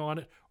bragging on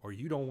it, or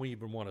you don't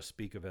even want to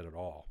speak of it at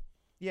all.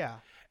 Yeah.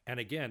 And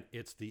again,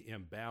 it's the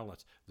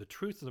imbalance. The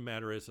truth of the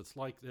matter is, it's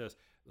like this.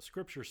 The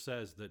scripture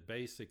says that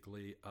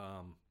basically,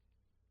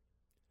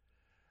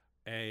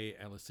 a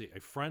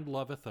friend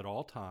loveth at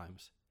all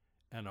times,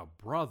 and a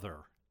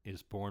brother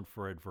is born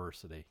for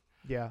adversity.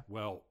 Yeah.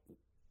 Well,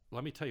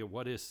 let me tell you,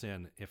 what is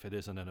sin if it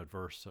isn't an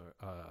adversity?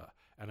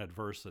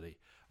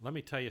 Let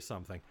me tell you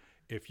something.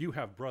 If you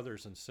have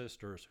brothers and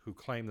sisters who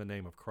claim the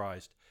name of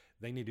Christ,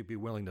 they need to be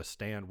willing to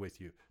stand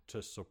with you,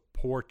 to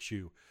support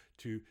you,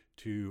 to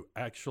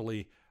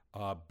actually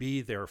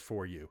be there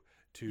for you,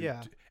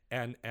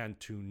 and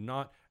to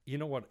not. You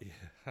know what?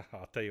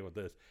 I'll tell you what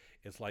this.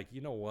 It's like,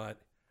 you know what?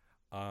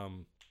 I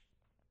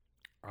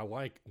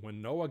like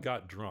when Noah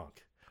got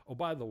drunk. Oh,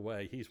 by the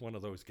way, he's one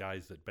of those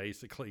guys that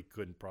basically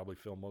couldn't probably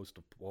fill most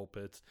of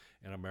pulpits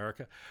in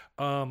America.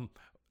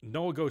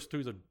 Noah goes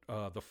through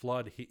the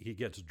flood. He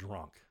gets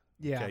drunk.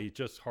 Yeah. Okay, he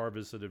just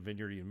harvested a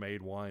vineyard, he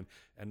made wine,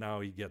 and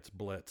now he gets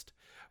blitzed.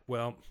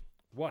 Well,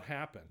 what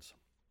happens?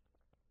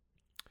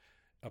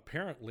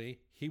 Apparently,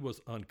 he was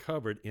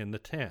uncovered in the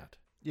tent.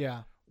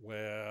 Yeah.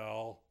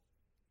 Well,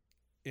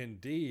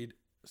 indeed,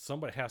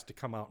 somebody has to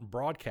come out and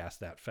broadcast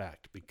that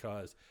fact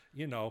because,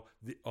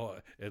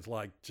 it's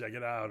like, check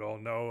it out. Oh,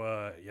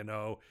 Noah,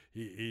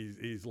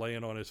 he's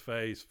laying on his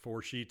face,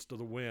 4 sheets to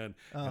the wind,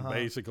 and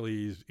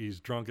basically he's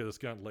drunk as a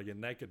skunk, laying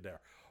naked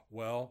there.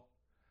 Well,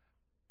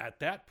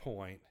 at that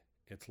point,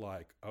 it's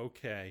like,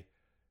 okay,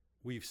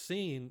 we've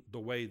seen the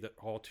way that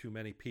all too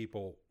many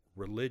people,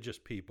 religious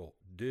people,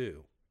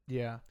 do.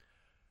 Yeah.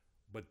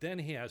 But then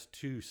he has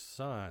 2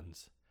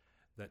 sons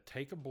that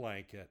take a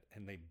blanket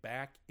and they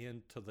back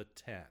into the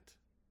tent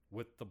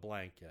with the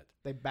blanket.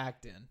 They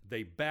backed in.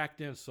 They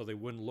backed in so they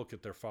wouldn't look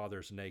at their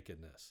father's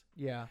nakedness.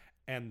 Yeah.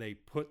 And they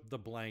put the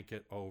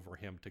blanket over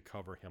him to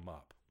cover him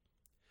up.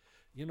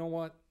 You know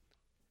what?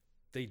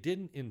 They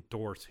didn't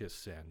endorse his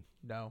sin.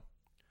 No.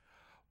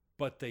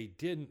 But they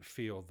didn't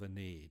feel the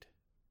need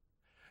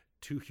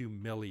to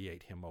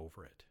humiliate him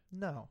over it.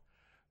 No.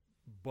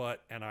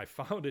 And I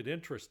found it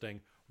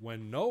interesting,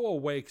 when Noah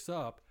wakes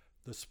up,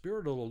 the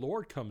Spirit of the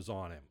Lord comes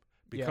on him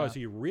because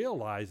he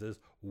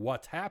realizes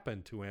what's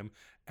happened to him,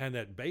 and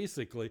that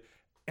basically,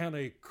 and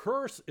a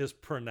curse is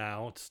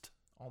pronounced.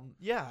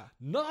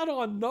 Not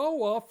on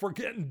Noah for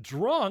getting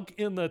drunk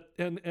in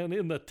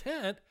the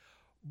tent,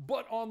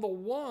 but on the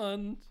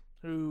ones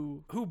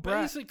who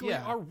basically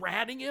are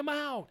ratting him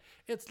out.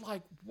 It's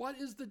like, what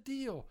is the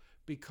deal?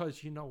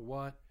 Because you know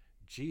what?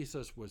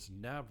 Jesus was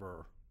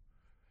never.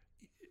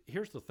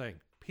 Here's the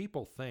thing.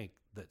 People think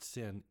that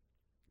sin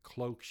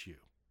cloaks you.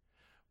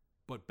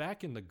 But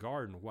back in the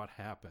garden, what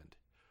happened?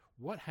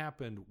 What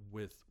happened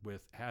with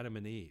Adam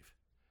and Eve?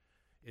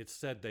 It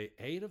said they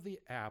ate of the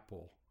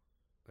apple.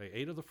 They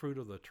ate of the fruit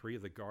of the tree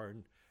of the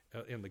garden,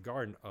 in the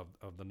garden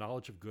of the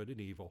knowledge of good and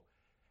evil,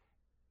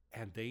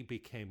 and they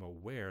became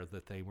aware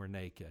that they were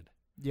naked.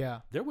 Yeah.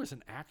 There was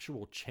an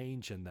actual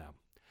change in them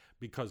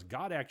because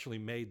God actually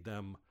made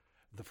them.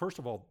 First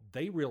of all,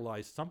 they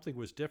realized something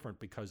was different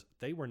because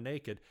they were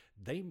naked.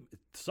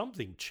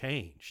 Something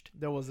changed.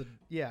 There was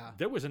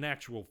There was an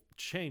actual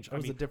change. There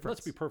was a difference.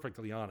 Let's be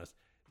perfectly honest.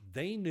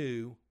 They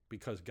knew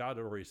because God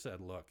had already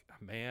said, look,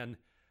 a man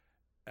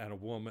and a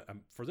woman,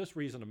 for this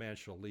reason, a man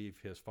shall leave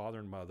his father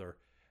and mother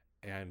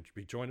and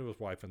be joined to his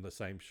wife, and the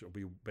same shall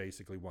be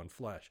basically one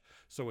flesh.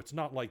 So it's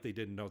not like they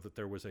didn't know that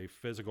there was a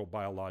physical,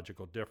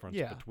 biological difference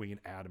between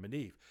Adam and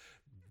Eve.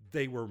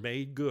 They were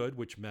made good,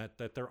 which meant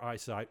that their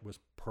eyesight was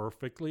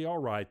perfectly all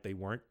right. They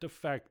weren't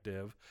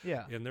defective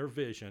in their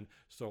vision.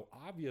 So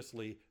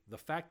obviously, the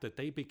fact that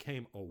they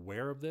became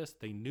aware of this,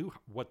 they knew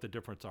what the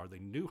difference are. They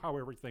knew how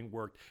everything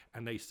worked,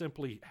 and they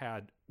simply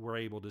were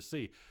able to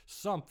see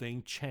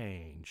something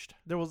changed.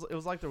 It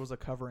was like there was a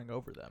covering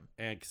over them.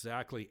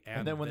 Exactly.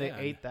 And then when they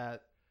ate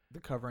that, the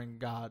covering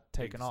got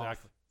taken off.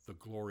 Exactly. The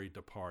glory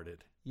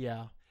departed.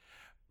 Yeah.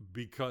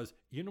 Because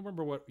you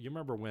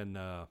remember when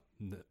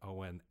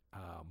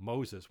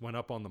Moses went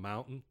up on the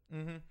mountain,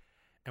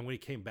 and when he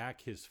came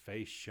back, his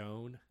face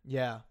shone.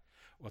 Yeah.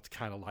 Well, it's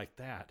kind of like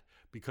that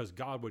because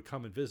God would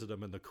come and visit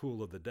them in the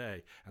cool of the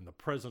day, and the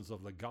presence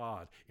of the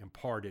God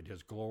imparted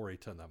his glory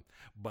to them.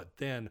 But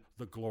then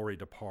the glory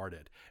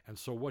departed. And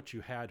so what you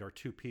had are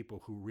two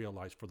people who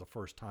realized for the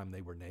first time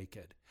they were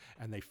naked,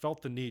 and they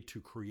felt the need to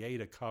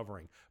create a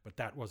covering, but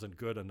that wasn't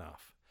good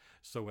enough.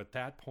 So at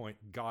that point,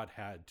 God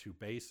had to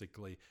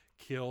basically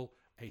kill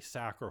a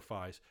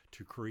sacrifice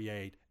to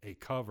create a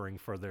covering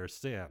for their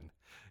sin.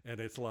 And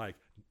it's like,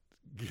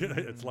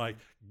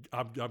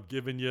 I'm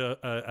giving you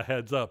a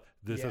heads up.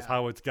 This is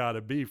how it's got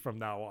to be from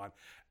now on.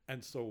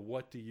 And so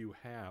what do you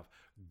have?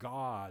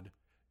 God,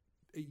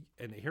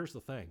 and here's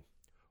the thing.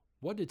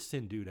 What did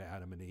sin do to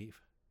Adam and Eve?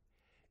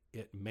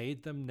 It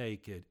made them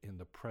naked in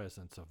the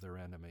presence of their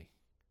enemy.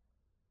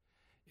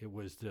 It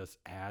was just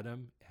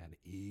Adam and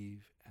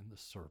Eve and the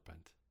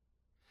serpent.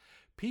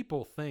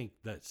 People think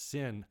that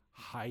sin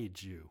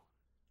hides you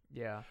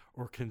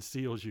or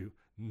conceals you.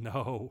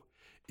 No,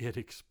 it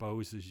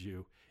exposes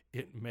you.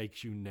 It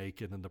makes you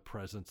naked in the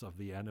presence of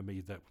the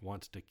enemy that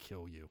wants to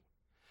kill you.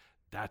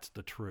 That's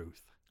the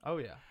truth. Oh,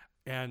 yeah.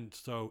 And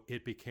so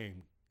it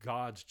became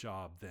God's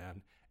job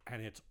then,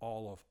 and it's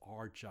all of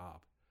our job.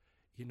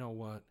 You know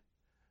what?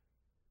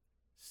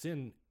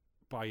 Sin,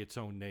 by its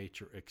own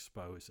nature,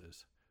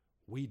 exposes.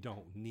 We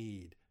don't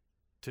need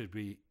to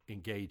be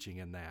engaging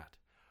in that.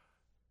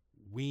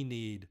 We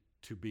need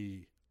to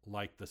be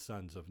like the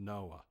sons of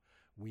Noah.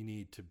 We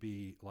need to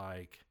be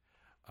like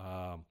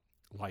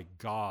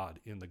God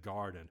in the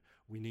garden.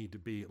 We need to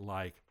be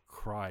like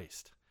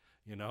Christ.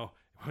 You know,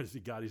 what has he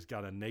got? He's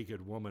got a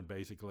naked woman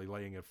basically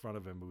laying in front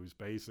of him who's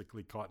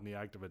basically caught in the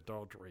act of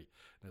adultery.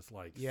 And it's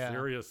like,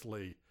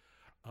 seriously.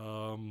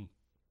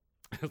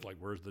 It's like,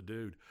 where's the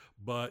dude?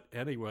 But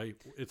anyway,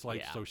 it's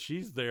like, so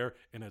she's there,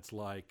 and it's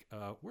like,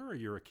 where are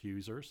your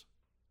accusers?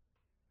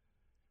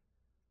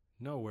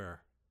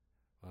 Nowhere.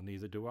 Well,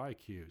 neither do I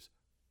accuse.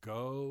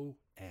 Go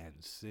and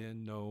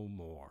sin no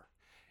more.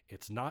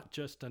 It's not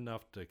just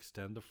enough to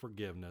extend the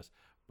forgiveness,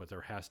 but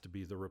there has to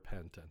be the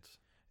repentance.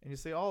 And you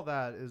see, all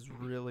that is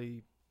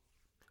really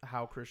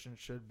how Christians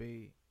should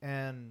be.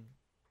 And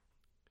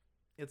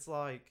it's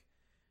like,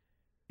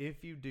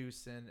 if you do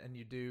sin and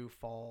you do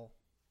fall,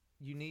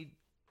 you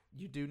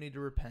do need to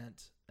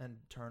repent and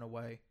turn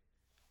away.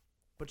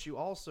 But you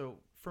also,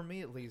 for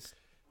me at least,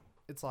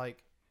 it's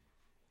like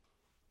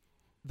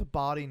the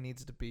body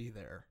needs to be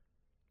there.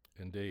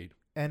 Indeed.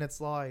 And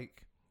it's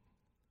like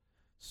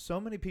so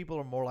many people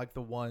are more like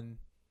the one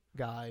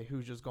guy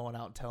who's just going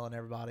out and telling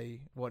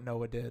everybody what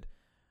Noah did.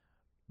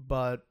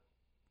 But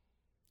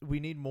we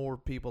need more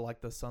people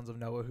like the sons of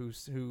Noah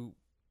who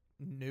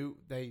knew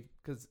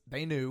because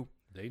they knew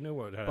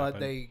what happened. But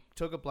they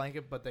took a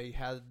blanket, but they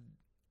had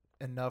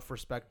enough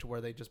respect to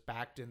where they just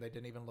backed in. They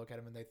didn't even look at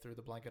him, and they threw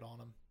the blanket on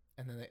him,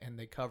 and then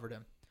they covered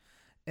him.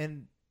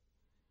 And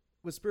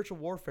with spiritual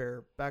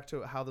warfare, back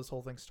to how this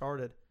whole thing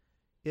started,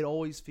 it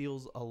always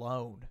feels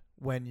alone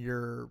when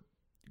you're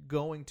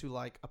going to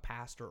like a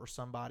pastor or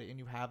somebody and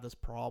you have this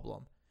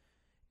problem.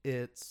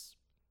 It's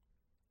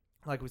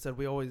like we said,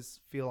 we always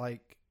feel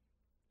like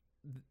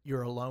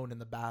you're alone in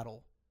the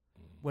battle,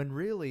 when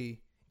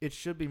really it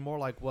should be more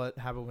like what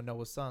happened with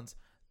Noah's sons.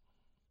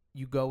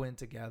 You go in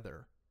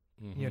together,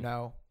 you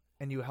know,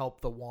 and you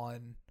help the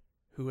one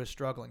who is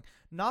struggling,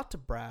 not to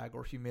brag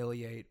or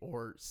humiliate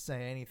or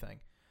say anything,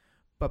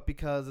 but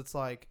because it's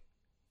like,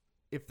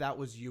 if that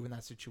was you in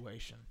that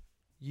situation,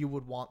 you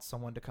would want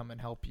someone to come and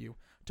help you,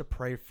 to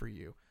pray for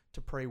you, to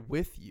pray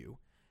with you.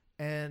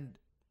 And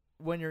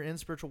when you're in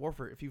spiritual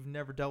warfare, if you've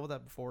never dealt with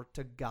that before,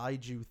 to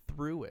guide you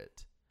through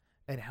it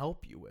and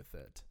help you with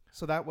it.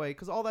 So that way,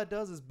 because all that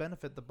does is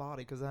benefit the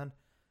body, because then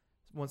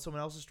when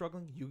someone else is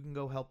struggling, you can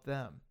go help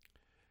them.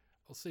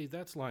 Well, see,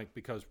 that's like,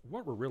 because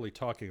what we're really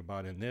talking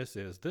about in this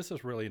is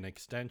really an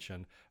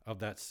extension of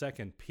that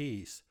second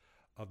piece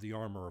of the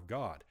armor of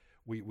God.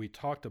 we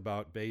talked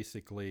about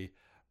basically,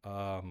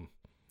 the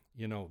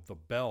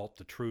belt,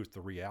 the truth,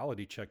 the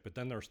reality check, but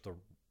then there's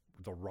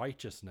the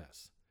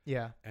righteousness.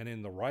 Yeah. And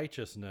in the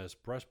righteousness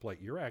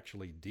breastplate, you're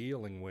actually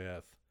dealing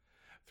with,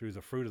 through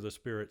the fruit of the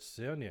Spirit,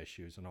 sin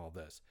issues and all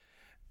this.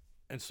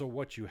 And so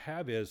what you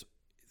have is,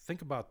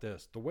 think about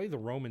this. The way the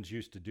Romans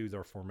used to do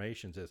their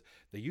formations is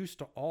they used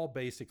to all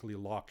basically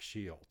lock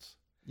shields.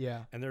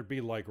 Yeah. And there'd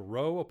be like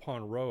row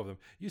upon row of them.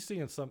 You see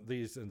in some of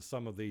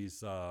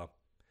these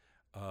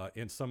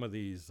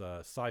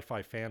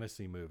sci-fi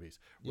fantasy movies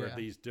where Yeah.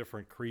 these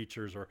different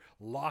creatures are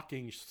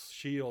locking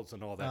shields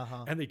and all that,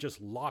 Uh-huh. and they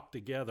just lock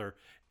together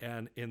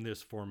and in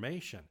this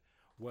formation.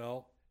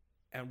 Well,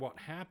 and what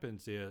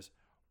happens is,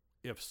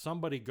 if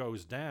somebody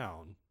goes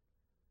down,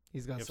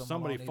 He's got if someone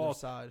somebody on either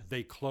falls, side.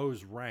 they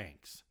close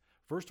ranks.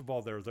 First of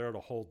all, they're there to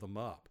hold them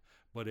up.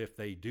 But if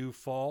they do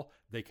fall,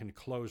 they can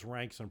close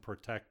ranks and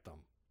protect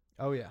them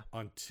Oh yeah.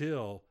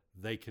 until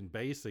they can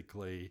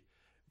basically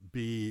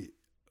be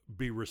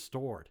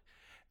restored.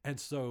 And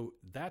so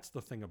that's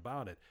the thing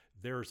about it.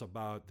 There's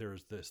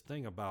this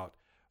thing about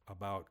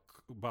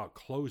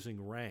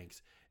closing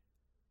ranks.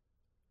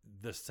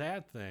 The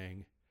sad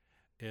thing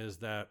is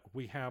that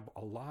we have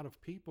a lot of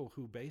people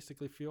who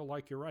basically feel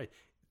like you're right.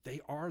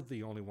 They are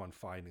the only one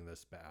fighting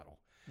this battle.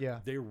 Yeah.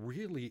 They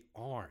really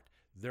aren't.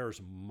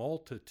 There's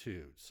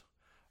multitudes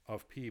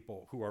of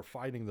people who are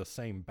fighting the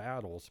same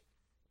battles,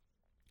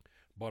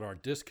 but are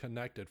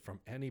disconnected from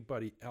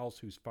anybody else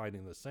who's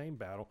fighting the same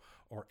battle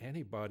or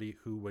anybody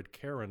who would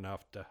care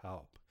enough to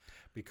help,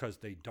 because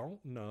they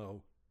don't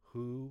know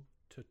who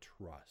to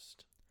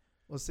trust.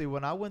 Well, see,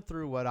 when I went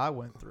through what I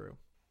went through,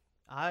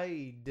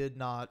 I did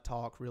not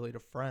talk really to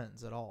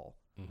friends at all.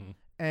 Mm-hmm.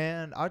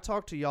 And I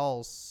talked to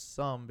y'all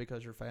some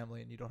because you're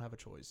family and you don't have a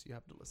choice. You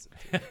have to listen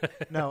to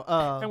it. No.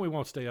 And we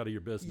won't stay out of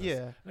your business.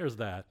 Yeah. There's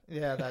that.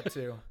 Yeah, that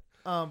too.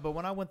 But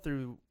when I went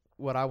through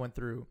what I went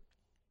through,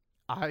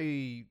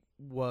 I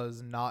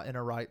was not in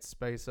a right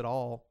space at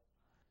all.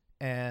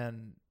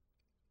 And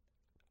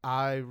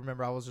I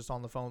remember I was just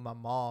on the phone with my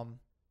mom,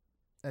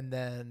 and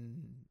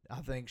then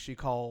I think she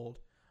called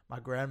my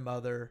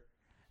grandmother,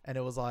 and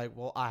it was like,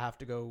 well, I have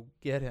to go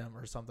get him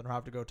or something, or I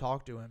have to go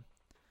talk to him.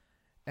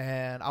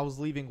 And I was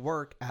leaving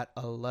work at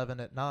 11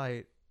 at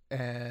night,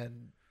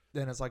 and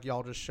then it's like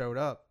y'all just showed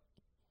up,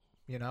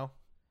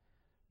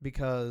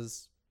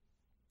 because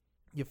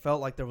you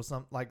felt like there was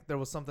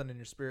something in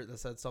your spirit that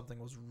said something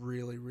was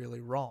really,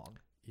 really wrong.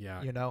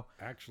 Yeah.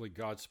 Actually,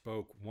 God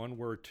spoke one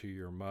word to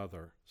your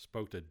mother,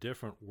 spoke a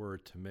different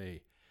word to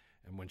me.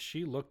 And when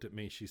she looked at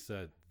me, she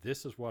said,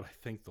 "This is what I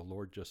think the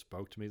Lord just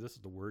spoke to me. This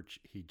is the word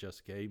he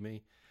just gave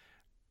me."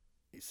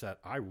 He said,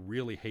 "I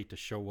really hate to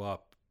show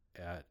up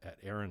at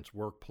Aaron's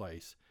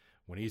workplace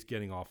when he's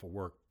getting off of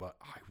work, but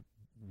I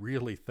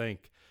really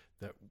think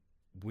that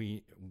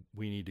we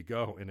need to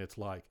go." And it's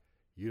like,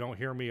 you don't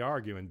hear me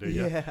arguing, do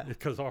you? Yeah.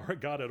 Because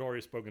God had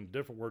already spoken a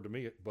different word to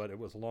me, but it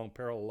was along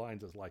parallel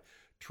lines. It's like,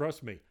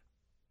 trust me,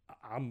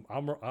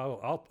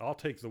 I'll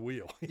take the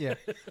wheel. Yeah.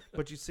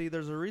 But you see,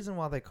 there's a reason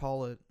why they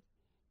call it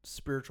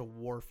spiritual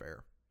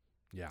warfare.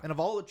 Yeah. And of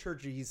all the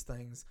churchy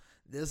things,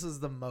 this is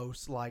the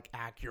most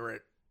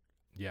accurate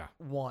Yeah.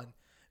 one,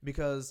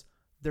 because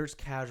there's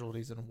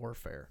casualties in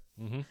warfare.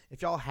 Mm-hmm.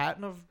 If y'all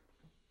hadn't have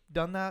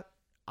done that,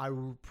 I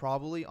would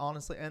probably,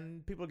 honestly,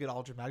 and people get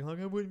all dramatic, like,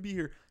 I wouldn't be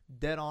here.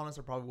 Dead honest,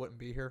 I probably wouldn't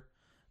be here.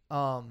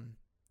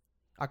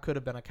 I could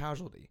have been a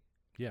casualty.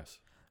 Yes.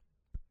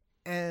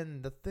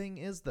 And the thing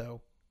is,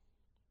 though,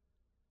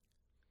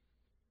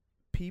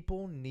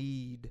 people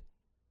need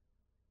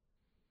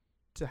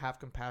to have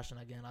compassion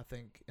again, I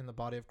think, in the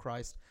body of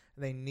Christ.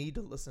 They need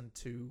to listen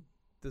to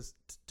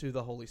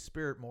the Holy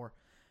Spirit more,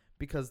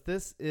 because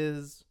this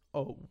is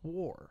a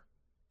war.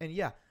 And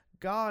yeah,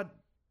 God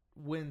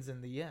wins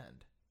in the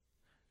end.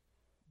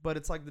 But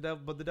it's like the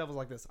devil's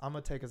like this: I'm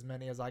going to take as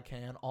many as I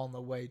can on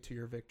the way to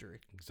your victory.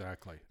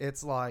 Exactly.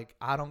 It's like,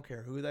 I don't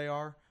care who they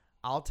are.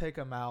 I'll take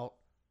them out.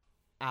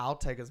 I'll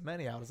take as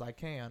many out as I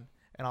can,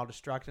 and I'll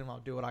distract them. I'll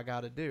do what I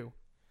got to do.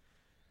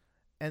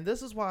 And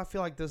this is why I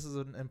feel like this is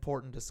an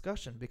important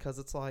discussion, because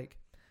it's like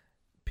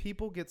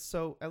people get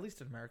so, at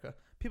least in America,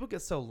 people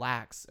get so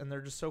lax, and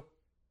they're just so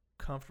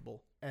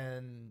comfortable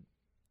and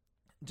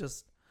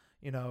just,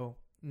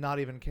 not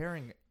even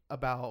caring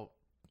about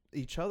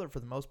each other for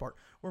the most part.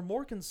 We're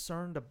more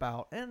concerned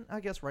about, and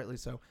I guess rightly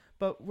so,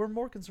 but we're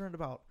more concerned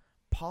about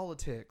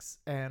politics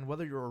and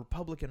whether you're a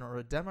Republican or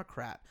a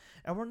Democrat.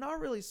 And we're not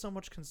really so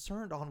much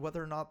concerned on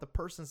whether or not the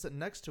person sitting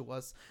next to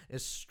us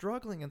is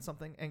struggling in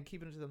something and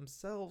keeping it to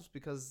themselves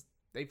because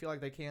they feel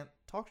like they can't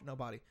talk to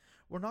nobody.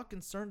 We're not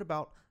concerned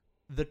about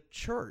the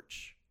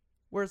church,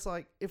 where it's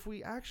like, if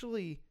we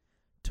actually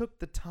took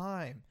the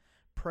time,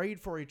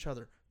 prayed for each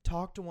other,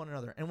 talked to one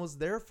another, and was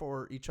there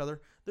for each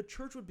other, the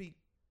church would be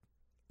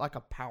like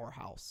a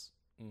powerhouse.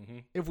 Mm-hmm.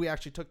 If we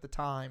actually took the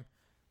time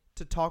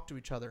to talk to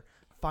each other,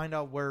 find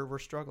out where we're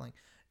struggling,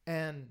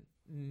 and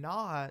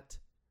not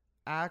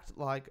act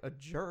like a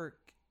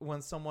jerk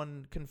when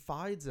someone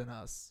confides in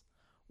us,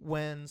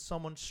 when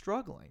someone's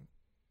struggling,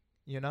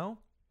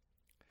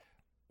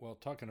 Well,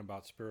 talking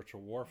about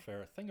spiritual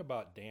warfare, think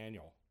about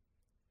Daniel.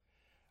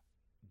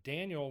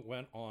 Daniel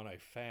went on a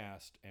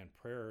fast and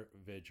prayer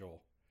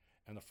vigil,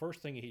 and the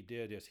first thing he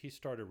did is he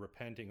started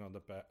repenting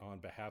on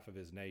behalf of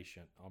his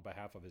nation, on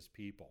behalf of his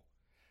people,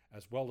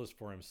 as well as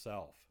for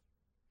himself.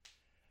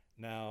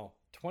 Now,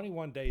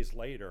 21 days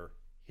later,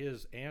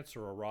 his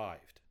answer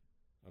arrived.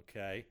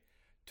 Okay?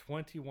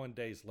 21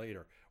 days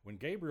later, when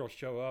Gabriel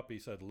showed up, he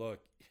said, "Look,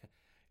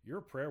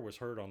 your prayer was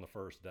heard on the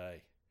first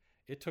day.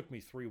 It took me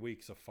 3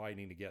 weeks of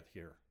fighting to get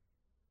here."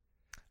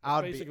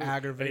 I'd be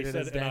aggravated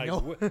as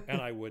Daniel. And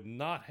I would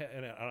not,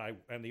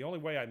 and the only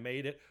way I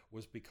made it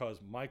was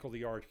because Michael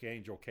the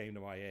Archangel came to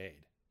my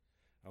aid.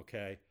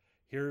 Okay,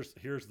 here's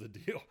the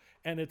deal,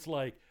 and it's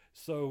like,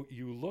 so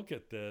you look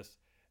at this,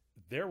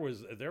 there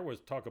was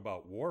talk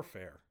about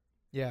warfare.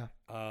 Yeah.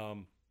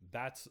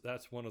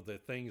 That's one of the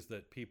things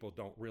that people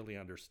don't really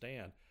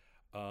understand,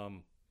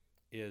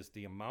 is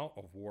the amount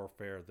of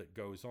warfare that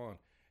goes on.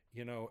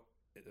 You know,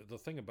 the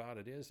thing about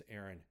it is,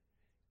 Aaron,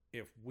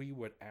 if we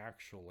would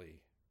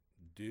actually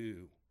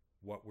do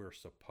what we're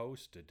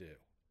supposed to do,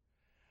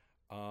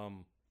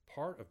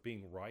 part of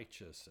being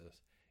righteous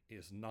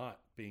is not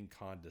being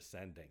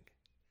condescending.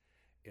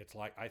 It's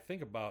like, I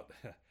think about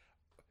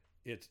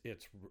it's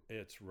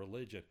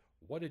religion.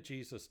 What did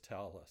Jesus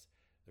tell us?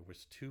 There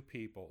was 2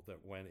 people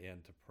that went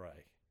in to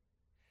pray.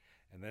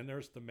 And then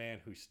there's the man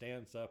who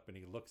stands up and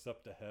he looks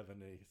up to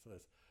heaven and he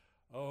says,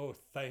 "Oh,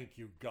 thank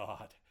you,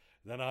 God.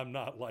 Then I'm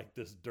not like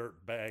this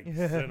dirtbag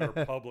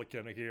sinner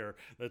publican here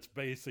that's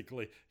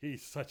basically,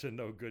 he's such a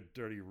no good,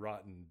 dirty,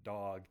 rotten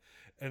dog."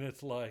 And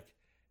it's like,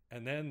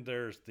 and then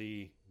there's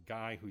the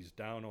guy who's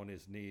down on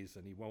his knees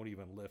and he won't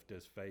even lift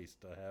his face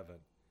to heaven.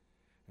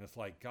 And it's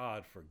like,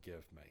 "God,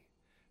 forgive me.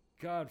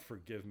 God,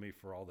 forgive me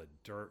for all the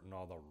dirt and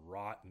all the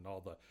rot and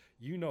all the,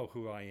 you know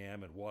who I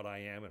am and what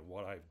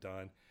I've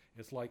done."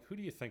 It's like, who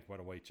do you think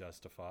went away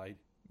justified?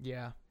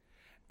 Yeah.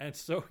 And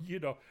so, you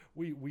know,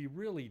 we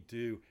really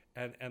do.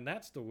 And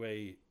that's the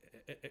way,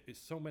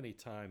 so many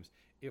times,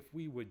 if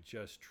we would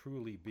just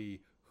truly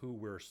be who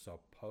we're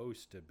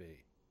supposed to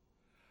be.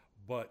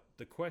 But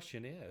the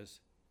question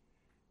is,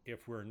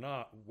 if we're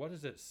not, what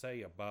does it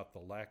say about the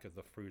lack of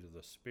the fruit of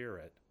the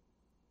Spirit?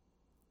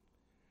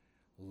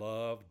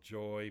 Love,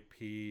 joy,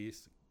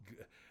 peace,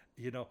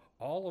 you know,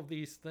 all of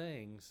these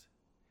things,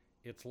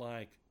 it's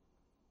like,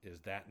 is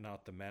that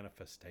not the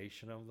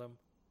manifestation of them?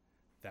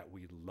 That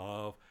we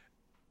love?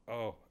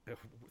 Oh,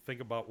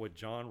 think about what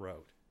John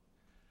wrote.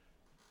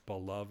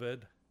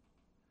 "Beloved,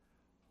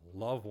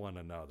 love one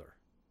another.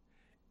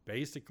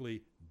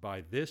 Basically,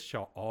 by this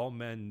shall all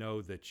men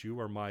know that you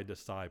are my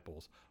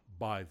disciples,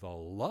 by the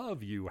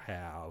love you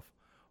have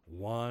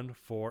one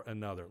for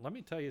another." Let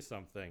me tell you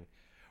something.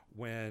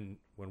 When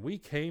we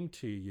came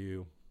to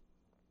you,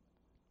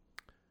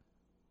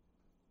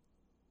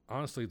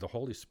 honestly, the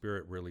Holy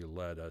Spirit really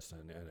led us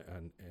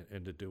and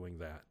into doing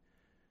that.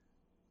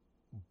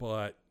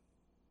 But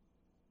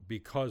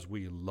because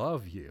we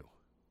love you,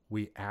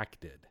 we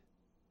acted.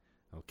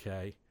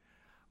 Okay?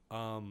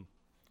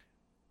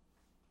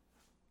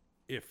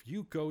 If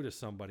you go to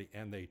somebody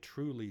and they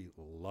truly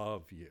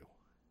love you,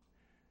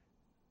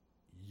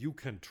 you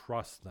can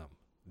trust them.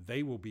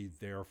 They will be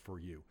there for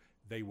you.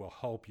 They will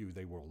help you.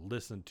 They will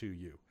listen to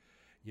you.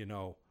 You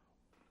know,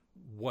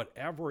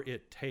 whatever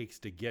it takes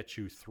to get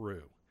you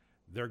through,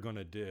 they're going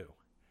to do.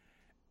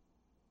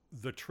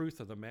 The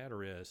truth of the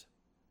matter is,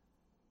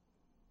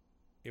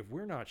 if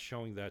we're not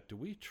showing that,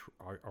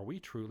 are we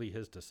truly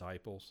his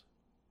disciples?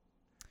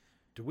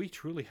 Do we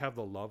truly have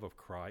the love of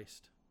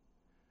Christ?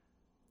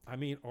 I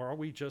mean, or are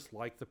we just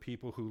like the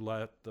people who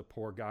let the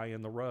poor guy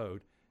in the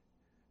road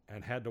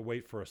and had to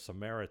wait for a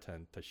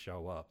Samaritan to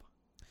show up?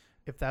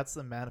 If that's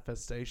the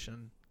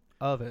manifestation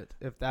of it,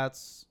 if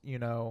that's, you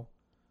know,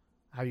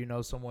 how you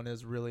know someone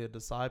is really a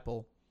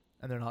disciple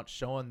and they're not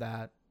showing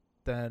that,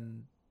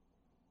 then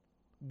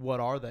what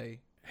are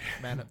they?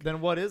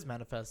 Then what is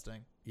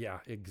manifesting?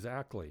 Yeah,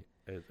 exactly.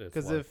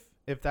 Because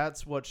if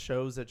that's what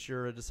shows that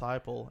you're a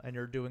disciple and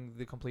you're doing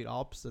the complete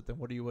opposite, then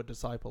what are you a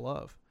disciple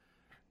of?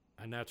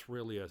 And that's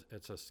really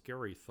it's a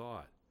scary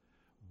thought.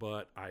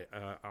 But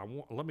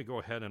let me go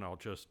ahead and I'll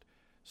just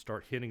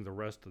start hitting the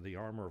rest of the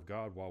armor of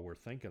God while we're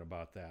thinking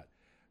about that.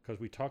 Because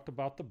we talked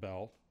about the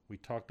belt, we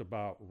talked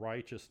about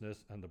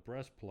righteousness and the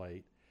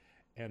breastplate,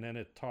 and then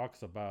it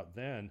talks about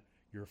then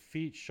your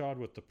feet shod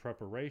with the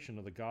preparation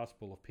of the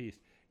gospel of peace.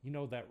 You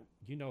know that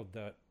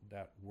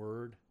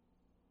word,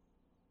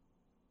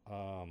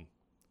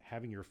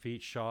 having your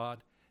feet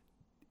shod,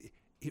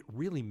 it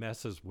really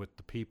messes with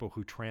the people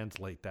who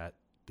translate that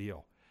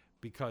deal,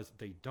 because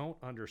they don't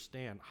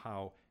understand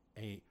how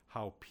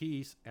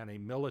peace and a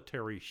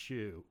military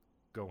shoe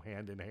go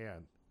hand in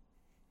hand.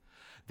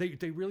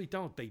 They really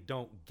don't. They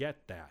don't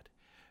get that.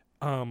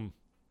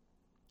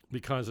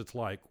 Because it's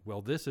like,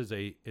 well, this is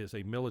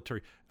a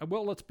military.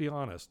 Well, let's be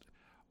honest.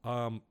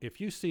 If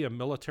you see a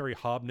military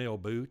hobnail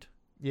boot,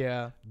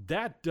 Yeah.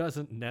 That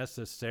doesn't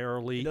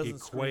necessarily It doesn't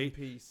scream equate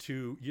peace.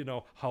 to,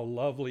 how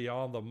lovely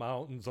on the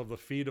mountains of the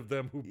feet of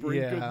them who bring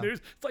good Yeah.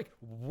 news. It's like,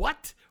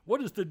 what?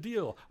 What is the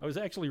deal? I was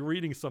actually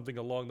reading something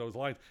along those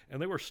lines,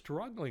 and they were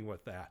struggling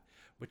with that.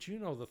 But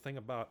the thing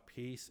about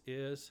peace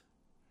is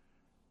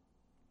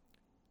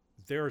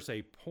there's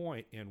a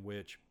point in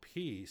which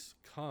peace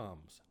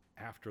comes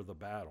after the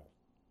battle.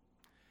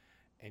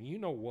 And you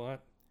know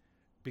what?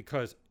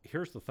 Because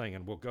here's the thing,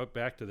 and we'll go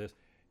back to this.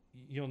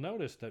 You'll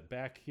notice that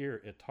back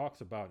here it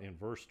talks about in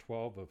verse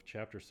 12 of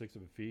chapter 6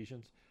 of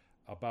Ephesians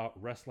about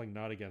wrestling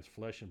not against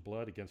flesh and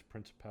blood, against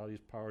principalities,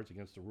 powers,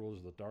 against the rulers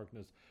of the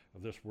darkness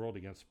of this world,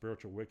 against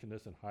spiritual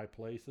wickedness in high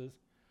places.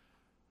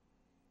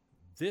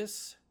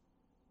 This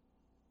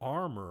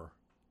armor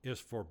is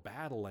for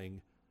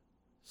battling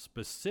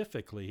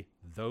specifically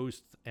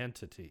those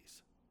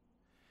entities.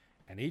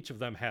 And each of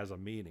them has a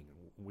meaning.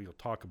 We'll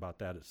talk about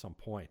that at some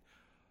point.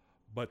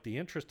 But the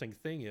interesting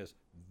thing is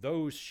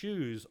those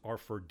shoes are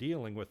for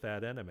dealing with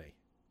that enemy.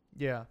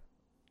 Yeah.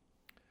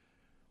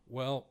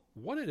 Well,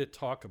 what did it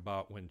talk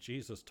about when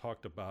Jesus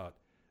talked about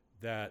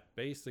that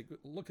basic?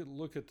 Look at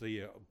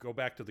the go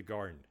back to the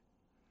garden.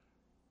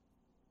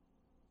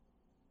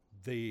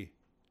 The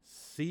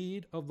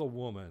seed of the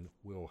woman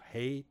will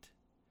hate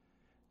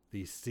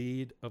the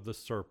seed of the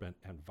serpent,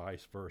 and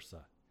vice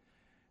versa.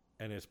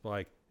 And it's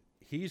like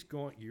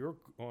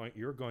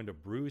you're going to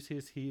bruise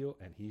his heel,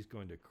 and he's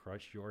going to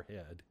crush your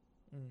head.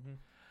 Mm-hmm.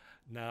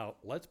 Now,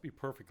 let's be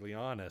perfectly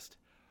honest.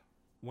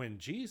 When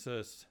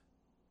Jesus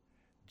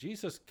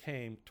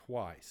came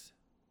twice,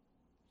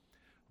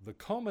 the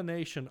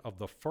culmination of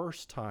the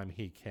first time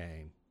he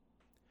came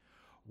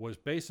was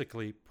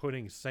basically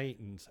putting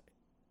Satan's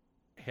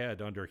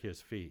head under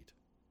his feet.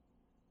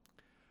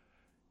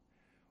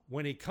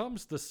 When he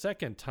comes the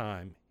second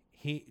time,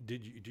 do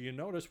you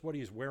notice what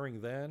he's wearing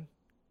then?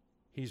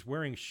 He's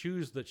wearing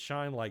shoes that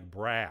shine like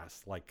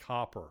brass, like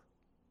copper.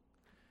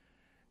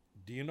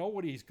 Do you know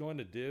what he's going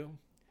to do?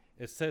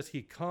 It says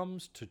he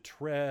comes to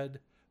tread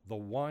the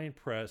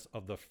winepress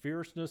of the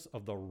fierceness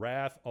of the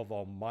wrath of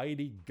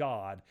Almighty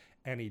God,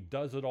 and he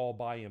does it all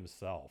by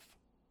himself.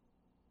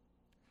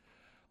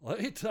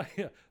 Let me tell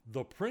you,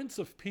 the Prince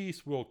of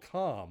Peace will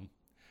come,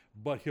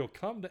 but he'll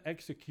come to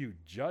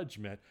execute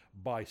judgment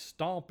by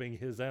stomping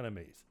his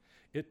enemies.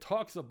 It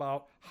talks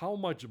about how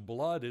much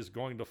blood is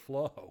going to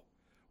flow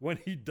when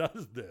he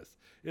does this.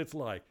 It's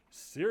like,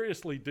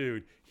 seriously,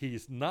 dude,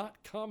 he's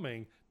not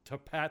coming to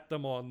pat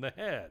them on the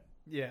head.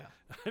 Yeah.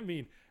 I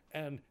mean,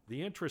 and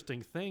the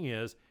interesting thing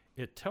is,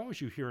 it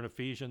tells you here in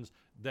Ephesians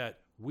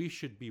that we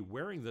should be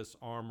wearing this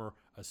armor,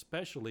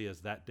 especially as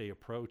that day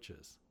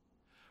approaches.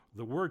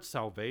 The word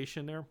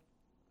salvation there,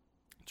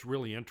 it's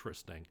really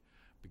interesting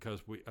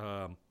because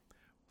the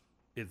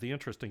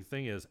interesting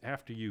thing is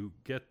after you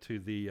get to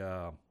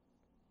the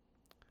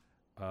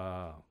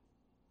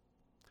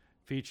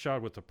feet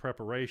shod with the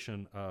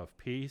preparation of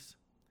peace,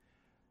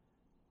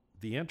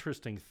 the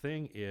interesting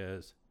thing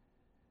is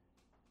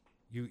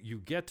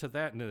you get to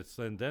that,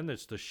 and then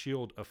it's the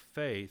shield of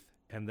faith,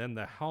 and then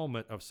the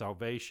helmet of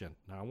salvation.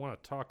 Now, I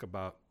want to talk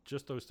about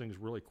just those things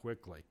really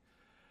quickly.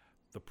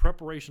 The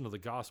preparation of the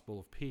gospel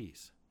of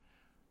peace.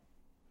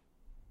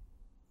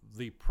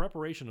 The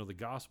preparation of the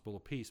gospel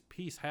of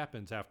peace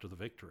happens after the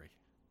victory,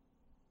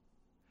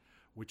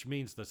 which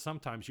means that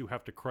sometimes you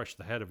have to crush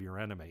the head of your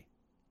enemy.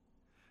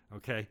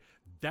 Okay?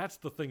 That's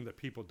the thing that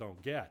people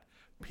don't get.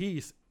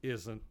 Peace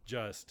isn't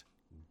just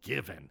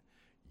given.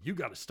 You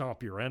got to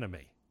stomp your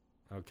enemy.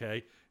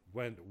 Okay?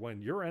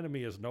 When your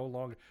enemy is no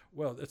longer,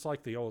 well, it's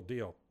like the old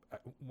deal.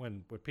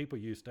 When people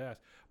used to ask,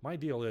 my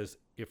deal is,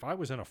 if I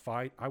was in a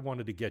fight, I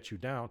wanted to get you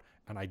down,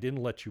 and I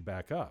didn't let you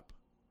back up.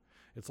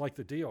 It's like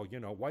the deal,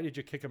 why did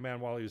you kick a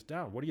man while he was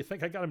down? What do you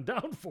think I got him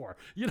down for?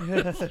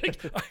 It's like,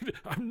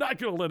 I'm not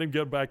going to let him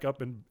get back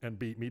up and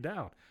beat me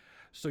down.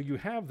 So you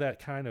have that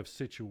kind of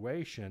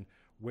situation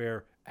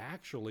where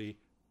actually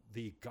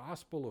the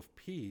gospel of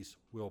peace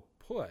will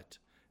put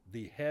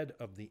the head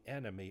of the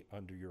enemy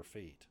under your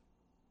feet.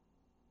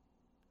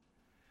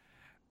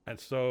 And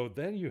so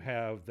then you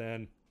have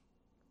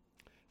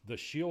the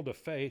shield of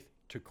faith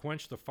to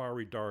quench the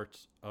fiery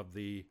darts of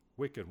the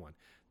wicked one.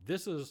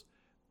 This is,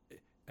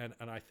 and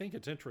I think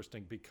it's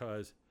interesting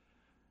because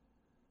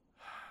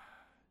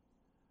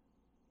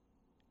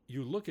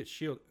you look at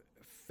shield,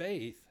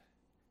 faith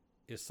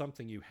is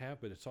something you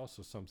have, but it's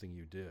also something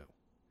you do.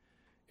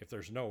 If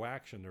there's no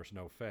action, there's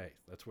no faith.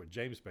 That's what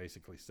James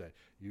basically said.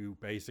 You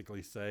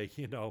basically say,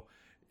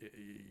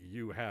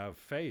 you have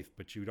faith,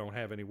 but you don't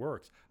have any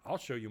works. I'll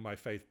show you my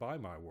faith by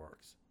my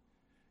works.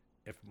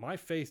 If my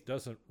faith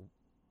doesn't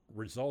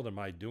result in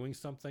my doing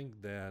something,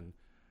 then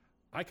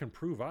I can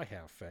prove I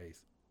have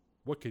faith.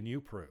 What can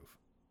you prove?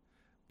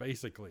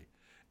 Basically.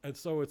 And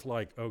so it's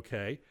like,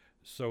 okay,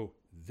 so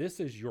this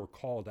is your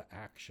call to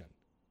action.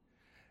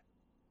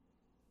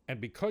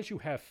 And because you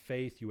have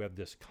faith, you have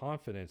this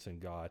confidence in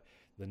God.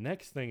 The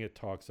next thing it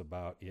talks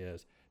about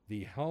is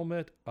the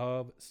helmet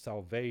of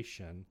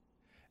salvation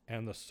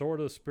and the sword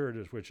of the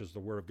Spirit, which is the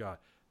word of God.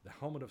 The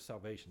helmet of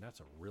salvation, that's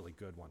a really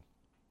good one.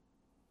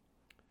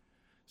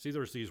 See,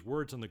 there's these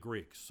words in the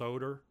Greek,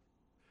 soter,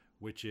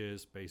 which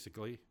is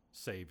basically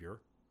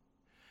Savior.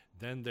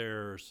 Then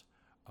there's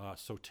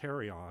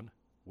soterion,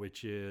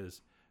 which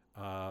is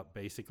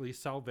basically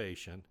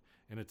salvation,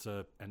 and it's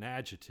an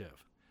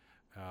adjective,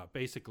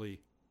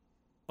 basically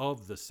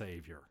of the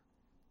Savior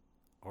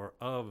or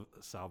of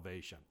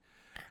salvation.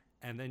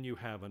 And then you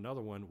have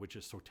another one, which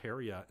is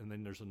soteria, and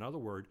then there's another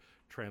word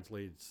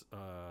translates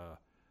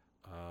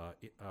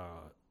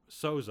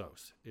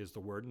sozos is the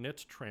word, and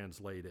it's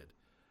translated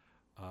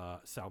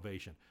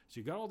salvation. So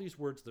you got all these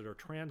words that are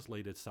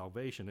translated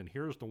salvation, and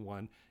here's the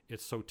one,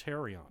 it's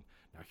soterion.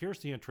 Now here's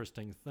the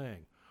interesting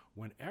thing.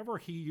 Whenever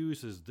he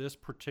uses this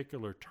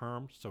particular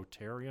term,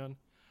 soterion,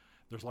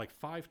 there's like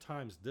 5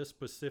 times this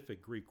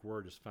specific Greek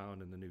word is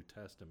found in the New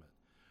Testament.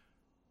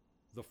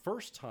 The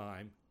first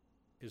time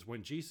is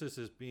when Jesus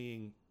is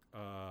being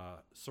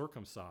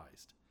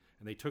circumcised,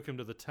 and they took him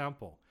to the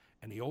temple,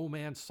 and the old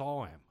man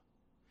saw him,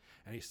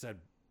 and he said,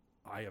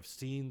 I have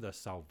seen the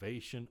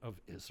salvation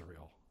of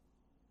Israel.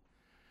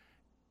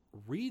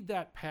 Read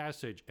that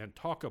passage and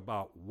talk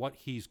about what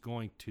he's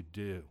going to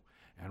do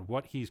and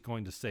what he's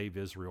going to save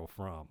Israel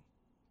from.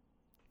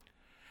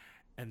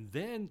 And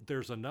then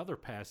there's another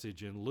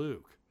passage in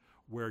Luke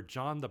where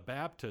John the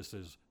Baptist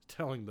is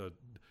telling the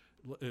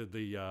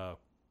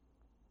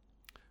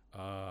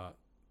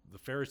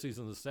Pharisees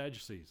and the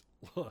Sadducees,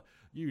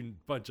 you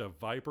bunch of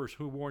vipers,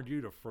 who warned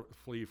you to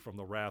flee from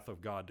the wrath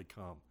of God to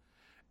come?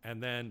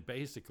 And then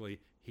basically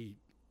he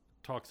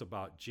talks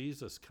about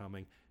Jesus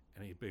coming,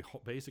 and he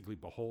basically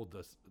behold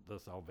the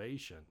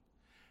salvation.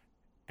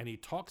 And he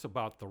talks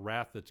about the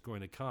wrath that's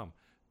going to come,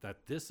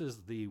 that this is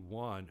the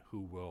one who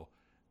will,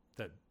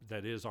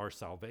 that is our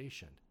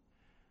salvation.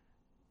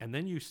 And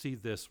then you see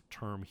this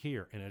term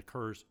here, and it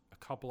occurs a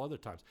couple other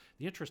times.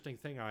 The interesting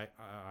thing I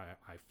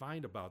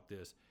find about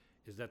this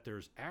is that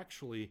there's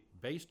actually,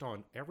 based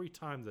on every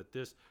time that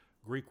this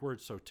Greek word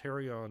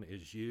soterion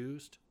is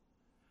used,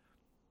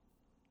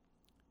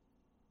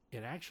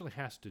 it actually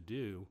has to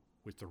do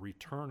with the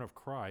return of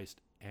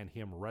Christ and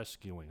him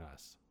rescuing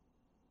us.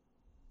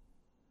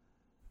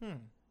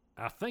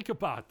 Now think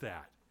about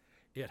that.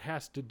 It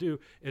has to do,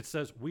 it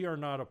says we are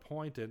not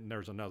appointed, and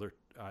there's another,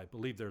 I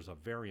believe there's a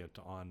variant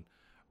on,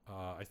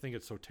 I think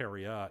it's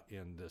soteria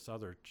in this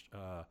other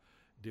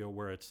deal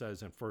where it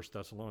says in 1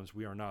 Thessalonians,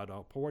 we are not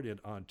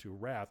appointed unto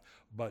wrath,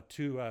 but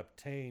to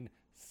obtain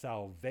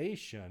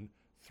salvation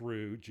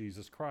through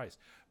Jesus Christ.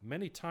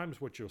 Many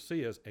times what you'll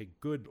see is a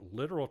good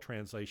literal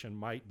translation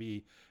might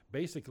be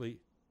basically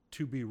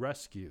to be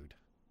rescued.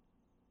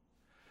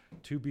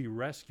 To be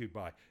rescued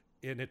by.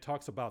 And it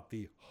talks about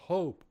the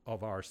hope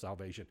of our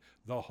salvation,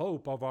 the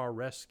hope of our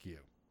rescue.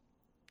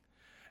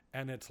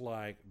 And it's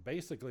like,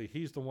 basically,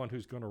 he's the one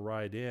who's going to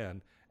ride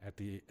in at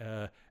the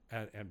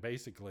and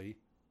basically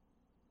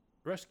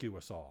rescue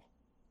us all.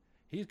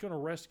 He's going to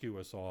rescue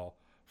us all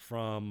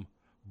from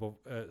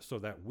so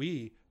that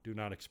we do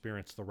not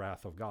experience the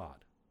wrath of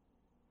God.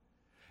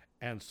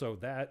 And so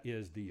that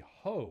is the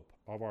hope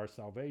of our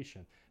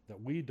salvation,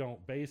 that we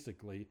don't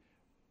basically,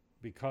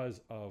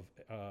 because of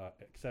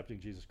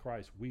accepting Jesus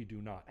Christ, we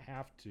do not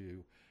have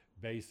to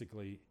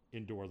basically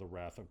endure the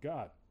wrath of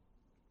God.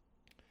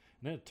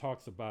 And then it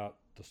talks about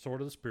the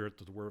sword of the Spirit,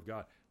 the word of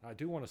God. And I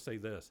do want to say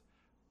this.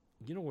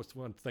 You know what's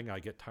one thing I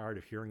get tired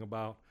of hearing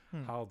about?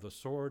 How the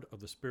sword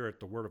of the Spirit,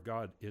 the word of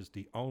God, is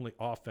the only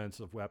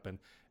offensive weapon.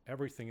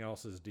 Everything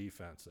else is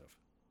defensive.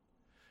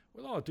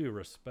 With all due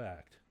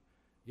respect,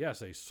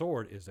 yes, a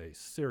sword is a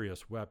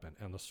serious weapon,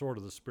 and the sword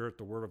of the Spirit,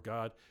 the word of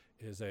God,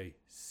 is a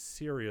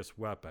serious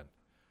weapon.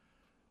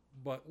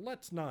 But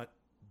let's not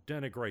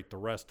denigrate the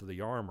rest of the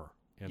armor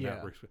in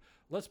that respect.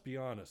 Let's be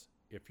honest.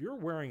 If you're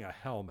wearing a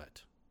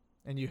helmet,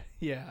 and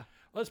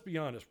let's be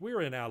honest,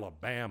 we're in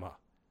Alabama.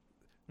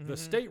 The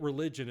state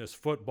religion is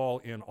football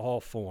in all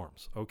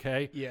forms,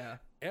 okay? Yeah.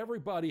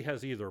 Everybody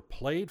has either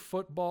played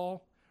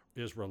football,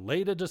 is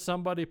related to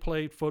somebody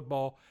played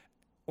football,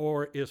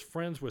 or is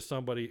friends with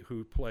somebody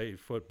who played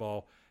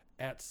football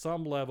at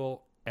some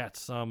level at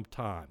some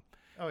time.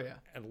 Oh, yeah.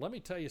 And let me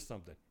tell you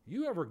something.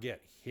 You ever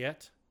get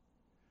hit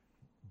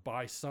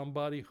by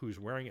somebody who's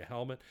wearing a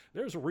helmet?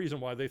 There's a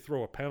reason why they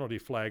throw a penalty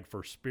flag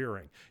for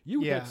spearing.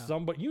 You get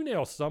somebody, you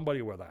nail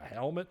somebody with a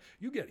helmet,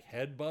 you get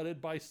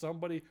headbutted by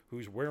somebody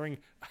who's wearing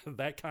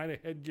that kind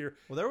of headgear.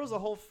 Well, there was a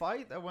whole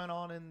fight that went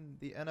on in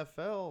the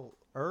NFL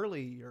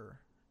earlier.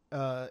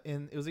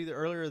 It was either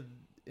earlier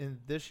in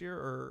this year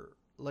or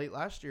late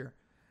last year.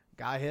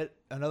 Guy hit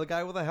another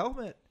guy with a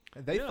helmet.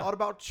 And they thought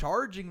about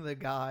charging the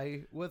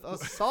guy with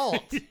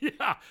assault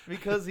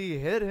because he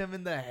hit him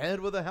in the head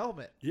with a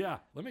helmet. Yeah,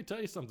 let me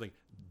tell you something.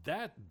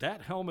 That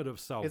helmet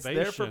of salvation,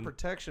 it's there for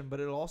protection, but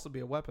it'll also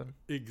be a weapon.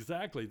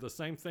 Exactly. The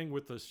same thing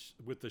with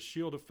the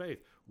shield of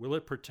faith. Will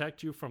it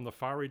protect you from the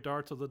fiery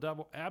darts of the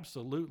devil?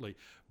 Absolutely.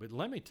 But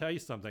let me tell you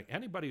something.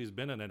 Anybody who's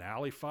been in an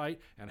alley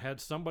fight and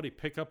had somebody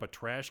pick up a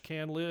trash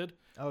can lid,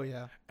 oh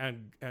yeah,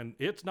 and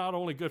it's not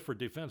only good for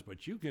defense,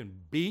 but you can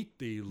beat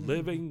the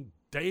living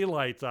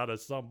daylights out of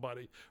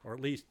somebody, or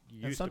at least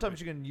and sometimes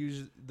you can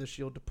use the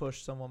shield to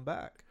push someone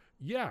back.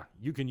 Yeah,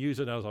 you can use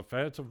it as an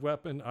offensive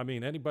weapon. I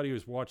mean, anybody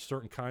who's watched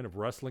certain kind of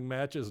wrestling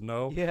matches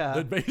know Yeah.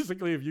 that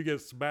basically if you get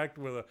smacked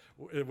with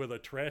a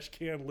trash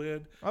can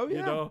lid, Oh, yeah.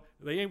 you know,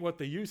 they ain't what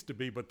they used to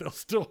be, but they'll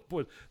still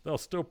put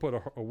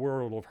a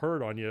world of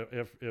hurt on you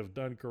if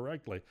done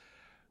correctly.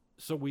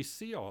 So we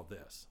see all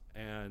this,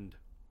 and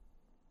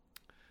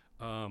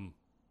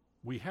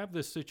we have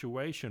this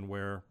situation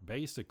where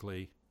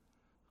basically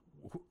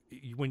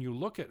when you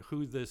look at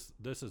who this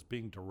is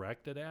being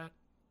directed at,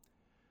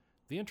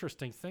 the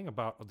interesting thing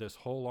about this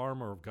whole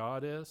armor of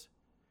God is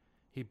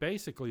he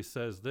basically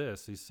says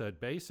this. He said,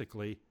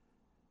 basically,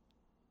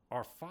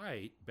 our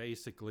fight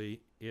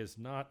basically is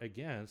not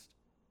against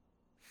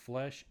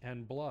flesh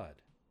and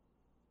blood.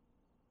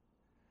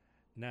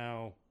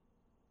 Now,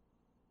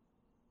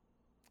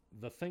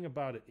 the thing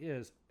about it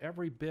is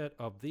every bit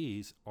of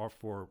these are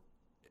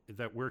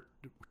that we're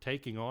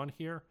taking on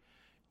here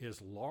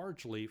is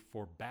largely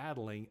for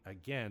battling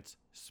against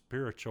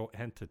spiritual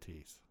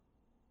entities.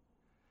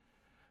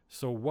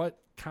 So what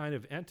kind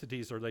of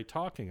entities are they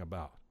talking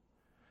about?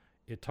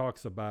 It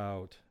talks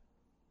about,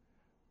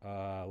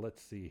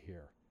 let's see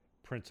here,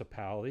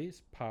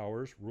 principalities,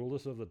 powers,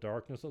 rulers of the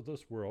darkness of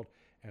this world,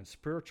 and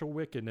spiritual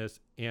wickedness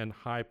in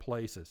high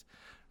places.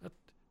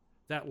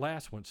 That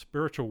last one,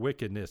 spiritual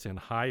wickedness in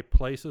high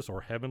places or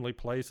heavenly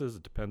places,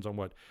 it depends on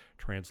what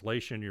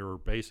translation you're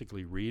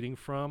basically reading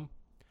from.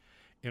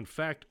 In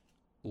fact,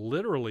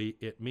 literally,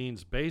 it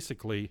means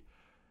basically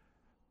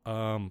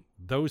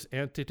those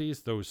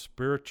entities, those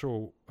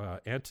spiritual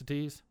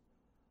entities,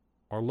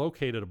 are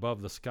located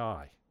above the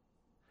sky.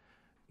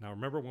 Now,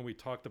 remember when we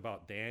talked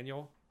about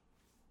Daniel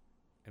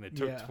and it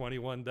took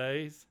 21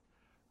 days?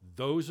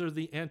 Those are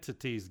the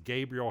entities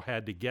Gabriel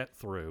had to get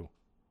through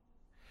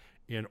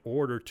in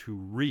order to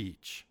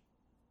reach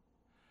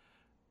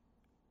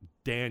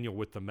Daniel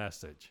with the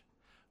message.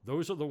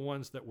 Those are the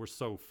ones that were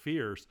so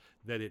fierce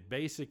that it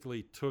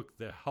basically took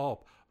the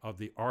help of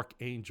the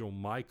archangel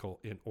Michael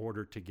in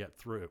order to get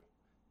through.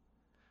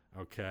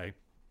 Okay?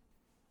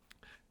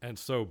 And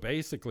so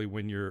basically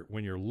when you're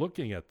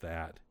looking at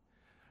that,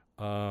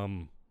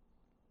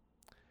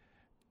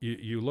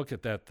 you look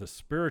at that, the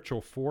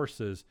spiritual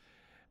forces,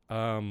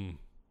 they're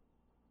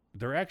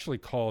actually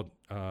called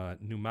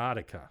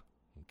pneumatica.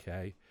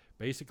 Okay?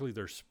 Basically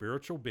they're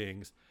spiritual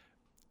beings.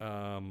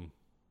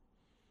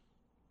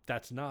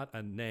 That's not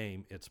a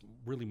name. It's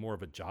really more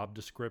of a job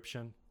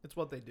description. It's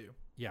what they do.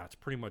 Yeah, it's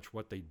pretty much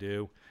what they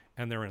do.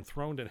 And they're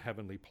enthroned in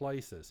heavenly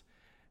places.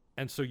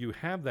 And so you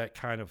have that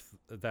kind of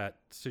that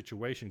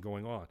situation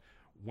going on.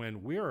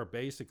 When we are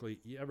basically,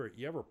 you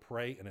ever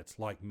pray and it's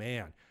like,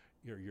 man,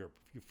 you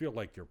feel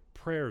like your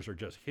prayers are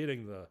just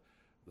hitting the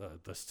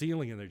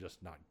ceiling and they're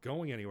just not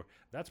going anywhere.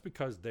 That's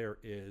because there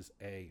is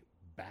a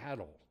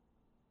battle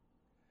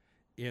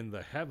in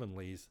the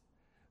heavenlies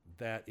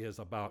that is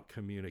about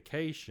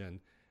communication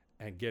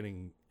and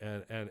getting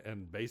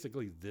and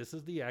basically this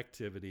is the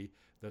activity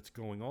that's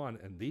going on,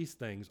 and these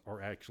things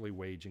are actually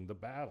waging the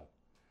battle.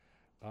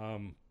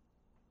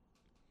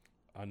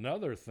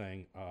 Another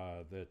thing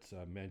that's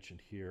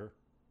mentioned here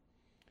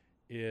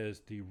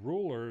is the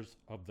rulers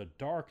of the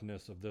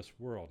darkness of this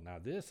world. Now,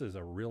 this is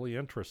a really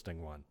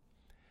interesting one.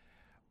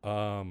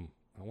 I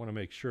want to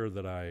make sure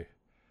that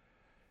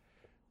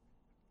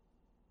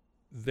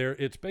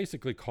it's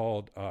basically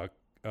called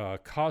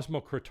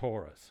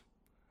Cosmocratoris.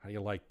 How do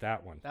you like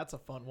that one? That's a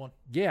fun one.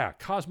 Yeah,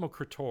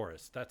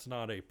 Cosmocratoris. That's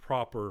not a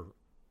proper,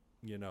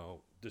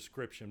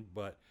 description,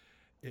 but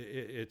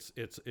it's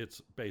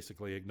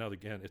basically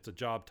it's a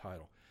job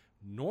title.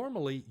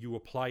 Normally, you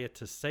apply it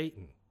to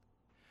Satan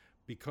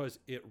because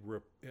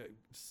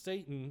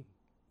Satan,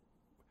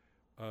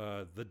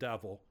 the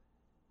devil,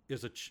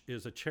 is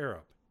a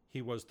cherub.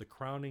 He was the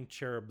crowning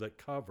cherub that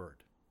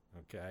covered.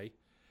 Okay,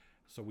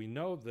 so we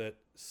know that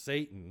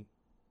Satan,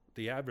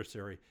 the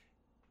adversary,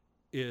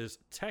 is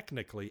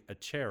technically a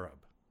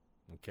cherub.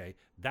 Okay,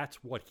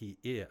 that's what he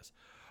is.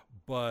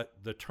 But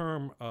the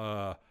term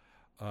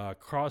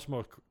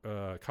Cosmos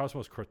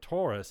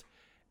Cratoris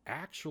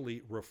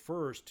actually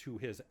refers to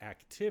his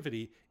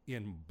activity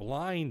in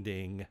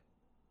blinding.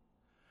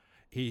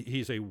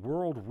 He's a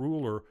world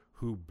ruler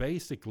who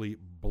basically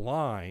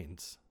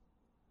blinds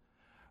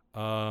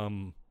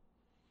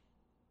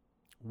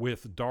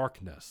with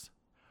darkness,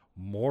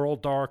 moral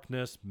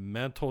darkness,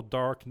 mental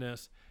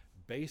darkness.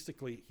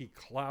 Basically, he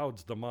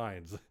clouds the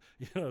minds,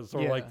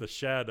 sort of like the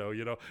shadow,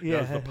 he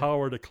has the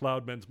power to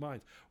cloud men's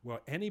minds. Well,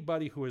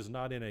 anybody who is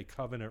not in a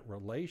covenant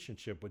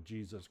relationship with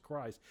Jesus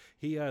Christ,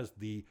 he has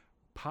the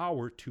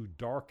power to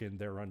darken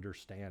their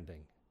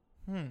understanding.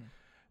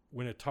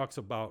 When it talks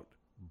about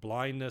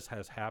blindness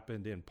has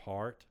happened in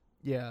part.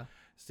 Yeah.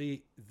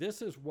 See,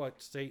 this is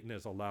what Satan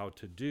is allowed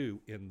to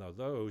do in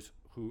those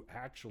who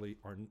actually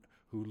are,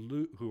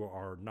 who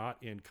are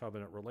not in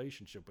covenant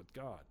relationship with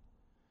God.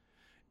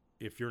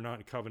 If you're not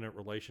in covenant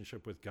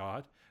relationship with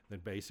God, then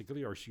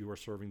basically you are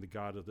serving the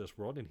God of this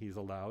world, and he's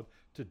allowed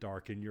to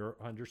darken your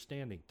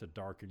understanding, to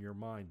darken your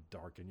mind,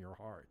 darken your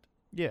heart.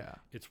 Yeah.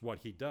 It's what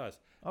he does.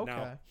 Okay.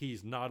 Now,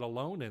 he's not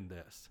alone in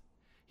this.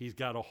 He's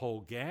got a whole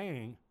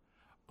gang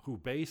who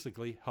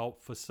basically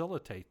help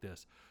facilitate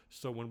this.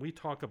 So when we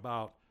talk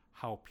about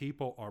how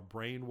people are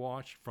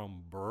brainwashed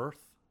from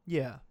birth,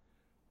 Yeah.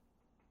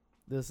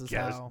 This is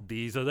how.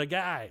 these are the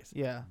guys.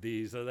 Yeah.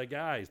 These are the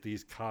guys.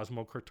 These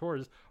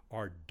cosmocrators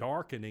are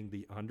darkening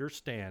the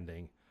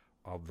understanding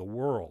of the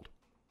world.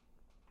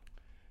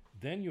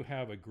 Then you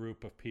have a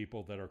group of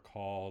people that are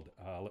called,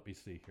 let me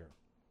see here.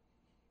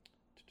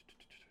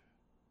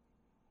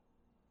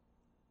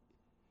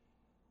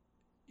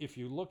 If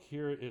you look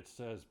here, it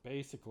says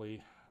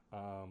basically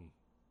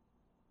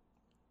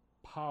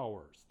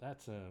powers.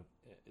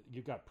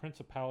 You got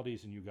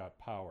principalities and you got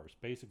powers.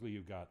 Basically,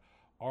 you got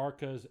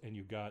arcas and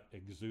you got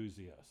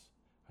exousias.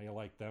 How you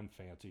like them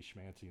fancy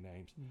schmancy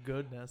names?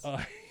 Goodness.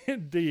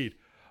 Indeed.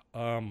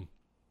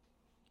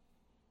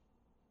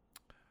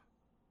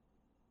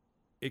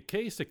 It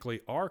basically,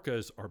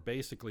 arcas are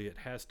basically, it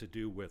has to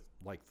do with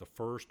like the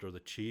first or the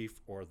chief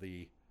or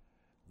the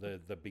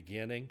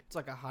beginning. It's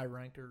like a high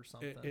ranker or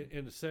something.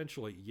 And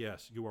essentially,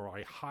 yes, you are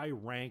a high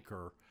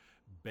ranker,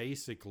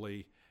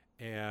 basically,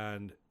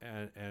 and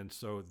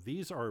so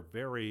these are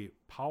very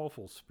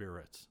powerful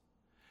spirits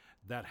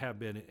that have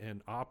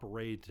been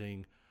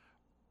operating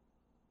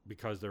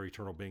because they're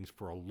eternal beings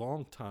for a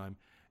long time,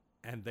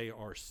 and they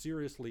are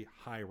seriously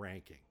high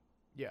ranking.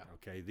 Yeah.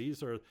 Okay.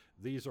 These are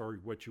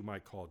what you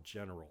might call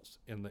generals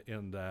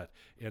in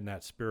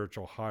that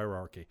spiritual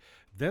hierarchy.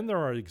 Then there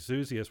are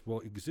exousias.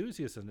 Well, exousias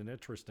is an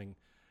interesting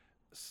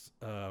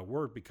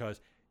word because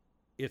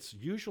it's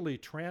usually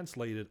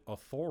translated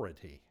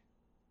authority.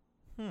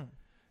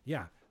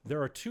 Yeah.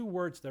 There are two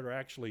words that are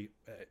actually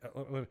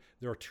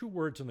there are two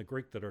words in the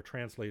Greek that are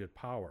translated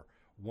power.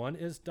 One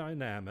is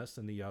dynamis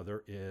and the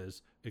other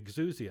is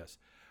exousias.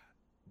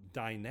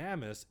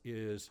 Dynamis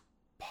is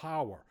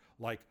power,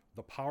 like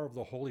the power of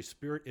the Holy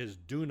Spirit is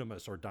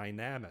dunamis or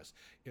dynamis.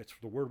 It's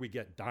the word we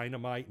get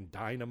dynamite and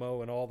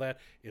dynamo and all that.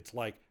 It's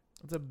like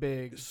it's a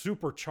big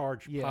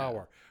supercharged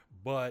power.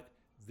 But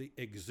the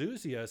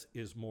exousias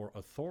is more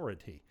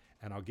authority.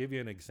 And I'll give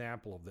you an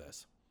example of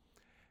this.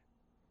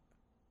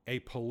 A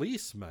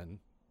policeman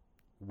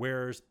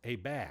wears a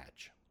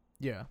badge.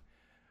 Yeah.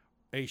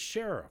 A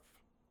sheriff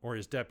or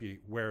his deputy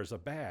wears a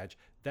badge.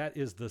 That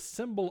is the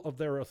symbol of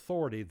their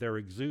authority, their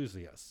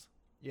exousias.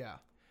 Yeah.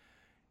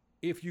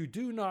 If you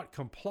do not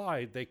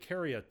comply, they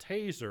carry a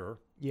taser.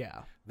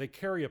 Yeah. They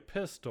carry a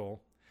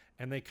pistol,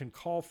 and they can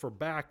call for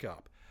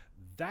backup.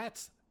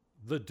 That's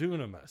the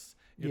dunamis.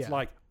 It's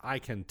like, I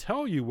can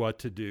tell you what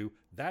to do.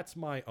 That's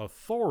my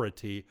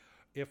authority.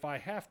 If I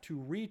have to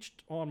reach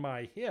on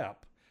my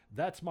hip,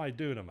 that's my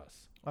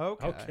dunamis.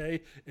 Okay.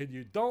 Okay? And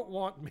you don't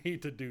want me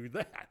to do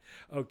that.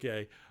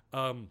 Okay?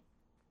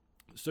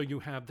 So you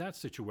have that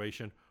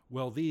situation.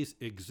 Well, these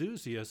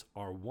exousias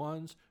are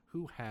ones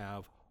who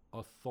have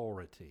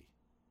authority.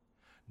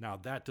 Now,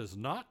 that does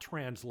not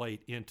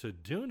translate into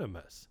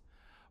dunamis,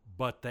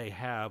 but they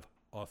have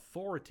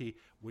authority,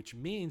 which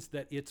means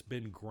that it's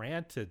been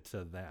granted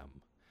to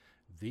them.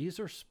 These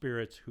are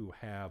spirits who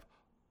have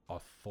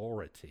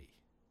authority.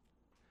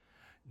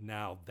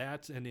 Now,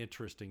 that's an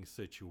interesting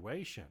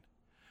situation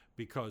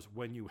because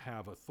when you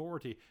have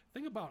authority,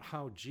 think about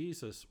how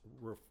Jesus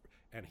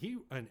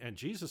and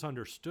Jesus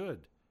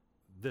understood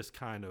this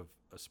kind of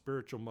a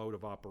spiritual mode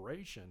of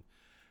operation.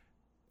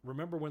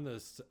 Remember when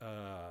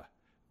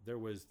there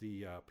was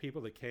the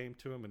people that came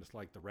to him, and it's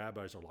like the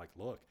rabbis are like,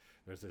 look,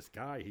 there's this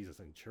guy, he's a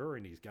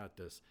centurion, he's got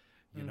this,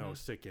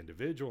 sick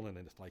individual, and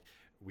then it's like,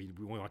 we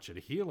want you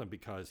to heal him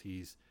because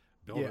he's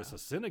built us a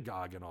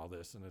synagogue and all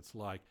this. And it's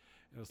like,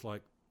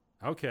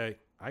 okay,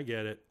 I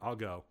get it, I'll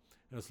go.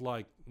 And it's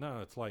like,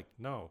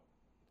 no.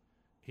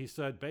 He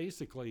said,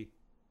 basically,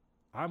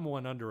 I'm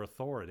one under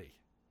authority.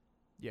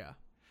 Yeah.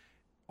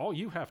 All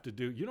you have to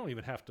do, you don't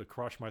even have to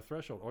cross my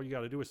threshold. All you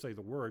got to do is say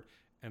the word,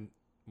 and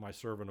my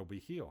servant will be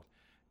healed.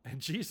 And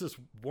Jesus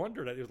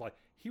wondered at it. It was like,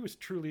 he was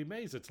truly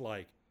amazed. It's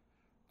like,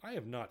 I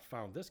have not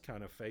found this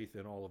kind of faith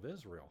in all of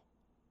Israel.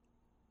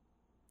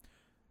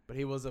 But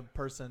he was a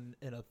person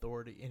in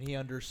authority, and he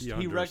understood.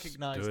 He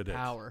recognized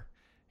power.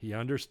 He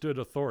understood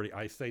authority.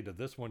 I say to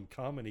this one,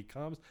 come, and he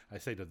comes. I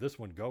say to this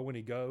one, go, and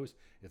he goes.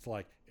 It's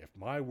like, if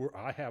I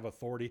have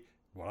authority,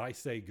 what I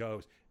say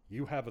goes.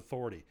 You have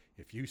authority.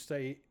 If you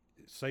say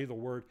the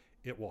word,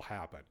 it will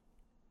happen.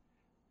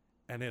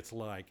 And it's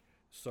like,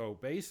 so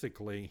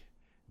basically,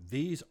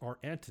 these are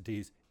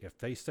entities. If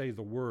they say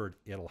the word,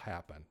 it'll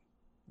happen.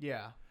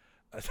 Yeah.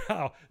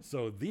 Now,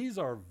 so these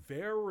are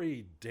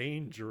very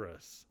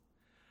dangerous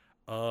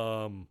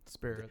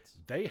spirits.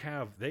 They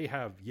have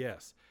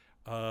yes.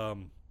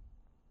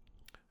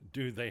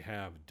 Do they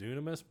have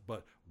dunamis?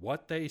 But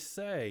what they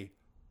say,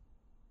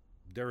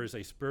 there is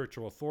a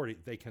spiritual authority.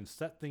 They can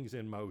set things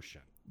in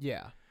motion.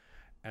 Yeah.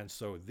 And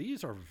so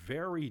these are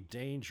very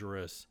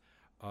dangerous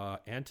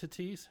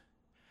entities,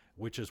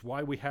 which is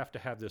why we have to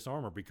have this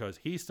armor, because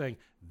he's saying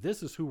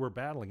this is who we're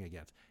battling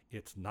against.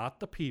 It's not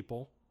the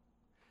people,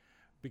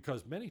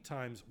 because many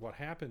times what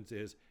happens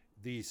is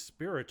these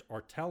spirits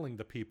are telling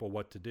the people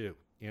what to do,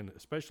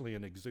 especially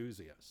in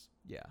exousias.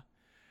 Yeah.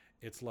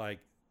 It's like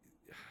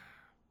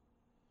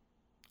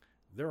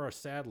there are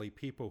sadly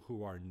people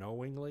who are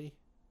knowingly,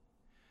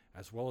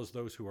 as well as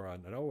those who are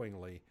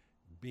unknowingly,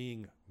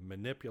 being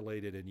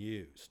manipulated and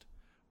used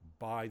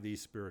by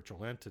these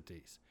spiritual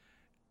entities.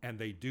 And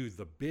they do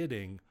the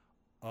bidding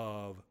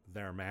of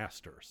their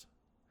masters.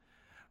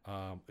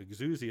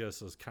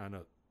 Exousias is kind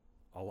of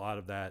a lot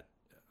of that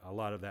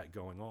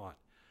going on.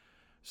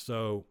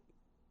 So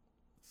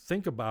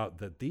think about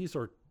that. These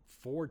are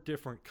 4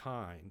 different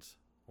kinds,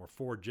 or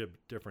 4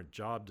 different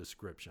job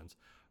descriptions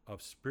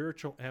of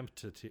spiritual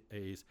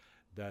entities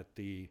that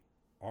the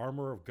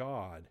armor of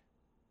God,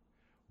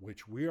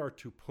 which we are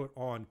to put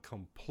on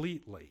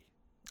completely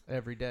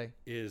every day,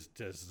 is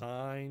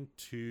designed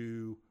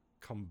to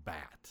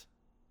combat.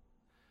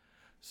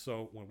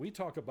 So when we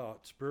talk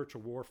about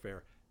spiritual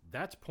warfare,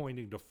 that's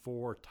pointing to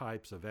 4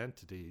 types of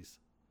entities,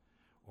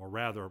 or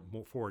rather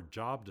 4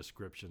 job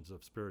descriptions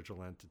of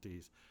spiritual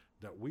entities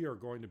that we are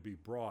going to be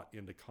brought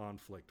into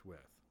conflict with.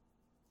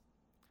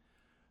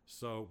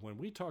 So when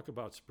we talk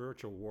about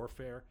spiritual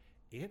warfare,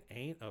 it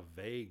ain't a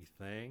vague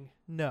thing.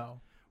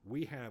 No.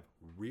 We have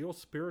real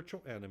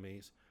spiritual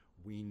enemies.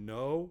 We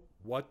know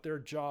what their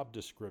job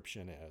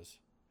description is.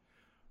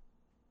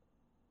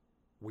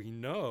 We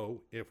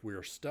know, if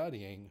we're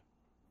studying,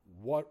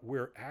 what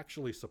we're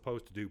actually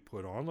supposed to do,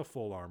 put on the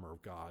full armor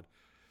of God.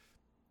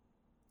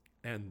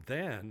 And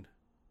then,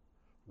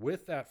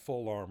 with that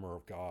full armor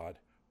of God,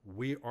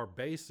 we are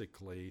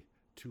basically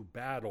to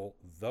battle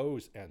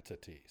those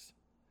entities.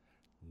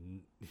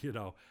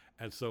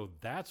 And so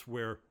that's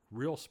where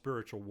real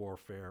spiritual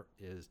warfare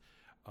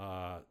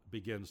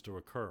begins to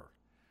occur.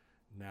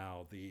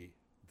 Now, the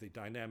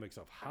dynamics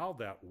of how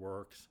that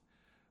works,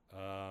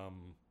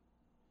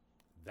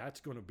 that's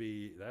going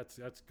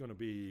to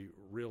be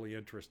really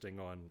interesting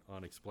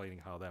on explaining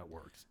how that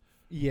works.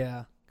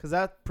 Yeah, because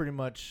that pretty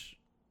much,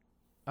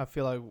 I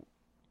feel like,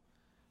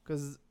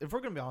 because if we're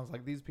going to be honest,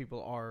 like, these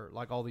people are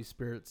like all these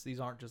spirits. These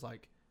aren't just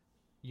like,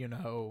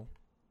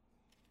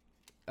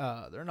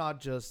 they're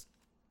not just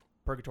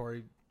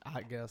purgatory,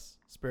 I guess,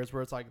 spirits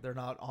where it's like they're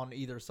not on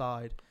either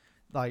side.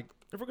 Like,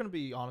 if we're going to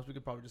be honest, we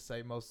could probably just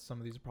say some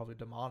of these are probably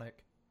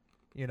demonic.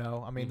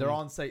 They're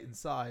on Satan's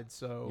side,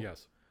 so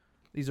yes,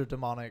 these are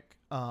demonic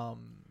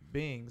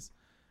beings.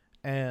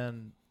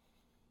 And,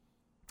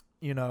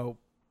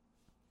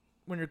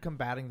 when you're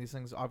combating these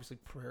things, obviously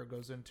prayer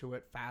goes into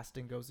it,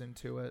 fasting goes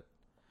into it.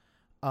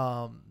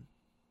 But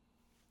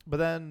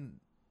then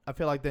I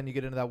feel like then you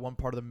get into that one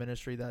part of the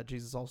ministry that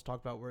Jesus also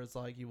talked about, where it's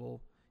like you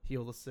will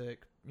heal the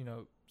sick,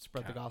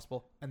 spread the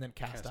gospel, and then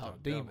cast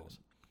out demons,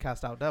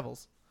 cast out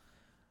devils.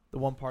 The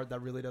one part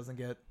that really doesn't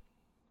get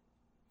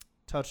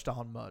touched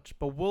on much,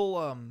 but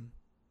we'll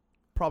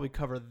probably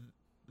cover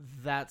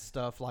that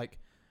stuff like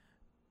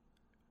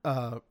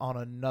on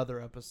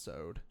another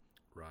episode,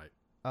 right?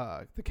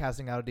 The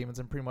casting out of demons,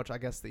 and pretty much, I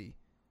guess,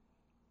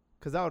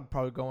 because that would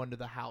probably go into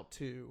the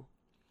how-to,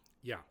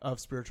 of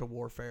spiritual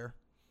warfare.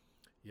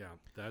 Yeah,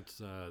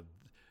 that's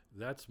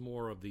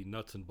more of the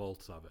nuts and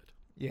bolts of it.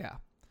 Yeah.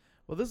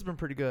 Well, this has been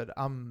pretty good.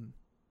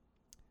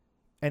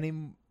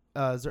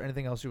 Is there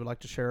anything else you would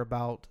like to share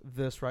about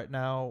this right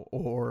now,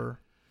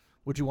 or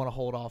would you want to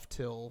hold off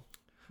till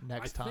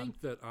next time? I think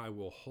that I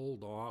will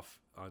hold off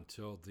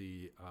until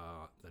the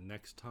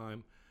next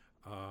time,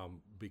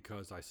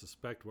 because I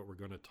suspect what we're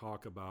going to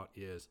talk about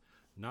is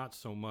not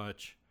so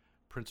much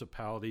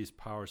principalities,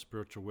 power,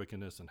 spiritual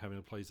wickedness, and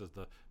heavenly places,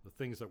 the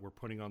things that we're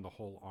putting on the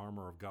whole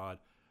armor of God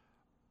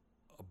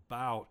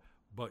about,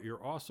 but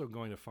you're also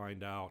going to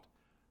find out,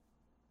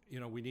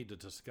 we need to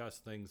discuss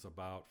things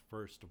about,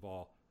 first of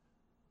all,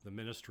 the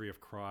ministry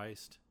of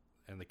Christ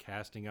and the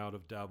casting out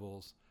of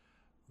devils,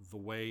 the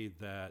way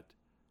that,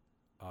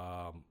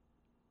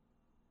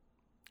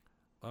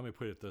 let me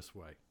put it this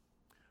way,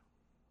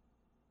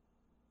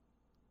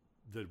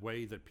 the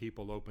way that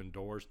people open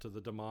doors to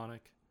the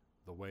demonic,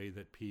 the way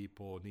that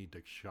people need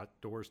to shut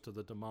doors to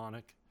the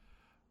demonic,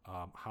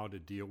 how to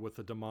deal with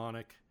the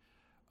demonic,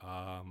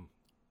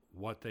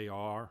 what they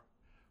are,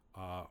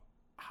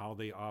 how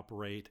they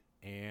operate,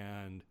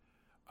 and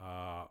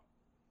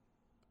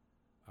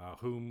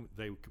whom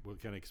they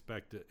can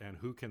expect and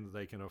who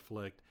they can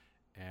afflict,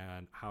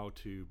 and how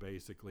to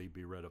basically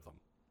be rid of them.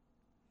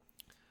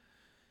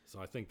 So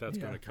I think that's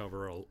going to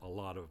cover a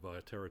lot of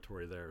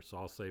territory there. So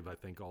I'll save, I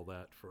think, all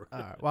that for... All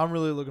right. Well, I'm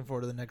really looking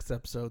forward to the next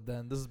episode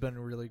then. This has been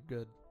really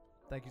good.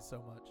 Thank you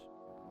so much.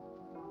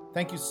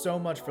 Thank you so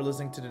much for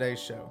listening to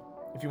today's show.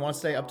 If you want to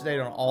stay up to date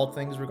on all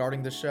things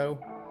regarding this show,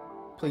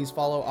 please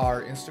follow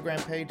our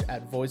Instagram page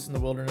at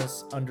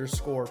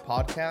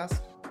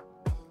voiceinthewilderness_podcast,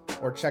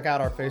 or check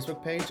out our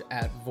Facebook page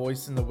at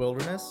Voice in the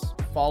Wilderness.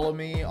 Follow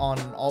me on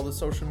all the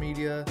social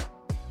media.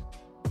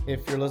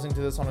 If you're listening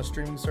to this on a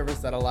streaming service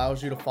that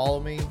allows you to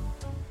follow me,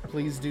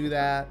 please do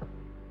that.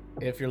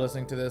 If you're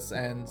listening to this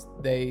and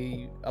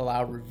they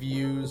allow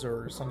reviews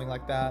or something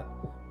like that,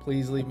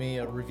 please leave me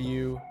a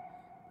review.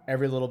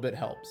 Every little bit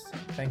helps.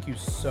 Thank you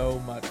so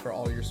much for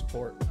all your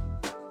support.